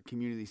or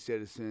community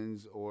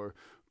citizens or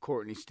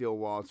Courtney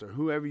Stillwaltz or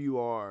whoever you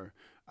are.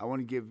 I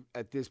want to give,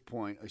 at this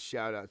point, a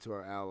shout out to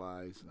our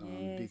allies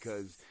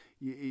because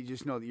you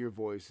just know that your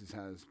voice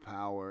has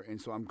power.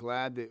 And so I'm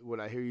glad that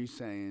what I hear you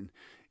saying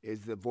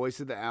is the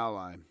voice of the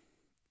ally,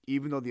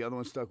 even though the other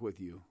one stuck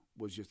with you,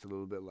 was just a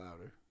little bit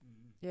louder.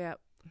 Yep.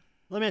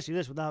 Let me ask you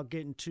this without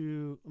getting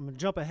too – I'm going to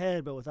jump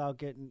ahead, but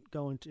without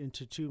going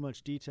into too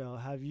much detail.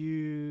 Have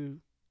you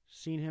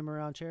seen him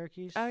around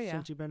Cherokee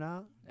since you've been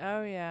out?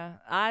 Oh, yeah.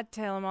 I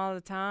tell him all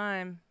the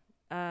time.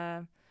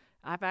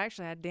 I've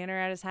actually had dinner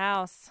at his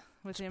house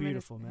with him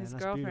and his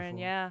girlfriend.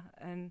 Yeah.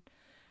 And,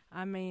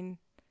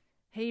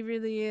 he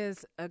really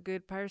is a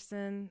good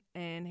person,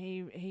 and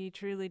he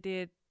truly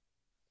did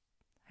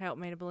help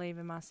me to believe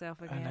in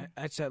myself again. And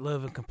that's that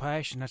love and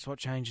compassion. That's what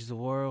changes the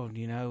world,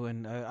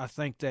 And I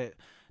think that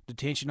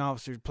detention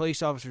officers,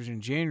 police officers in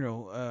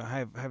general,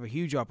 have a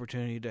huge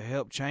opportunity to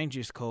help change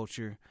this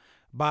culture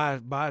by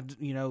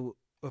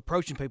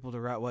approaching people the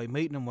right way,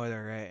 meeting them where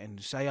they're at,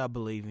 and say I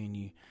believe in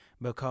you.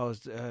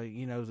 Because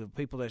the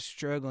people that's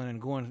struggling and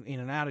going in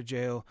and out of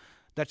jail,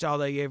 that's all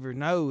they ever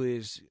know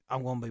is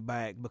I'm going to be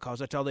back, because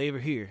that's all they ever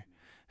hear.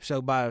 So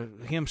by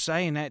him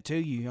saying that to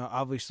you,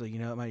 obviously,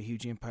 it made a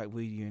huge impact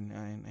with you,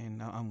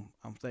 and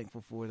I'm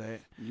thankful for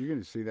that. You're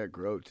going to see that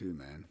grow too,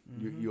 man.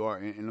 Mm-hmm. You are,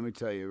 and let me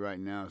tell you right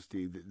now,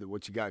 Steve, that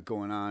what you got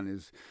going on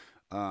is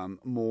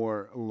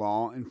more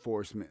law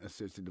enforcement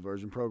assisted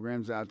diversion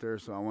programs out there.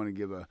 So I want to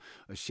give a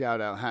shout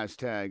out,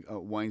 hashtag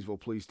Waynesville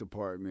Police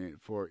Department,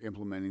 for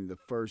implementing the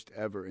first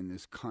ever in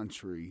this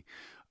country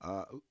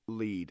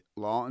lead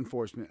law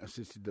enforcement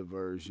assisted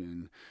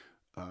diversion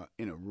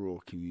in a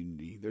rural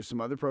community. There's some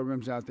other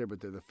programs out there, but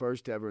they're the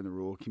first ever in the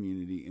rural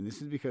community, and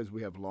this is because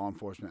we have law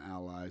enforcement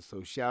allies.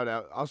 So shout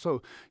out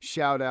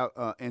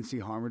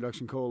NC Harm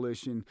Reduction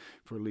Coalition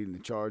for leading the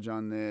charge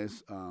on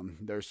this.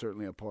 They're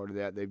certainly a part of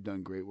that. They've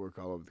done great work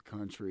all over the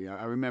country.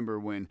 I remember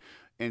when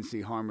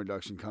NC Harm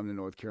Reduction come to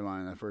North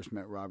Carolina, and I first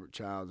met Robert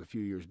Childs a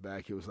few years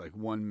back. It was like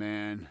one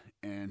man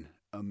and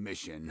a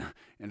mission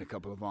and a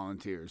couple of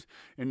volunteers,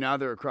 and now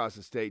they're across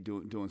the state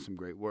doing some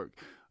great work.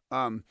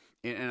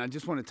 And I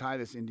just want to tie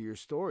this into your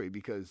story,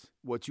 because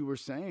what you were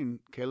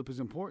saying, Caleb, is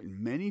important.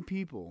 Many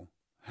people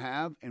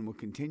have and will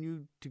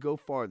continue to go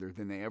farther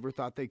than they ever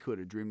thought they could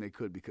or dreamed they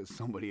could because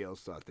somebody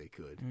else thought they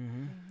could.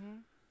 Mm-hmm. Mm-hmm.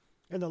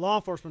 And the law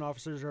enforcement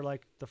officers are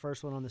like the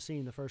first one on the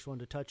scene, the first one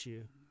to touch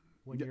you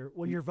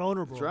when you're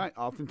vulnerable. That's right.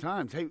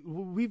 Oftentimes, hey,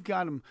 we've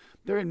got them.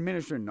 They're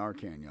administering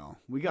Narcan, y'all.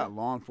 We got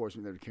law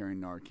enforcement that are carrying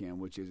Narcan,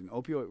 which is an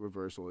opioid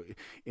reversal.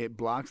 It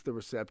blocks the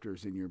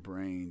receptors in your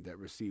brain that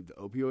receive the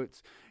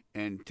opioids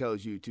and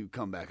tells you to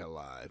come back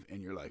alive.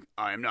 And you're like,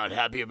 I am not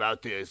happy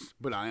about this,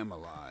 but I am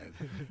alive.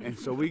 And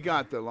so we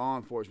got the law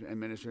enforcement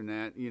administering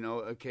that.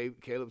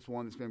 Caleb's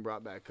one that's been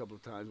brought back a couple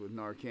of times with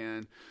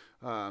Narcan.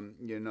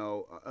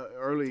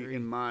 Early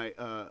in my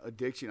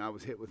addiction, I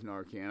was hit with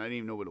Narcan. I didn't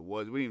even know what it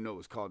was. We didn't even know it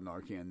was called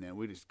Narcan then.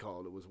 We just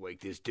called it was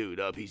wake this dude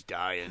up. He's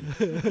dying.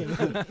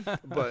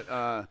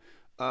 But,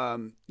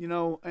 and you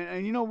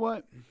know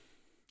what?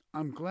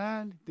 I'm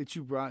glad that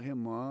you brought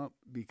him up,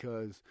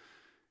 because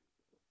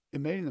it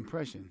made an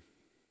impression,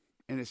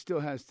 and it still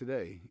has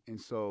today.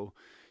 And so,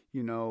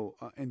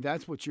 and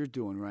that's what you're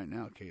doing right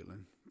now,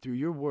 Caitlin. Through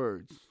your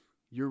words,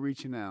 you're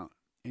reaching out,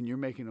 and you're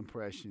making an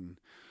impression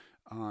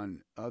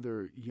on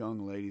other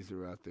young ladies that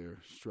are out there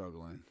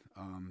struggling.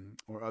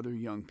 or other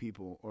young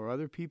people or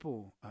other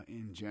people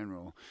in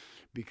general,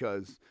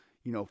 because,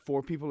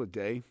 4 people a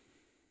day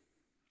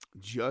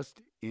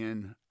just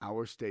in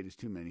our state is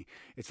too many.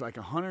 It's like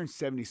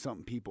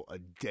 170-something people a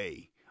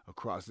day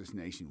across this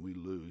nation we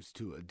lose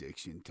to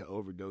addiction, to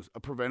overdose, a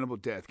preventable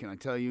death. Can I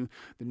tell you,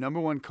 the number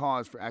one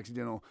cause for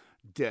accidental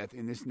death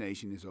in this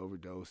nation is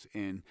overdose,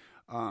 and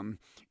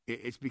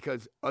it's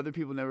because other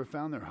people never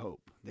found their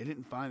hope. They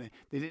didn't find it.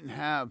 They didn't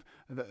have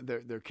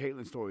their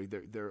Caitlin story,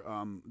 their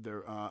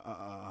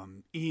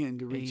Ian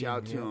to reach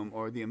out to them,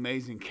 or the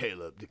amazing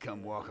Caleb to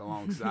come walk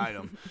alongside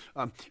them.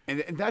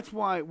 And that's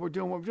why we're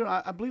doing what we're doing.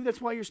 I believe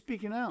that's why you're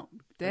speaking out,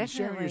 and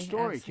sharing your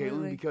story,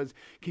 absolutely. Caitlin. Because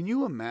can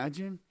you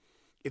imagine?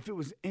 If it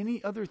was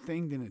any other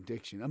thing than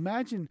addiction,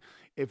 imagine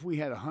if we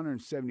had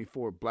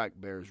 174 black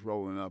bears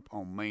rolling up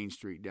on Main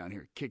Street down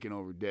here, kicking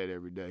over dead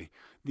every day.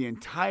 The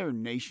entire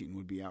nation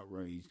would be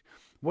outraged.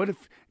 What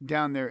if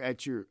down there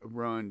at your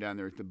run down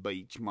there at the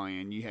beach,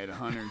 man, you had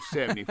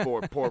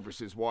 174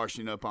 porpoises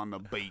washing up on the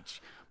beach?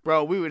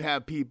 Bro, we would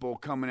have people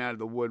coming out of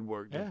the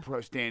woodwork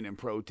to stand and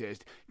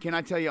protest. Can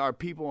I tell you, our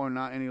people are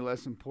not any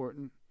less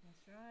important?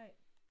 That's right.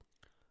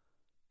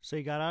 So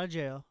you got out of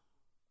jail.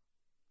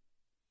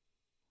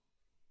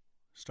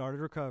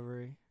 Started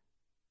recovery.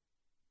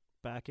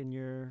 Back in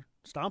your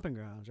stomping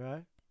grounds,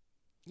 right?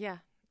 Yeah.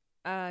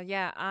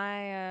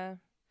 I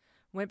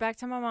went back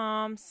to my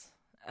mom's.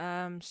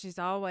 She's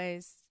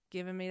always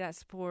given me that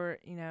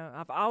support.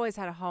 I've always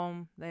had a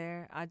home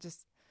there. I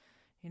just,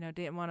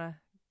 didn't want to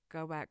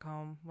go back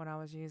home when I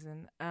was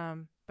using.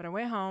 But I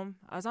went home.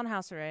 I was on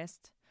house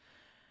arrest.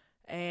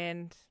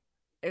 And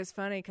it was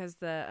funny because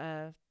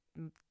the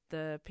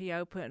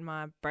PO putting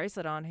my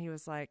bracelet on, he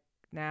was like,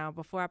 now,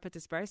 before I put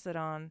this bracelet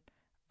on,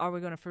 are we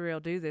going to for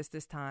real do this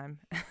time?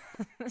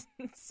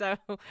 So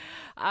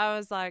I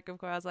was like, of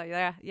course,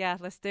 yeah,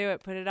 let's do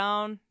it. Put it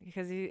on.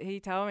 Because he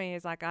told me,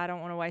 he's like, I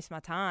don't want to waste my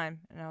time.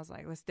 And I was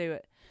like, let's do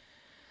it.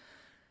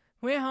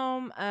 Went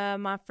home.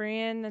 My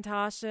friend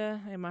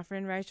Natasha and my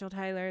friend Rachel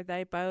Taylor,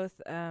 they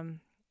both,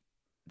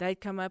 they'd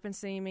come up and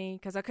see me.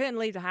 Because I couldn't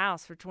leave the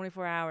house for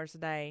 24 hours a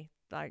day.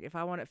 Like, if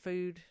I wanted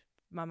food,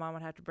 my mom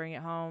would have to bring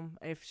it home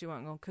if she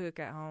wasn't going to cook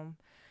at home.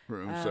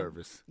 Room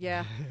service.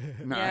 Yeah.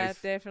 Nice. Yeah,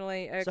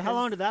 definitely. So how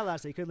long did that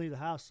last? You couldn't leave the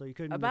house, so you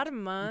couldn't. About a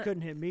month. You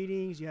couldn't hit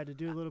meetings. You had to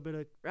do a little bit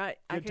of. Right.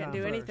 I good couldn't time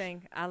do first.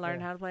 anything. I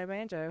learned how to play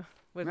banjo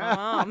with my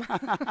mom.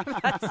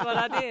 That's what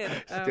I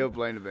did. Still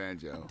playing the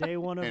banjo. Day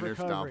one of And her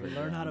recovery. stomping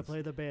Learn how to grounds.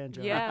 play the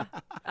banjo. Yeah.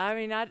 I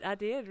mean, I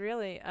did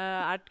really.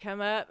 I'd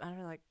come up and I'd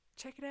be like,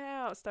 check it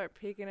out. Start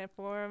picking it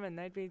for them, and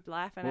they'd be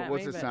laughing at me.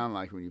 What's it sound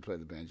like when you play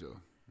the banjo?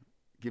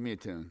 Give me a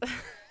tune.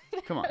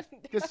 Come on,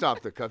 just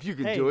off the cuff. You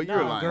can do it.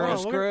 You're lying. girl, we're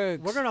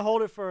Scruggs. gonna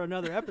hold it for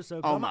another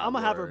episode. Oh, I'm my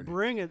gonna have her word.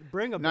 bring a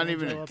Not banjo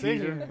even a up in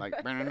teaser. here. Like,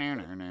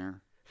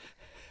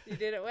 You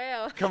did it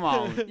well. come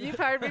on. You've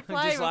heard me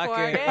play Just before,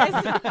 like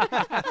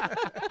I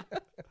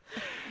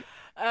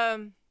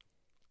guess.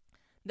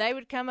 They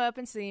would come up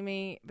and see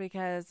me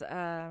because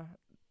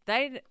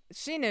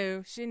she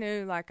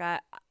knew like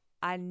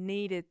I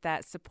needed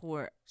that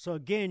support. So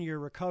again, your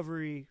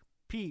recovery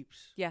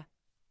peeps. Yeah.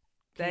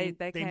 They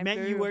came met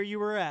you through. where you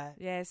were at.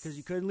 Yes. Because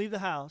you couldn't leave the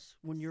house.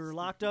 When you were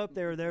locked up,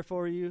 they were there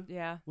for you.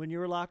 Yeah. When you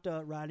were locked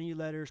up, writing you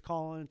letters,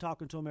 calling and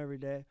talking to them every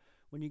day.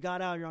 When you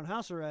got out, you're on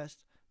house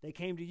arrest. They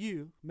came to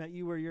you, met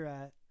you where you're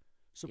at,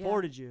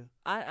 supported you.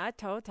 I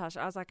told Tasha,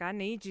 I was like, I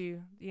need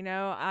you.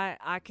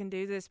 I can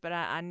do this, but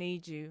I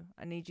need you.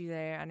 I need you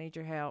there. I need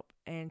your help.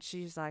 And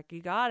she's like,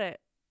 you got it.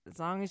 As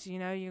long as, you're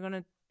going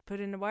to put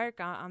in the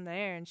work, I'm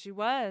there. And she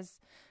was.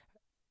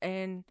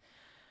 And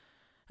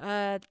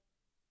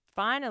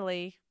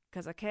finally,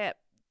 because I kept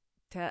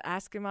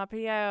asking my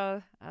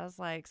PO, I was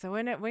like, so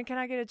when can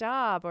I get a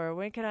job? Or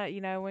when can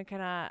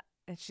I,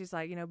 and she's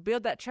like,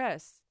 build that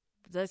trust.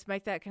 Let's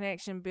make that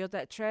connection, build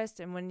that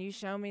trust. And when you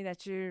show me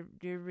that you're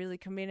really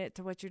committed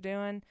to what you're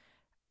doing,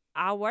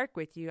 I'll work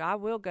with you. I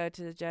will go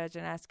to the judge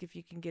and ask if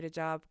you can get a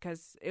job,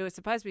 because it was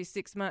supposed to be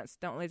 6 months.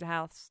 Don't leave the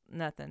house,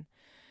 nothing.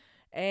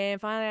 And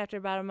finally, after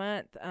about a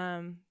month,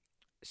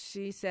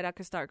 she said I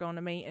could start going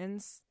to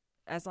meetings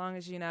as long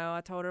as,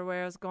 I told her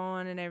where I was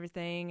going and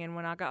everything. And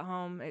when I got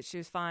home, she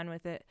was fine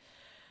with it.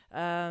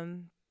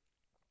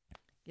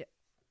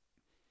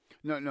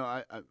 No,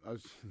 I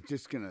was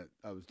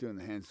I was doing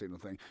the hand signal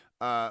thing.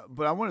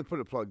 But I want to put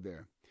a plug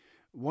there.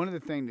 One of the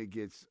things that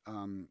gets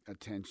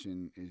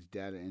attention is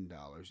data and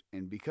dollars.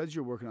 And because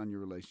you're working on your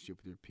relationship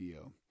with your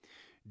PO,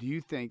 do you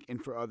think,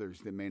 and for others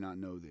that may not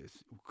know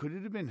this, could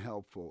it have been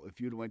helpful if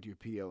you'd went to your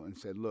PO and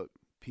said, look,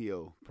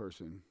 PO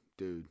person,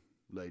 dude,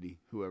 lady,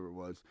 whoever it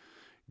was,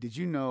 did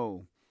you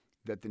know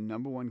that the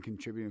number one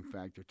contributing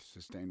factor to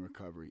sustained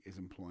recovery is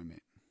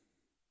employment?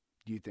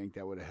 Do you think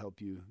that would have helped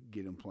you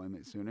get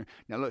employment sooner?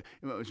 Now, look,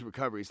 it's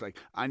recovery. It's like,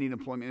 I need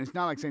employment. And it's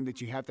not like saying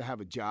that you have to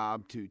have a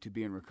job to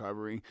be in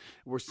recovery.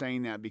 We're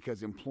saying that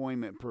because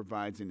employment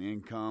provides an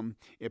income.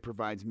 It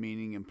provides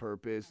meaning and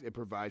purpose. It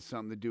provides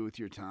something to do with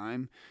your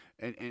time.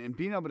 And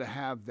being able to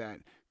have that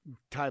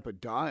type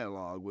of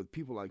dialogue with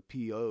people like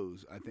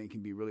POs, I think,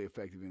 can be really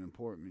effective and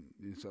important.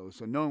 And so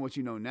knowing what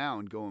you know now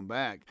and going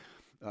back,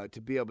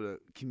 to be able to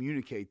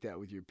communicate that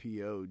with your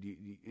PO,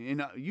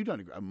 you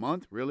done a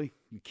month, really?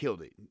 You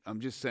killed it. I'm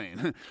just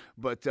saying.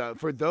 But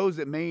for those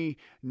that may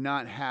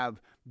not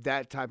have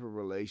that type of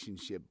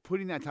relationship,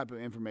 putting that type of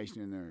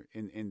information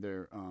in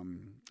their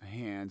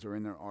hands or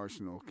in their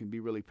arsenal can be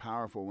really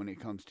powerful when it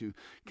comes to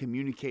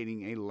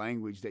communicating a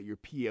language that your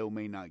PO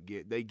may not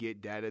get. They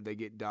get data, they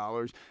get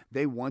dollars.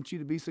 They want you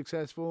to be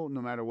successful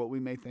no matter what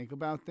we may think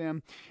about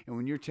them. And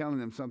when you're telling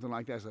them something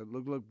like that, it's like,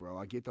 look, bro,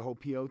 I get the whole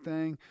PO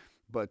thing.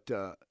 But,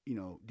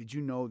 did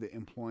you know that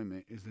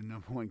employment is the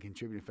number one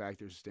contributing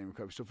factor to sustained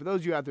recovery? So for those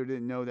of you out there that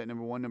didn't know that,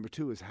 number one. Number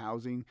two is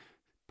housing,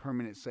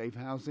 permanent safe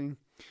housing.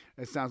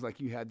 It sounds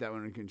like you had that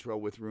one under control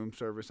with room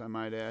service, I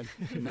might add.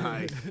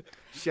 Nice.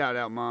 Shout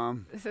out,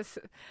 Mom.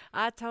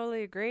 I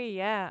totally agree,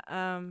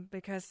 yeah,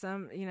 because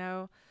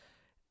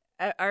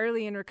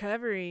early in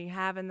recovery,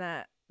 having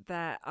that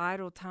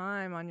idle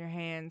time on your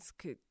hands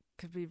could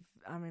be,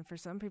 for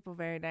some people,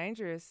 very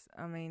dangerous.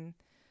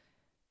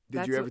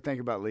 Did you ever think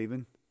about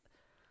leaving?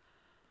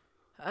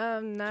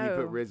 No. Keep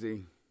it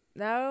Rizzy.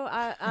 No,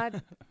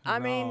 I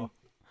mean,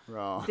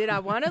 Raw. Did I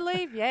want to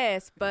leave?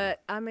 Yes,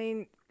 but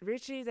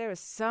Richie, there was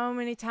so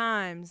many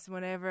times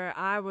whenever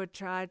I would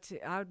try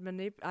to,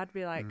 I'd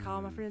be like,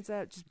 call my friends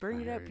up, just bring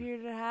it up here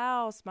to the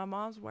house. My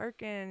mom's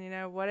working,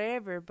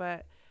 whatever.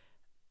 But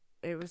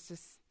it was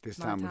just this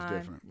time was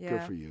different. Yeah.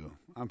 Good for you.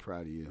 I'm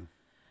proud of you.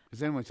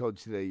 Has anyone told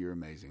you today you're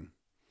amazing?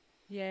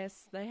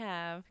 Yes, they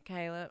have,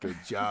 Caleb. Good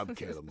job,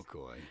 Caleb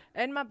McCoy.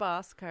 And my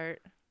boss,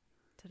 Kurt.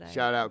 Today.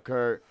 Shout out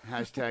Kurt,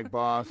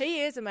 #boss.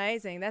 He is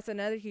amazing. That's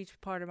another huge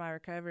part of my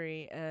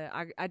recovery.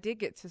 I did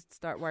get to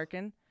start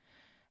working,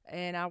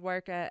 and I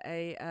work at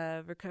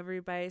a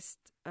recovery-based,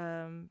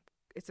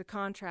 it's a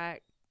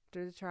contract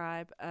through the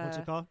tribe. What's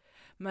it called?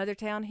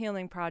 Mothertown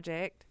Healing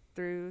Project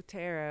through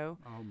Taro.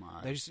 Oh,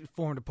 my. They just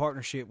formed a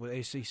partnership with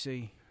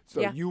ACC.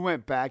 So yeah. You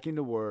went back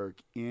into work,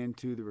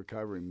 into the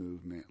recovery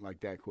movement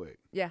like that quick?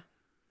 Yeah.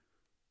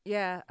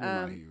 Yeah.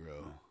 You're my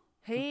hero.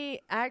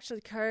 He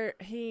actually,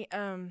 Kurt,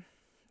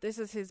 this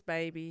is his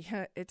baby.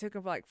 It took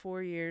him like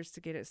 4 years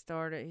to get it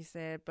started, he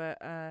said. But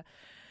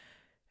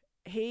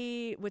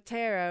with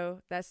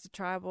Taro, that's the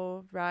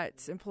Tribal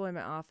Rights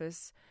Employment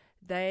Office,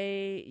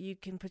 you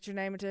can put your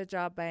name into a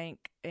job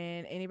bank,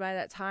 and anybody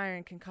that's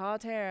hiring can call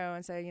Taro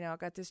and say, I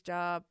got this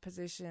job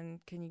position.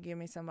 Can you give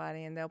me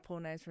somebody? And they'll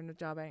pull names from the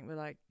job bank. We're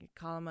like,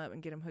 call them up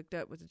and get them hooked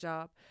up with the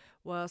job.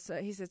 Well,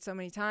 so he said so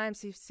many times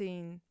he's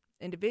seen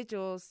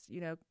individuals,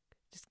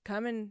 just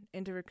coming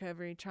into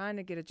recovery, trying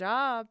to get a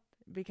job,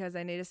 because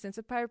they need a sense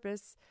of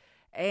purpose,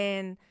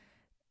 and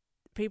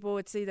people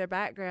would see their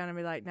background and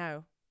be like,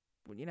 no,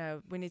 we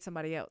need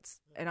somebody else,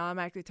 and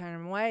automatically turn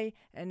them away,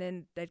 and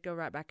then they'd go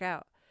right back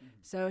out. Mm-hmm.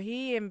 So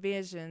he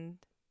envisioned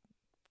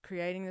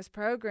creating this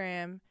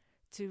program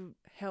to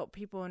help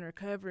people in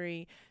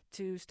recovery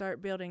to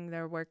start building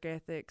their work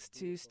ethics,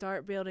 to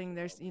start building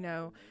their,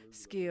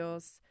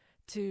 skills,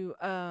 to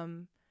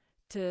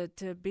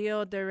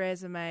build their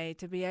resume,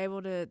 to be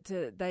able to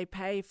they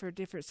pay for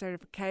different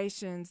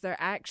certifications. They're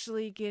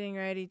actually getting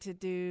ready to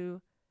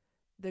do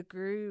the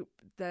group,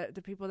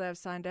 the people that have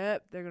signed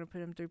up, they're going to put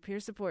them through peer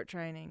support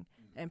training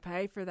and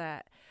pay for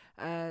that.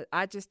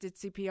 I just did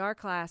CPR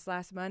class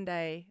last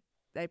Monday.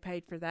 They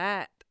paid for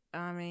that.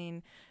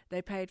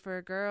 They paid for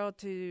a girl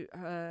to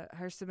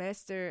her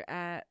semester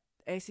at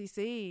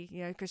ACC,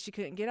 because she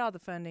couldn't get all the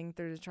funding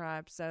through the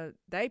tribe. So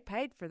they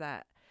paid for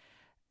that.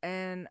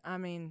 And,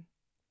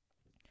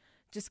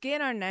 just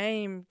getting our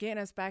name, getting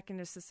us back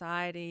into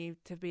society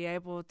to be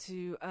able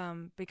to,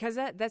 because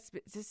that's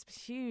just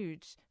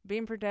huge.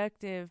 Being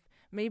productive,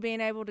 me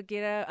being able to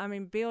get up,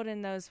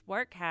 building those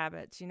work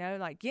habits,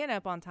 like getting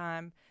up on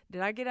time.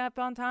 Did I get up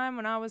on time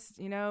when I was,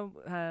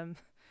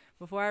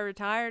 before I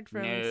retired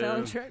from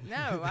selling trucks?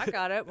 No, I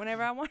got up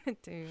whenever I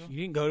wanted to.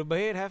 You didn't go to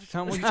bed half the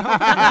time when you're talking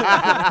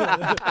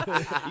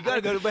about. You got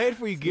to go to bed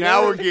before you get Now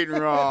up. We're getting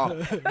raw.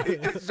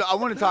 So I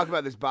want to talk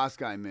about this Boss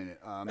Guy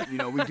minute.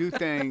 We do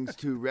things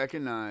to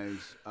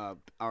recognize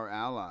our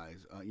allies.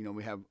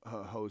 We have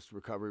host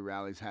recovery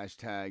rallies,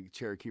 #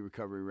 Cherokee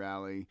Recovery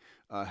Rally,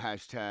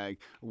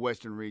 #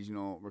 Western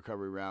Regional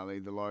Recovery Rally,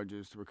 the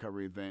largest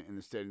recovery event in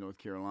the state of North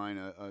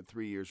Carolina,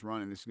 3 years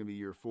running. This is going to be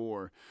year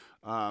 4.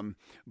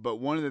 But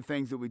one of the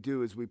things that we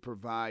do is we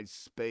provide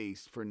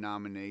space for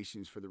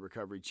nominations for the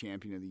Recovery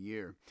Champion of the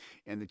Year.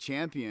 And the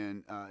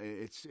champion,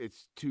 it's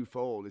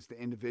twofold. It's the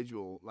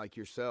individual like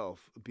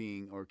yourself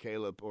or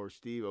Caleb or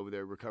Steve over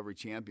there, recovery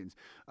champions.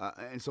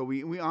 And so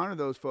we honor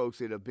those folks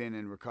that have been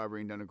in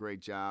recovery and done a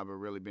great job or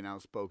really been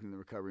outspoken in the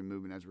recovery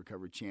movement as a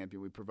recovery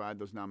champion. We provide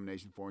those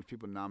nomination forms.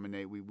 People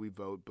nominate, we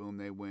vote, boom,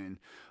 they win.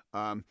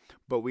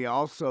 But we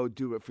also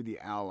do it for the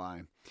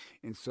ally.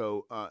 And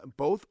so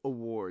both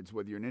awards,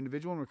 whether you're an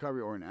individual in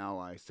recovery or an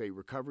ally, say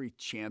Recovery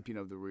Champion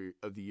of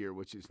the Year,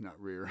 which is not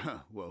rear.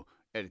 Whoa,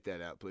 edit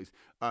that out, please.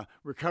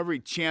 Recovery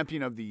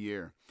Champion of the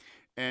Year.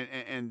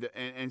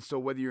 And so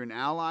whether you're an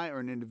ally or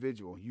an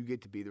individual, you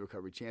get to be the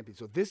recovery champion.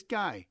 So this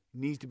guy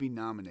needs to be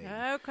nominated.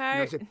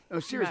 Okay. No,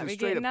 seriously, Might be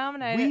straight getting up,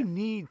 nominated. we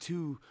need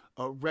to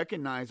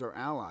recognize our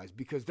allies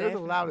because they're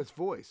Definitely. the loudest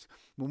voice.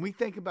 When we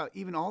think about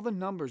even all the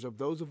numbers of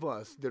those of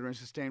us that are in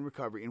sustained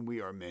recovery, and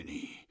we are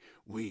many,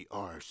 we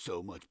are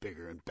so much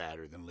bigger and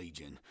badder than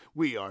Legion.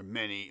 We are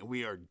many,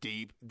 we are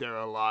deep. There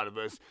are a lot of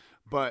us,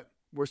 but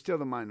we're still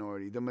the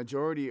minority. The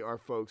majority are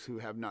folks who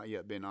have not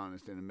yet been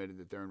honest and admitted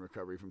that they're in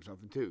recovery from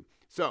something too.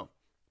 So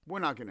we're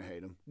not going to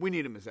hate them. We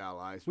need them as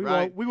allies,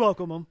 right? We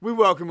welcome them. We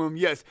welcome them,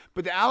 yes.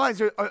 But the allies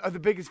are the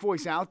biggest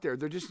voice out there.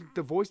 They're just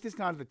the voice that's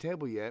not at the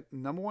table yet.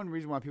 Number one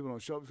reason why people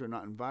don't show up is they're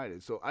not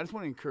invited. So I just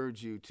want to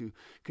encourage you to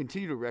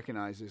continue to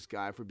recognize this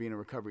guy for being a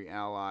recovery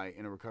ally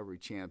and a recovery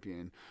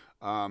champion.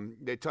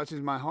 That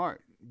touches my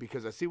heart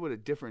because I see what a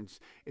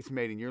difference it's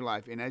made in your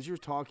life. And as you're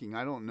talking,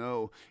 I don't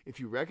know if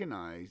you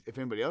recognize, if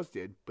anybody else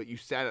did, but you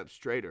sat up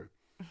straighter.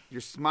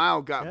 Your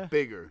smile got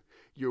bigger.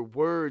 Your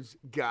words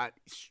got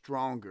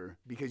stronger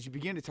because you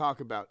begin to talk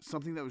about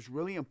something that was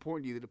really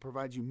important to you that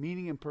provides you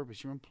meaning and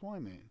purpose, your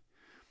employment.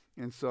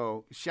 And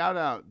so, shout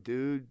out,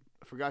 dude.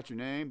 I forgot your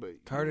name,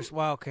 but Curtis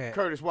Wildcat.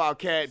 Curtis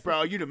Wildcat,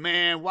 bro. You the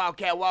man.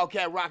 Wildcat,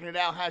 rocking it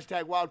out.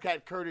 #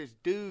 Wildcat Curtis,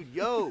 dude.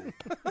 Yo.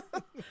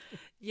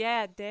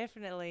 Yeah,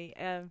 definitely.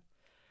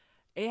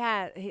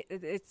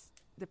 It's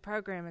the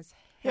program is.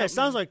 Yeah, it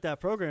sounds like that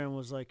program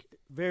was like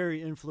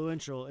very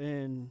influential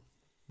in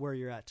where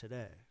you're at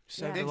today.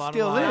 Saved It a lot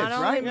still of lives. is,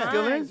 right? It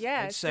Still is?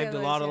 Yeah, It saved a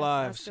lot of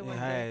lives. It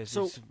has.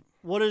 So It's-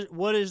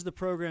 what is the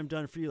program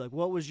done for you? Like,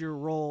 what was your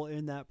role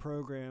in that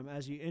program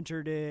as you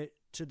entered it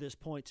to this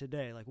point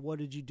today? Like, what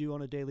did you do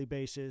on a daily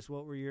basis?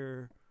 What were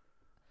your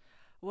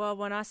Well,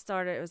 when I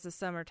started, it was the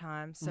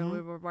summertime, so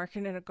we were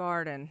working in a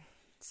garden,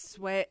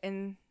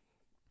 sweating,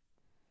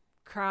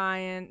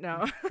 crying,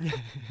 no,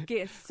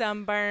 getting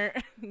sunburnt,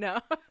 no.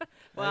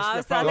 Well, I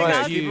That's think the I problem.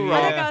 was, Keep it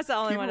I think raw. I was the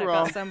only Keep one it that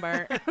raw. got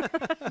sunburnt.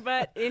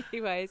 But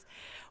anyways,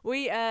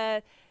 we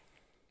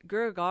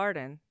grew a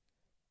garden,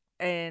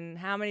 and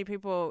how many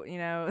people,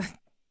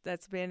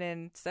 that's been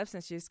in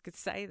substance use could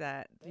say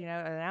that, and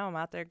now I'm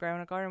out there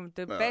growing a garden.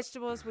 The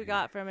vegetables we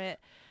got from it,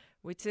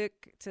 we took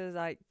to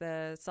like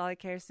the Solid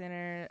Care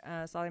Center,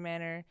 Solid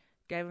Manor,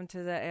 gave them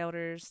to the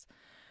elders.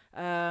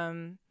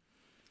 When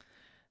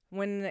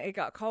it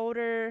got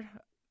colder,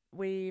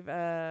 we've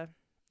done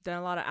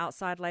a lot of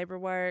outside labor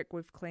work.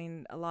 We've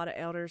cleaned a lot of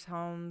elders'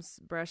 homes,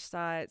 brush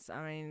sites.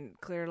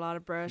 Cleared a lot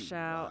of brush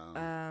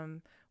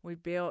out. We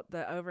built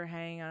the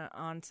overhang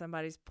on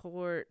somebody's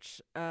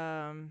porch.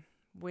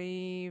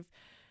 The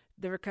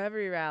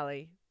recovery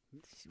rally.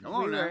 Come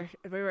on now.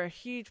 We were a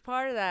huge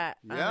part of that.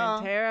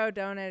 Yeah. Taro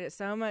donated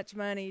so much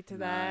money to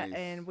that, Nice.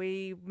 and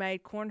we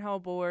made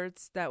cornhole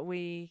boards that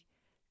we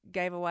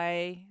gave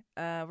away,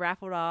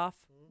 raffled off.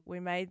 We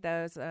made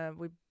those.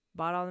 We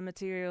bought all the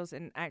materials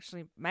and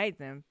actually made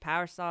them.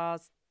 Power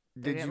saws.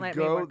 They Did didn't you let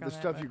me grow work the on that,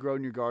 stuff but- you grow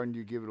in your garden? Do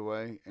you give it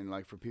away and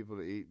like for people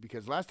to eat?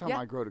 Because last time Yeah.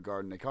 I growed a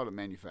garden, they called it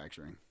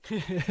manufacturing.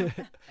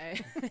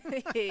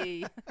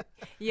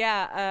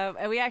 Yeah,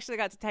 and we actually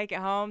got to take it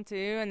home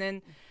too, and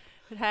then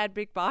it had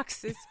big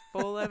boxes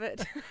full of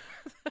it.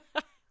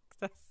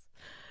 That's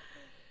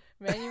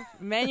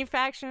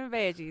manufacturing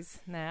veggies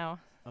now.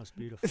 That was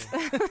beautiful.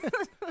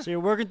 So you're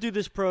working through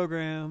this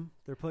program.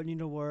 They're putting you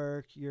to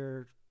work.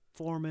 You're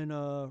forming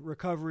a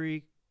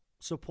recovery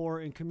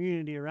support and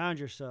community around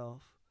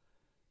yourself.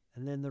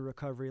 And then the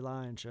recovery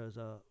line shows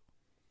up.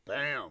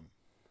 Bam.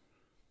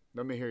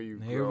 Let me hear you.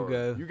 Here we roar.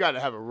 go. You got to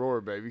have a roar,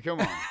 baby. Come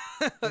on.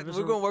 We're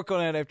going to work on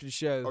that after the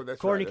show. Oh,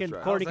 that's Courtney right. can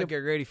That's I right. was like, get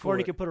ready for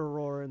Courtney it. can put a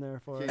roar in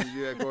there for Can us. you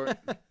do that, Court?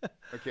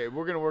 Okay,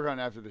 we're going to work on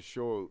it after the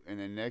show, and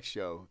then next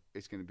show,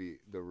 it's going to be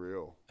the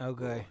real.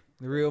 Okay. roar.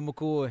 The real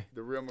McCoy.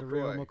 The real McCoy. The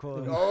real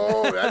McCoy.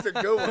 Oh, that's a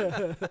good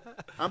one.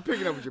 I'm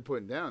picking up what you're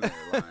putting down there,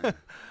 Lion.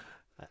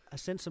 I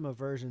sent some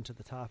aversion to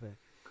the topic.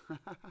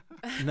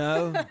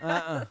 No.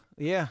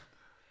 Yeah.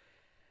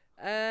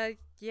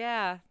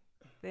 Yeah.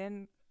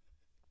 Then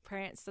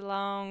pranced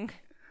along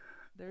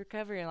the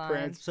recovery line.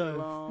 Pranced So,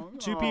 along.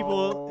 Two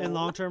people in Oh.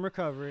 long-term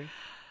recovery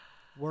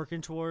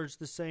working towards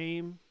the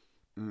same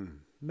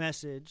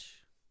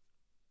message.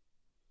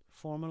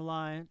 Form an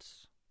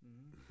alliance.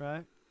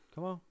 Right?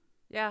 Come on.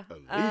 Yeah.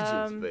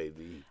 Allegiance,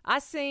 baby. I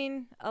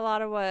seen a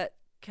lot of what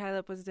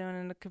Caleb was doing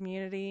in the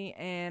community,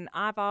 and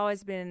I've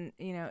always been,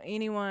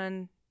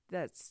 anyone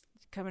that's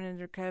coming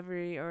into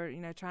recovery or,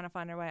 trying to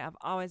find their way, I've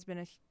always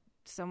been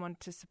someone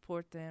to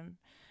support them.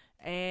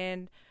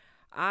 And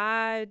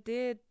I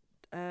did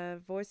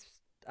voice,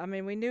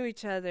 we knew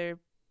each other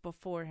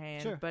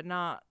beforehand, Sure. but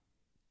not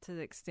to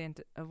the extent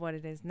of what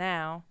it is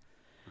now.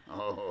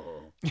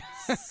 Oh.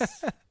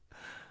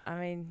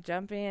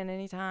 Jump in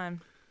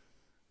anytime.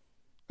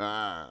 Go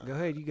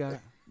ahead. You got it.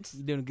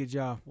 You're doing a good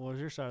job. What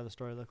does your side of the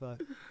story look like?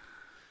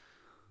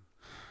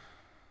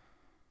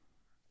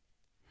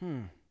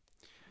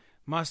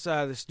 My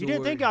side of the story. You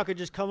didn't think y'all could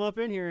just come up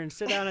in here and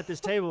sit down at this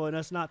table and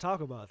us not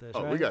talk about this,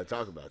 Oh, right? we got to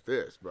talk about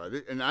this, bro.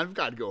 And I've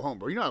got to go home,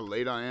 bro. You know how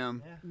late I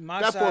am? Yeah.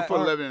 My That side,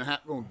 4'11" and a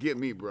half going to get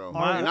me, bro.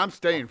 And I'm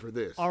staying for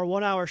this. Our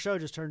 1 hour show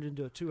just turned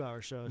into a 2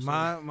 hour show. So.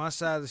 my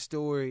side of the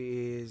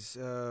story is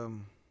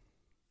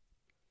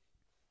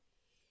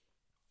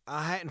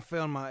I hadn't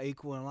found my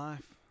equal in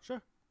life.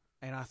 Sure.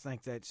 And I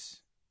think that's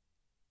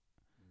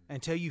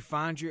until you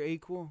find your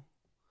equal,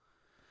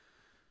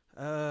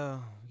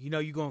 you're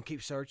going to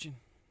keep searching.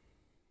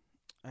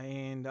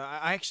 And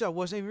I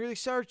wasn't even really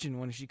searching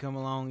when she come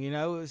along. It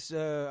was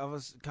I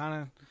was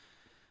kind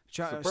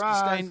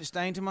of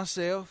staying to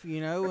myself,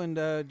 and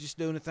just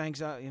doing the things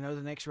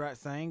the next right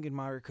thing in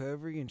my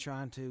recovery, and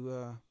trying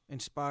to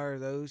inspire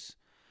those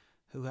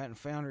who hadn't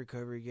found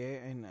recovery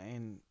yet.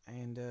 And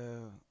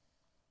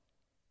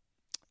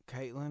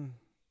Caitlin,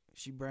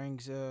 she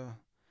brings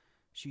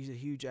she's a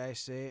huge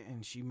asset,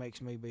 and she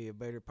makes me be a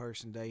better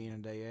person day in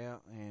and day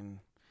out, and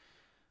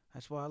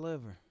that's why I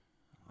love her.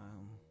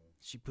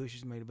 She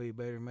pushes me to be a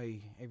better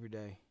me every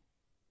day.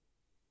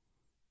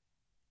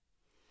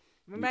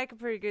 We make a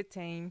pretty good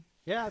team.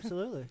 Yeah,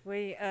 absolutely.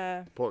 We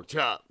Pork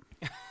chop.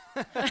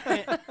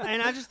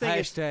 and I just think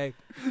Hashtag.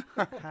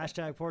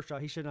 Hashtag pork chop.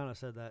 He should not have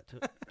said that.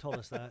 Told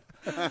us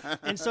that.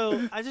 And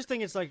so I just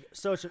think it's like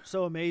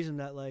so amazing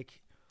that like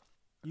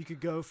you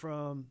could go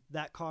from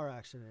that car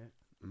accident,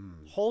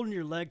 holding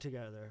your leg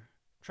together,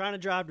 trying to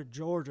drive to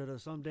Georgia to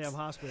some damn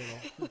hospital.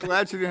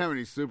 Glad she didn't have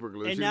any super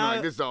glue. And She's now-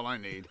 like, this is all I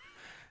need.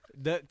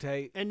 Duct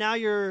tape. And now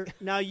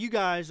you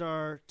guys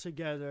are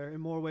together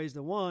in more ways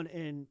than one,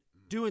 and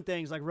doing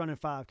things like running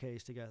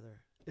 5Ks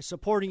together, is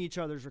supporting each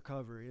other's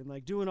recovery, and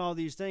like doing all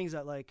these things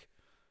that like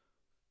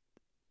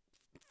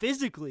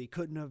physically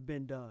couldn't have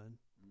been done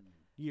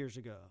years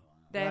ago.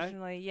 definitely,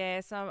 right?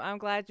 yes. I'm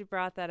glad you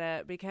brought that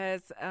up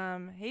because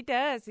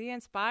he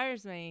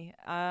inspires me.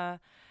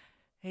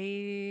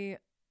 He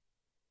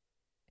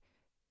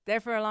there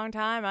for a long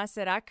time. I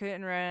said I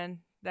couldn't run.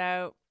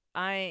 No,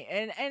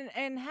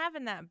 and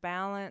having that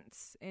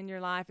balance in your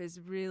life is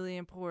really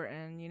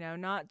important.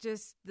 Not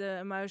just the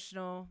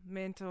emotional,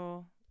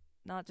 mental,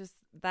 not just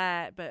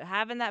that, but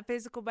having that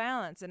physical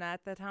balance. And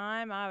at the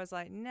time, I was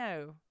like,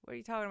 no, what are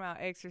you talking about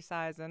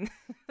exercising?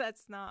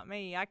 That's not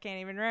me. I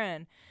can't even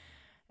run.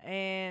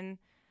 And,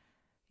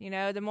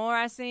 the more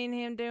I seen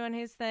him doing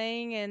his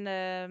thing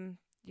and,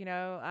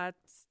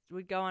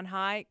 we'd go on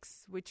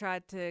hikes. We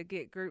tried to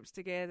get groups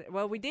together.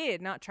 Well, we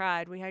did, not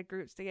tried. We had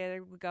groups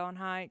together. We'd go on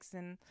hikes.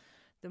 And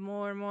the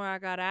more and more I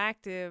got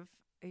active,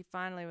 he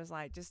finally was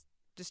like, just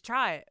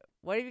try it.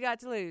 What have you got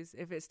to lose?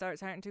 If it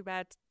starts hurting too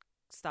bad,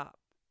 stop.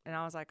 And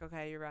I was like,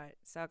 okay, you're right.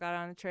 So I got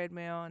on the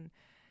treadmill and,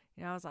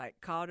 I was like,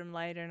 called him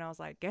later and I was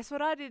like, guess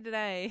what I did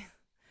today?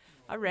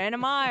 I ran a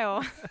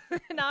mile.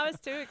 And I was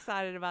too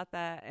excited about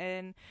that.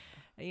 And,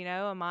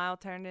 a mile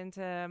turned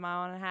into a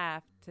mile and a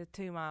half to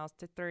 2 miles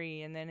to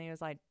 3. And then he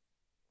was like,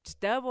 just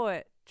double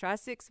it. Try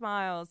 6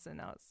 miles. And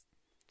I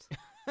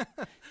was.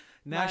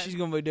 Now she's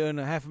going to be doing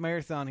a half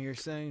marathon here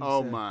soon.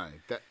 Oh, so. my.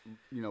 That,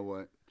 you know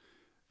what?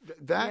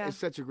 That Yeah. is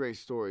such a great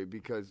story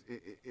because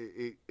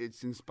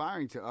it's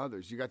inspiring to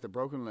others. You got the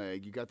broken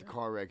leg, you got the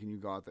car wreck, and you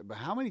got that. But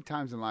how many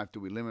times in life do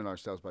we limit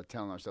ourselves by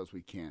telling ourselves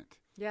we can't?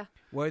 Yeah.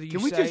 Whether you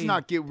Can we say, just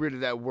not get rid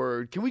of that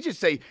word? Can we just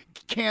say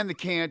can the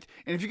can't?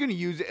 And if you're going to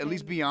use it, at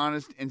least be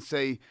honest and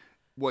say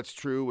what's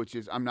true, which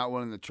is I'm not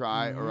willing to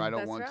try or I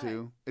don't That's want right.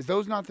 to. Is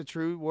those not the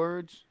true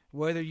words?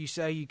 Whether you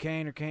say you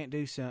can or can't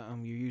do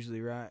something, you're usually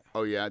right.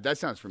 Oh, yeah, that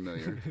sounds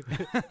familiar.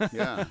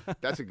 Yeah,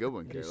 that's a good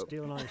one, You're Caleb.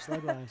 stealing all your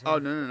slug lines. Oh,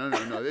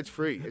 no. It's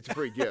free. It's a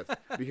free gift.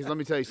 Because let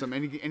me tell you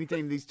something.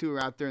 Anything these two are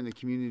out there in the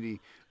community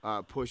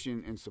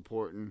pushing and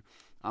supporting,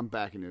 I'm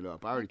backing it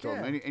up. I already told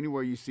them.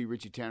 Anywhere you see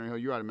Richie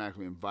Tannerhill, you're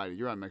automatically invited.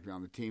 You're automatically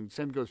on the team.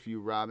 Same goes for you,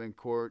 Robin,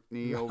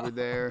 Courtney over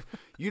there.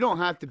 You don't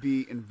have to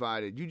be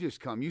invited. You just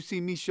come. You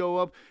see me show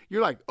up,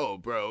 you're like, oh,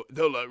 bro,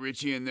 they'll let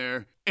Richie in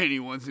there.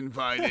 Anyone's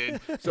invited.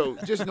 So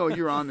just know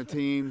you're on the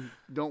team.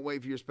 Don't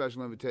wait for your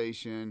special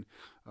invitation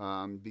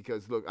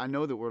because, look, I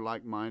know that we're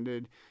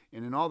like-minded.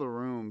 And in all the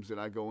rooms that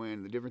I go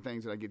in, the different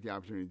things that I get the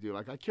opportunity to do,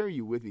 like I carry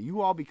you with me.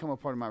 You all become a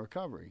part of my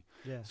recovery.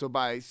 Yeah. So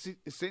by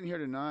sitting here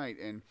tonight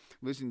and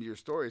listening to your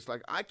story, it's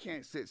like I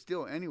can't sit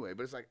still anyway.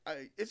 But it's like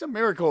it's a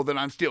miracle that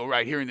I'm still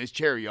right here in this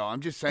chair, y'all.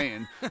 I'm just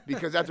saying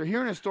because after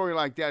hearing a story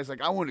like that, it's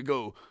like I want to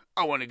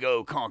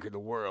go conquer the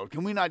world.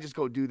 Can we not just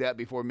go do that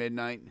before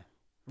midnight?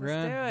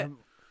 Let's do it.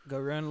 Go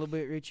run a little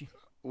bit, Richie.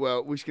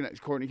 Well,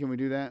 Courtney, can we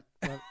do that?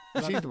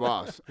 She's the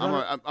boss.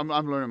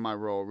 I'm learning my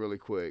role really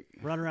quick.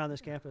 Run around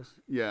this campus.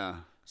 Yeah.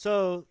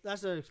 So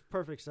that's a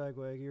perfect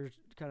segue. You're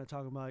kind of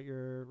talking about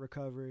your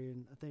recovery,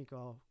 and I think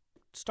I'll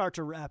start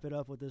to wrap it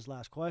up with this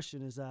last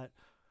question, is that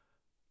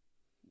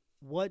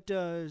what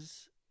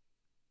does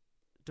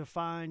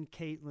define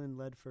Caitlin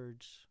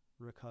Ledford's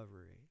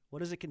recovery? What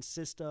does it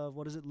consist of?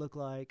 What does it look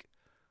like?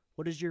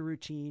 What is your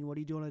routine? What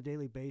do you do on a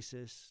daily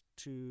basis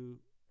to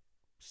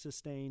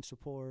sustain,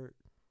 support,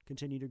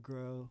 continue to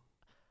grow?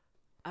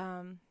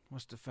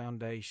 What's the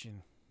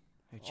foundation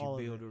that you All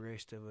of build it. the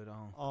rest of it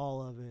on?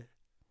 All of it.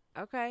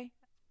 Okay.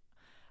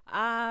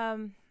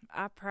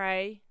 I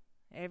pray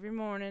every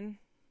morning.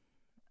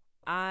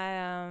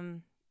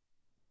 I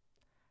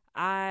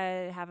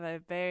have a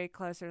very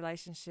close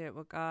relationship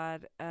with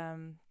God.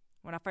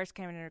 When I first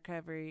came into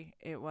recovery,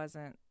 it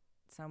wasn't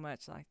so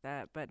much like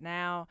that, but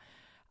now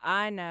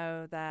I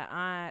know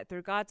that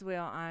through God's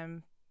will,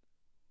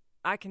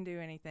 I can do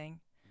anything.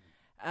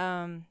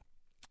 I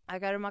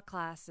go to my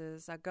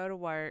classes, I go to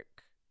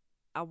work,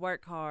 I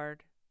work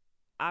hard,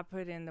 I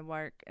put in the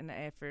work and the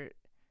effort.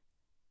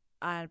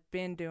 I've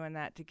been doing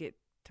that to get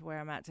to where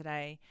I'm at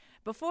today.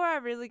 Before I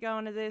really go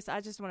into this,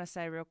 I just want to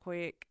say real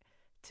quick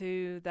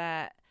too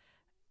that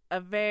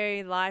a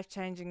very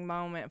life-changing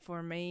moment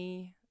for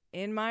me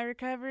in my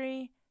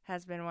recovery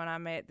has been when I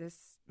met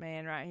this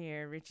man right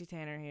here, Richie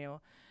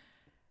Tannerhill.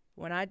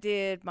 When I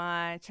did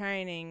my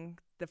training,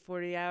 the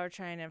 40-hour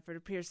training for the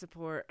peer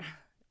support,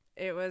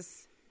 it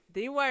was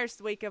the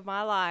worst week of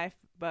my life,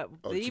 but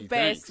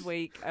best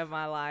week of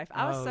my life.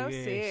 I was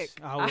sick.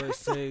 I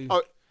was too.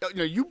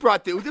 You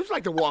brought this was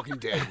like The Walking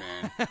Dead,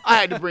 man. I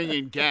had to bring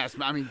in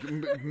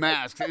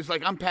masks. It's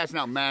like I'm passing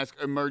out mask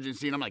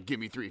emergency, and I'm like, give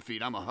me 3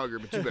 feet. I'm a hugger,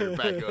 but you better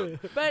back up.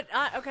 But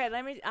okay,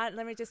 let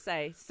me just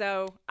say.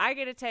 So I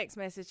get a text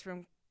message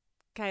from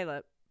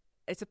Caleb.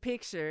 It's a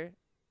picture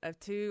of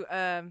 2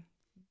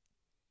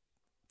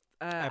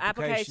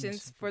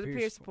 applications for the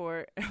peer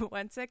support.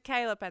 One said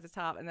Caleb at the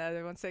top, and the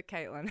other one said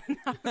Caitlin. And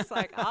I was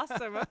like,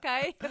 awesome,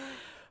 okay.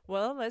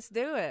 Well, let's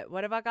do it.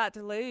 What have I got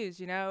to lose?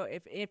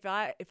 If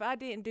I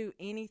didn't do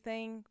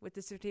anything with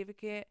the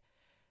certificate,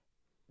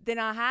 then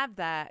I have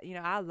that.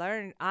 I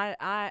learn.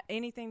 I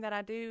anything that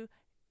I do,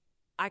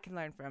 I can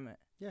learn from it.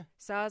 Yeah.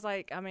 So I was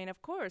like,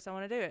 of course I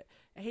want to do it.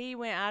 He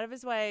went out of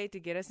his way to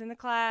get us in the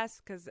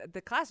class because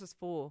the class was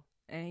full,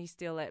 and he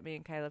still let me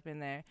and Caleb in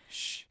there.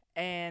 Shh.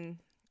 And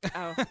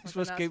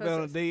supposed to keep it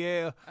on a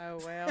DL. Oh,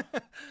 well.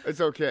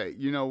 It's okay.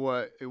 You know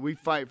what? We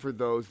fight for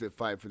those that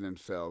fight for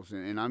themselves,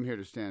 and I'm here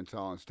to stand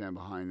tall and stand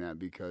behind that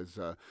because,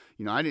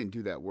 I didn't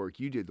do that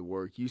work. You did the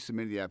work. You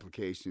submitted the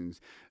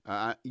applications.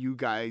 You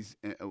guys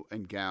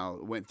and gal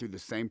went through the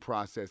same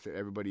process that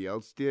everybody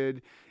else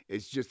did.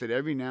 It's just that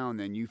every now and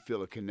then you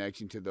feel a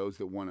connection to those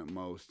that want it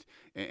most.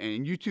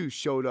 And you two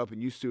showed up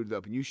and you suited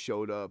up and you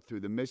showed up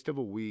through the midst of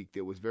a week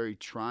that was very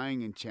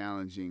trying and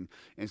challenging.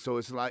 And so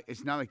it's not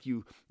like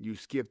you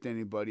skipped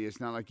anybody. It's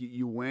not like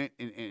you went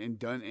and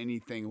done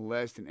anything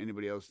less than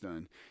anybody else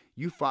done.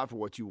 You fought for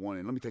what you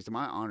wanted. Let me tell you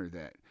something, I honor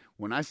that.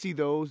 When I see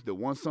those that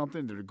want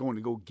something, that are going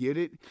to go get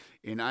it,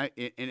 and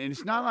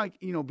it's not like,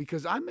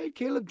 because I made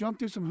Caleb jump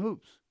through some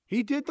hoops.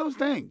 He did those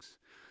things.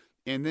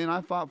 And then I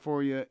fought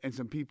for you, and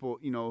some people,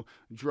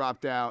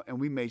 dropped out, and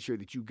we made sure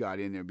that you got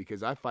in there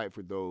because I fight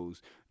for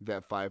those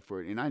that fight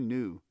for it. And I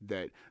knew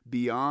that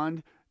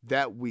beyond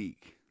that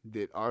week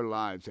that our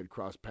lives had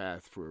crossed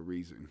paths for a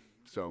reason.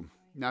 So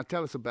now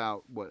tell us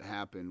about what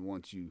happened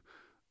once you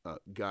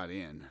got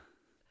in.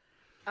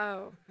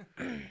 Oh,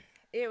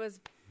 it was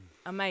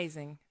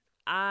amazing.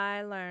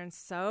 I learned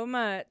so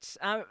much.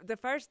 The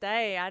first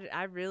day,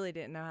 I really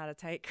didn't know how to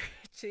take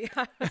Richie.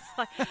 I was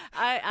like,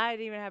 I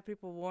even have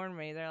people warn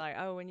me. They're like,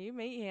 "Oh, when you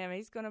meet him,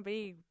 he's gonna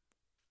be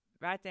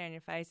right there in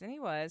your face," and he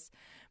was.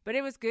 But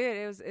it was good.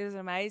 It was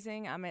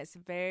amazing. I met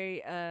some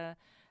very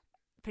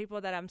people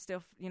that I'm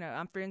still,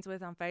 I'm friends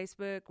with on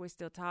Facebook. We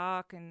still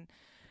talk, and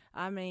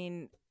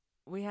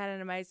we had an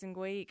amazing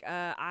week.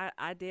 I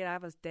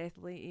was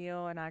deathly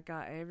ill, and I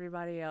got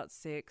everybody else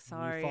sick.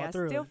 Sorry. I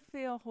still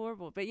feel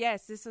horrible. But,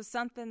 yes, this was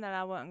something that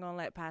I wasn't going to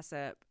let pass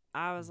up.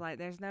 I was like,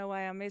 there's no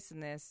way I'm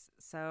missing this.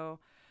 So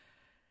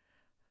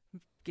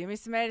give me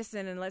some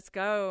medicine and let's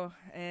go.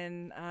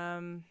 And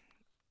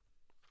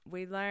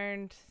we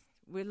learned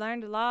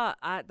a lot.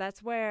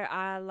 That's where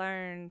I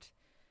learned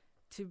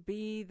to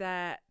be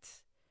that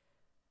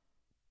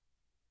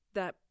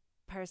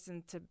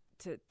person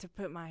to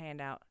put my hand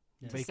out.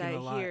 Yeah. To say,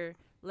 here,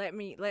 let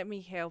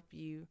me help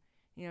you,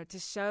 to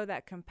show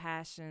that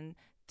compassion,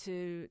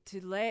 to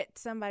let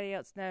somebody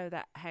else know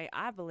that, hey,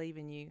 I believe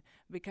in you,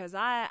 because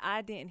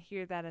I didn't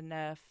hear that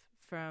enough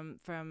from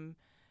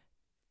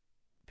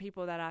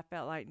people that I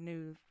felt like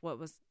knew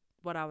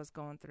what I was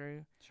going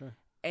through. Sure.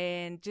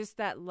 And just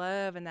that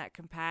love and that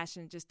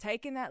compassion, just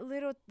taking that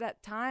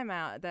time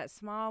out, that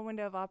small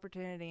window of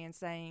opportunity and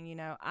saying,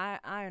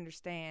 I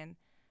understand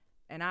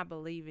and I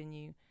believe in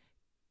you,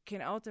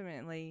 can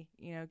ultimately,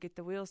 get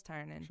the wheels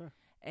turning. Sure.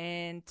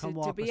 And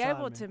to be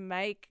able to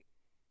make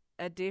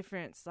a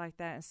difference like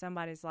that in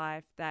somebody's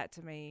life, that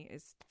to me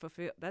is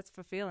that's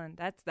fulfilling.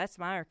 That's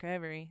my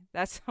recovery.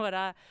 That's what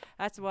I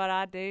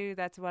do.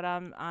 That's what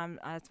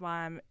that's why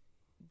I'm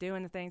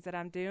doing the things that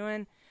I'm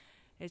doing.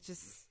 It's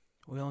just,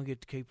 we only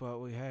get to keep what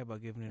we have by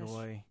giving it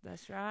away.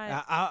 That's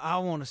right. I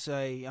want to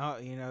say,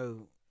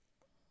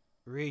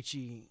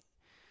 Richie,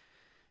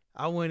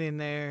 I went in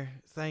there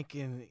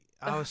thinking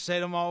I was set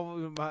them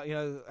all,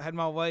 had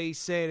my ways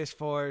set as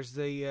far as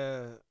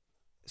the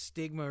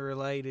stigma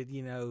related,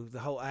 the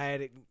whole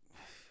addict.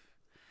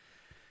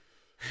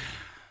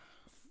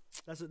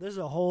 This is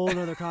a whole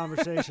other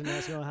conversation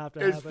that's going to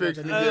happen. It's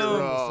fixing to get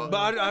wrong.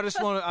 But I just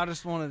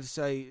wanted to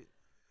say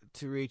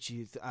to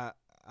Richie, I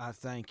I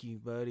thank you,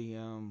 buddy.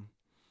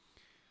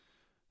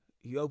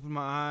 You opened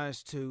my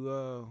eyes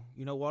to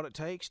what it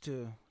takes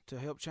to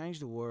help change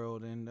the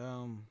world, and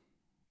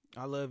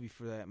I love you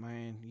for that,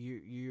 man.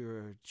 You're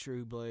a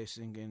true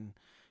blessing, and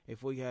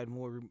if we had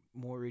more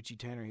Richie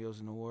Tannerhills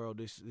in the world,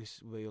 this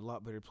would be a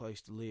lot better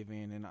place to live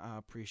in. And I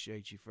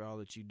appreciate you for all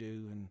that you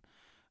do,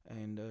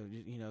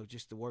 and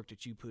just the work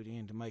that you put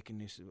into making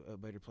this a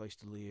better place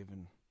to live.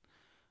 And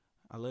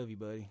I love you,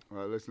 buddy.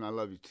 Well, listen, I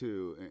love you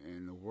too.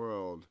 And the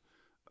world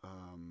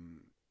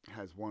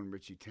has one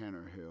Richie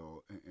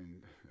Tannerhill,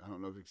 and I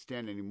don't know if it can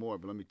stand anymore,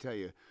 but let me tell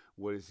you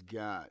what it's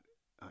got.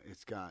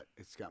 It's got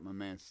my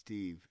man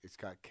Steve. It's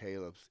got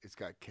Caleb's. It's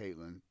got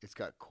Caitlin. It's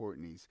got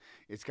Courtney's.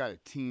 It's got a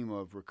team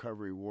of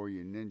recovery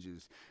warrior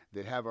ninjas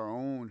that have our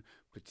own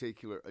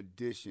particular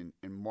addition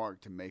and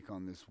mark to make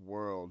on this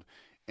world.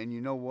 And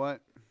you know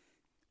what?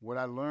 What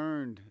I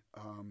learned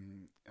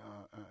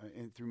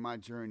through my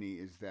journey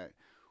is that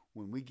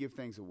when we give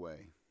things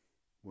away,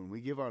 when we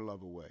give our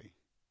love away,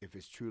 if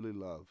it's truly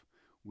love,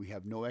 we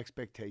have no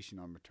expectation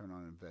on return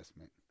on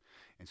investment.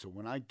 And so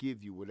when I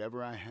give you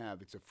whatever I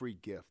have, it's a free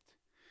gift.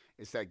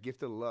 It's that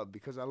gift of love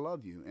because I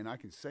love you, and I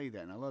can say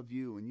that, and I love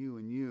you, and you,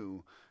 and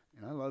you,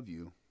 and I love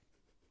you.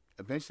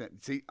 Eventually,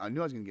 see, I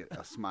knew I was going to get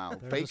a smile,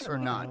 face or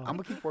not. I'm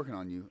going to keep working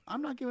on you.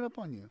 I'm not giving up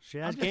on you. She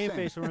has game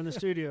face when we're in the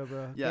studio,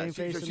 bro. Yeah, game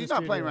face she's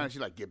not playing around.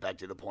 She's like, get back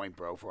to the point,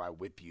 bro, before I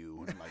whip you.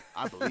 And I'm like,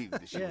 I believe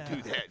that she will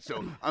do that.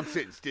 So I'm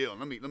sitting still.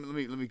 Let me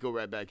go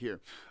right back here.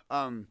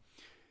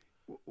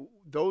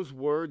 Those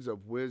words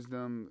of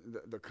wisdom,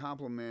 the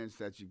compliments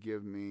that you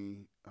give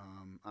me,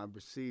 I've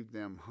received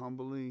them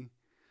humbly.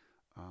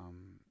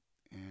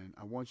 And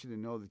I want you to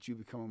know that you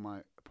become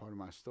a part of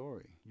my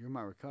story. You're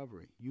my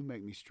recovery. You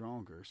make me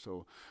stronger.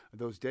 So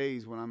those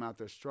days when I'm out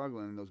there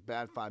struggling and those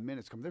bad 5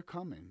 minutes come, they're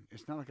coming.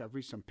 It's not like I've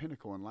reached some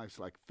pinnacle and life's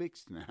like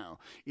fixed now.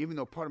 Even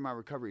though part of my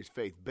recovery is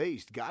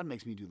faith-based, God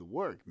makes me do the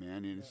work,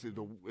 man. And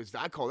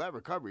I call that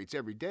recovery. It's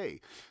every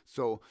day.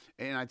 So,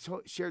 and I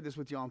shared this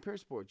with y'all in peer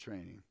sport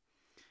training,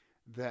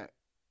 that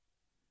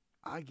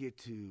I get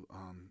to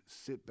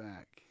sit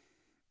back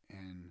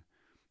and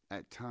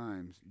at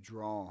times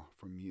draw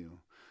from you.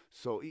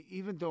 So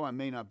even though I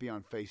may not be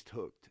on Faced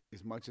Hooked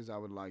as much as I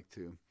would like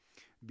to,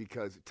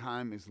 because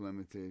time is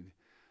limited,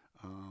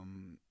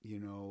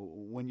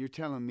 when you're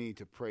telling me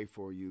to pray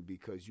for you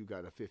because you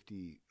got a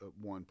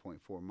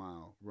 51.4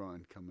 mile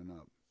run coming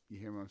up, you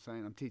hear what I'm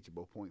saying? I'm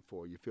teachable,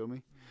 0.4, you feel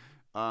me?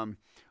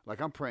 Like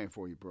I'm praying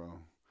for you, bro.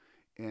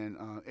 And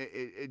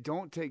it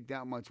don't take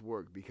that much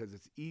work because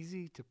it's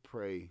easy to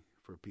pray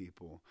for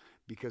people.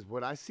 Because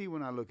what I see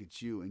when I look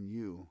at you and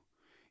you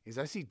is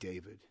I see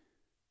David.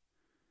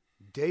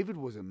 David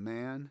was a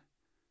man,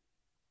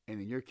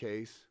 and in your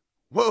case,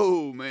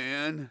 whoa,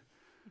 man,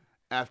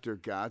 after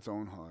God's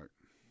own heart.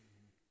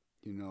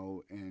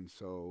 And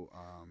so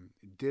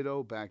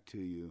ditto back to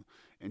you.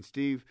 And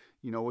Steve,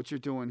 what you're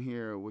doing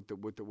here with the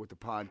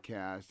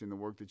podcast and the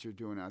work that you're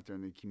doing out there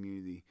in the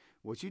community,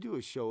 what you do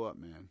is show up,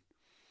 man.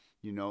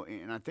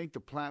 And I think the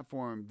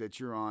platform that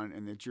you're on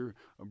and that you're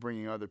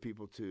bringing other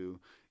people to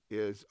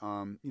is,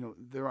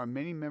 there are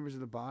many members of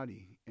the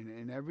body,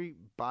 and every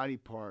body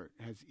part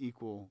has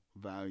equal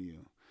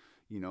value,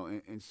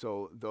 and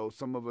so though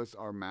some of us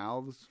are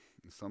mouths,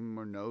 some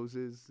are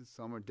noses,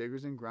 some are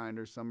diggers and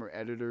grinders, some are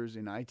editors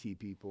and IT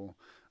people,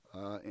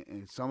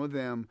 and some of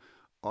them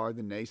are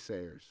the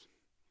naysayers,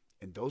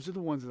 and those are the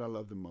ones that I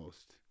love the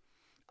most.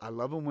 I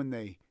love them when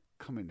they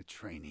come into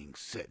training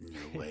set in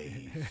their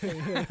ways.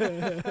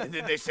 And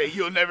then they say,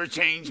 you'll never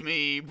change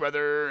me,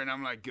 brother. And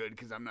I'm like, good,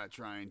 because I'm not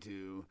trying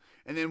to.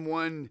 And then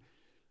one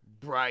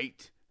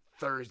bright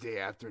Thursday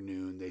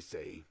afternoon, they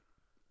say,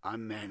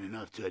 I'm man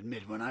enough to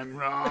admit when I'm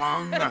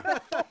wrong.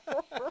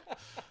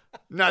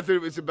 Not that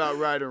it was about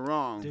right or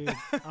wrong. Dude,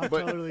 I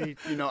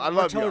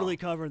love totally y'all.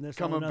 covering this.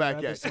 Coming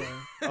back at you.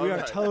 We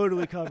are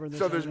totally covering this.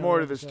 So there's more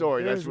to the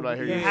story. That's what I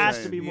hear you saying. There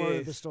has to be more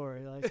to the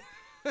story.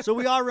 So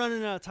we are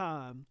running out of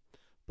time.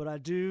 But I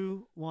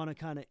do want to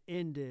kind of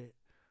end it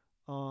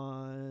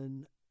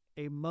on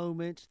a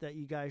moment that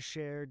you guys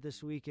shared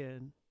this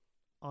weekend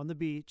on the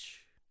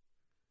beach.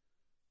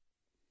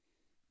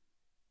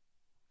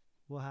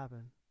 What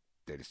happened?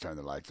 They just turned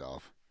the lights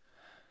off.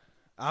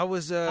 I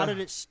was. How did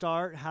it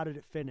start? How did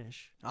it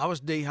finish? I was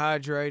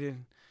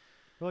dehydrated.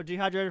 Well,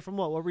 dehydrated from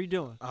what? What were you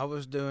doing? I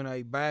was doing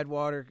a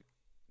Badwater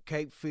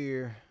Cape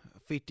Fear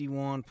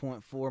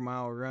 51.4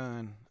 mile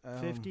run.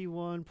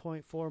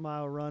 51.4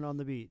 mile run on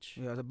the beach.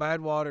 Yeah, the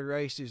Badwater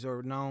races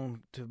are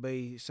known to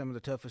be some of the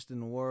toughest in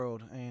the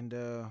world, and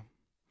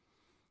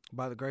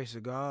by the grace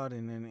of God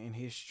and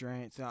His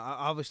strength,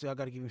 obviously I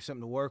got to give Him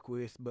something to work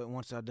with. But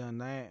once I done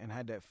that and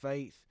had that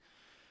faith,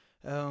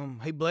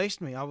 He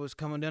blessed me. I was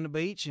coming down the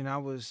beach, and I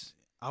was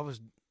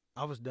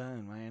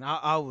done, man.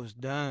 I was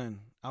done.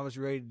 I was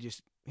ready to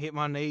just hit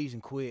my knees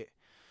and quit.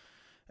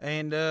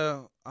 And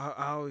I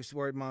always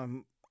worried my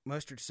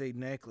mustard seed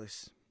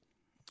necklace,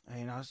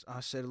 and I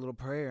said a little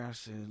prayer. I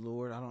said,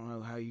 Lord, I don't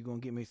know how you're gonna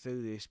get me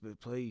through this, but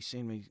please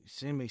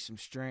send me some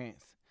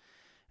strength.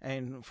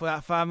 And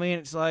 5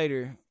 minutes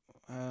later,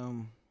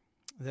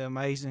 the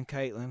amazing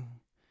Caitlin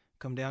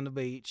come down the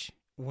beach,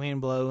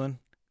 wind blowing,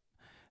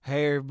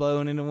 hair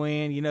blowing in the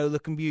wind,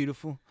 looking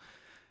beautiful.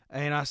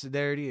 And I said,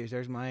 there it is.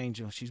 There's my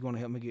angel. She's going to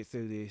help me get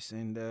through this.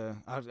 And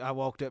I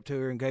walked up to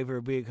her and gave her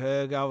a big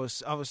hug. I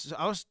was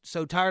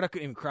so tired I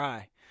couldn't even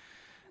cry.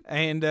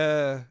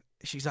 And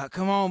she's like,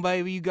 come on,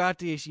 baby, you got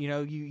this.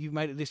 You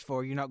made it this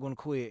far. You're not going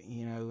to quit,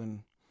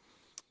 And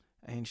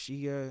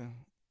she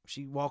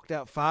walked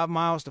out 5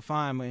 miles to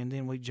find me, and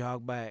then we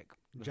jogged back.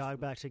 Jog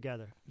back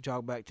together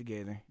To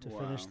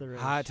finish the race.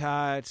 High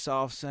tide,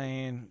 soft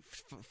sand,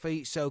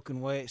 feet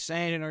soaking wet,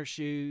 sand in her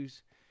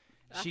shoes.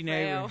 She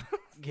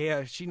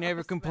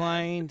never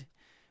complained.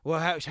 Well,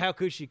 how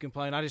could she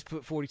complain? I just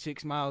put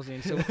 46 miles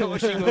in, so what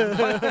was she going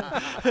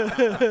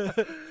to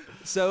complain?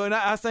 So, and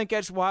I think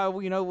that's why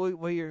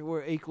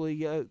we're equally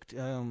yoked.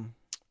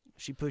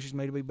 She pushes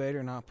me to be better,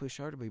 and I push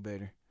her to be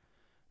better,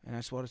 and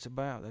that's what it's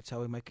about. That's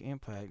how we make an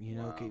impact.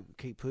 Wow.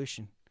 Keep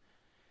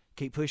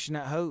pushing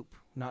that hope,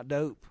 not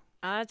dope.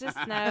 I just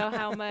know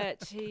how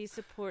much he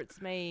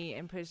supports me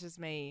and pushes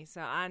me,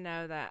 so I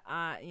know that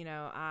I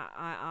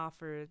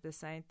offer the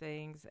same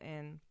things,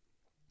 and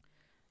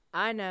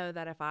I know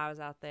that if I was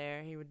out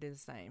there, he would do the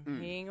same.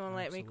 He ain't gonna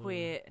let me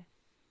quit.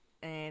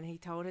 And he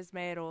told his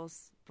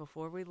medals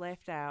before we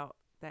left out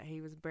that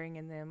he was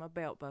bringing them a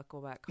belt buckle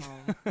back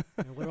home.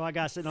 What do I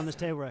got sitting on this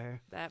table right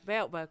here? That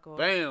belt buckle.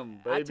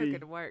 Bam, baby. I took it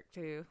to work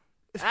too.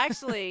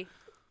 Actually,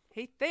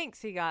 he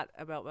thinks he got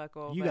a belt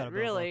buckle, You but got a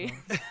belt really,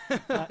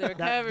 buckle. the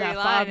recovery that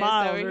line 5 is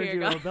miles over earned here.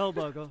 you a belt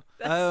buckle.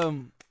 I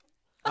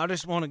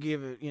just want to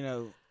give it,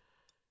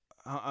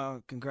 I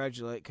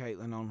congratulate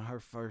Caitlin on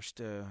her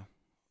first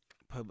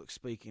public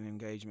speaking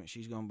engagement.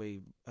 She's going to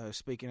be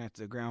speaking at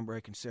the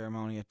groundbreaking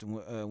ceremony at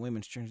the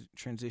Women's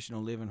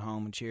Transitional Living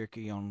Home in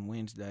Cherokee on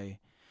Wednesday.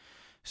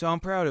 So I'm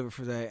proud of her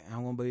for that.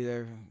 I'm going to be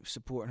there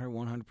supporting her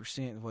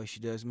 100% the way she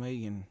does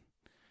me, and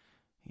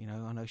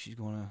I know she's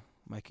going to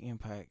make an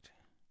impact.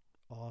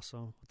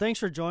 Awesome. Thanks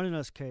for joining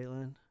us,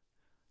 Caitlin.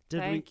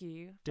 Thank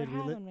you for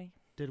having me.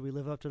 Did we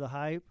live up to the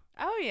hype?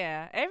 Oh,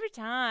 yeah. Every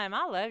time.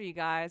 I love you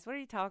guys. What are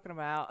you talking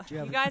about?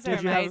 You guys are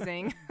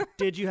amazing.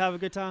 Did you have a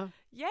good time?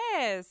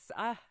 Yes.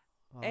 Awesome.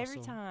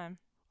 Every time.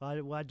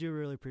 Well, I do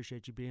really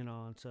appreciate you being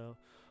on. So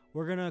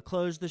we're going to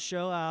close the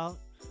show out.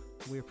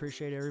 We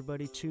appreciate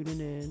everybody tuning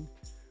in.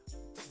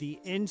 The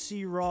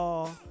NC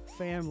Raw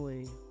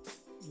family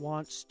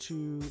wants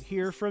to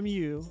hear from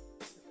you.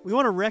 We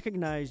want to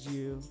recognize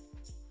you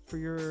for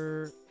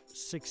your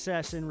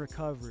success in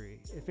recovery.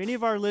 If any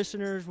of our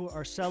listeners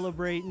are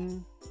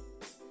celebrating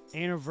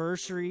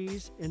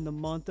anniversaries in the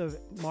month of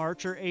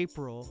March or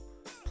April,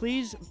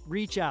 please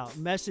reach out,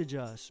 message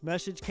us,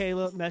 message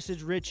Caleb,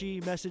 message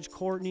Richie, message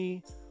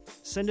Courtney,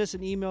 send us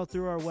an email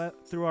through our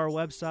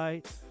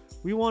website.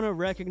 We want to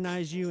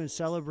recognize you and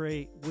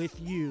celebrate with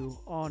you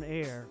on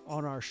air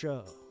on our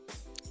show.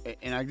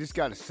 And I just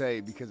got to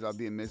say, because I'll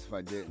be amiss if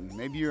I didn't,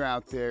 maybe you're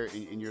out there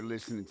and you're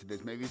listening to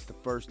this. Maybe it's the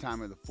first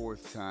time or the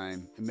fourth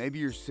time. And maybe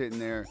you're sitting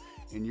there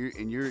and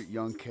you're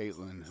young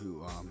Caitlin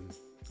who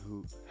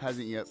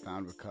hasn't yet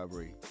found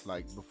recovery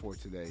like before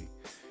today.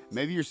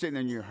 Maybe you're sitting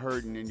there and you're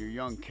hurting, and you're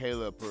young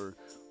Caleb or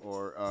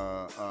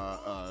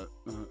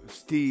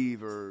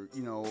Steve or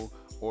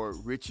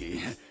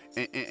Richie,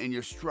 and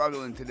you're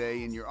struggling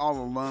today, and you're all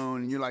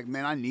alone, and you're like,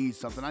 man, I need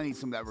something. I need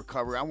some of that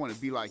recovery. I want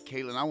to be like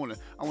Caitlin. I want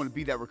to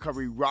be that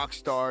recovery rock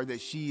star that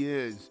she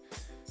is.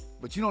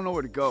 But you don't know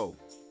where to go.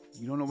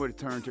 You don't know where to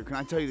turn to. Can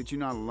I tell you that you're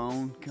not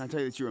alone? Can I tell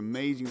you that you're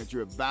amazing, that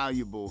you're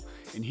valuable?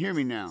 And hear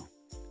me now.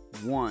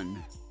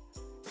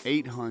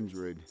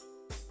 1-800.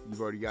 You've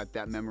already got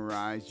that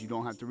memorized. You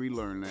don't have to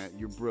relearn that.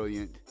 You're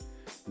brilliant.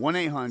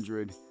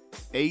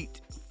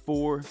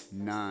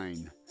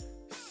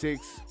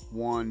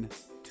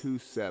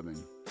 1-800-849-6127.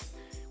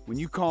 When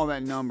you call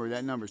that number is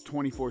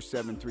 24/7,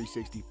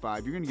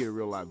 365. You're going to get a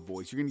real live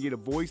voice. You're going to get a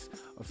voice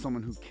of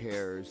someone who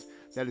cares.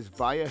 That is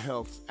Via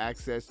Health's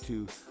access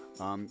to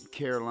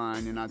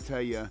Caroline. And I'll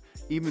tell you,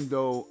 even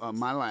though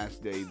my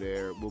last day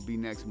there will be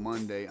next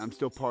Monday, I'm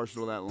still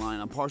partial to that line.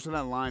 I'm partial to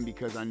that line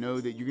because I know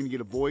that you're going to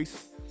get a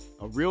voice,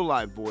 a real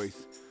live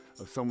voice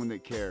of someone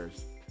that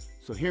cares.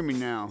 So hear me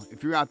now.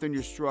 If you're out there and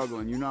you're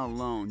struggling, you're not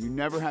alone. You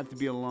never have to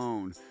be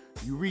alone.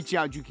 You reach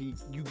out, you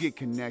get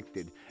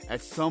connected.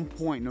 At some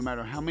point, no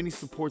matter how many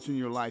supports in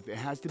your life, it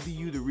has to be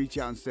you that reach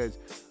out and says,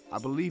 I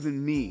believe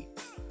in me.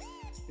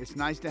 It's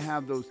nice to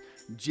have those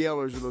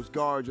jailers or those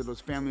guards or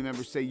those family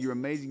members say you're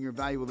amazing, you're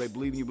valuable, they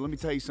believe in you. But let me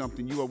tell you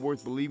something, you are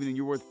worth believing in,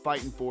 you're worth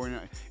fighting for. And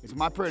it's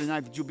my prayer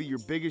tonight that you'll be your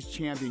biggest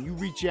champion. You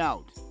reach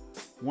out.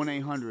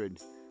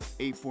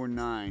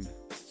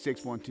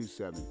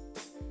 1-800-849-6127.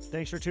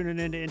 Thanks for tuning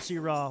in to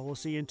NC Raw. We'll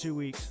see you in 2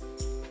 weeks.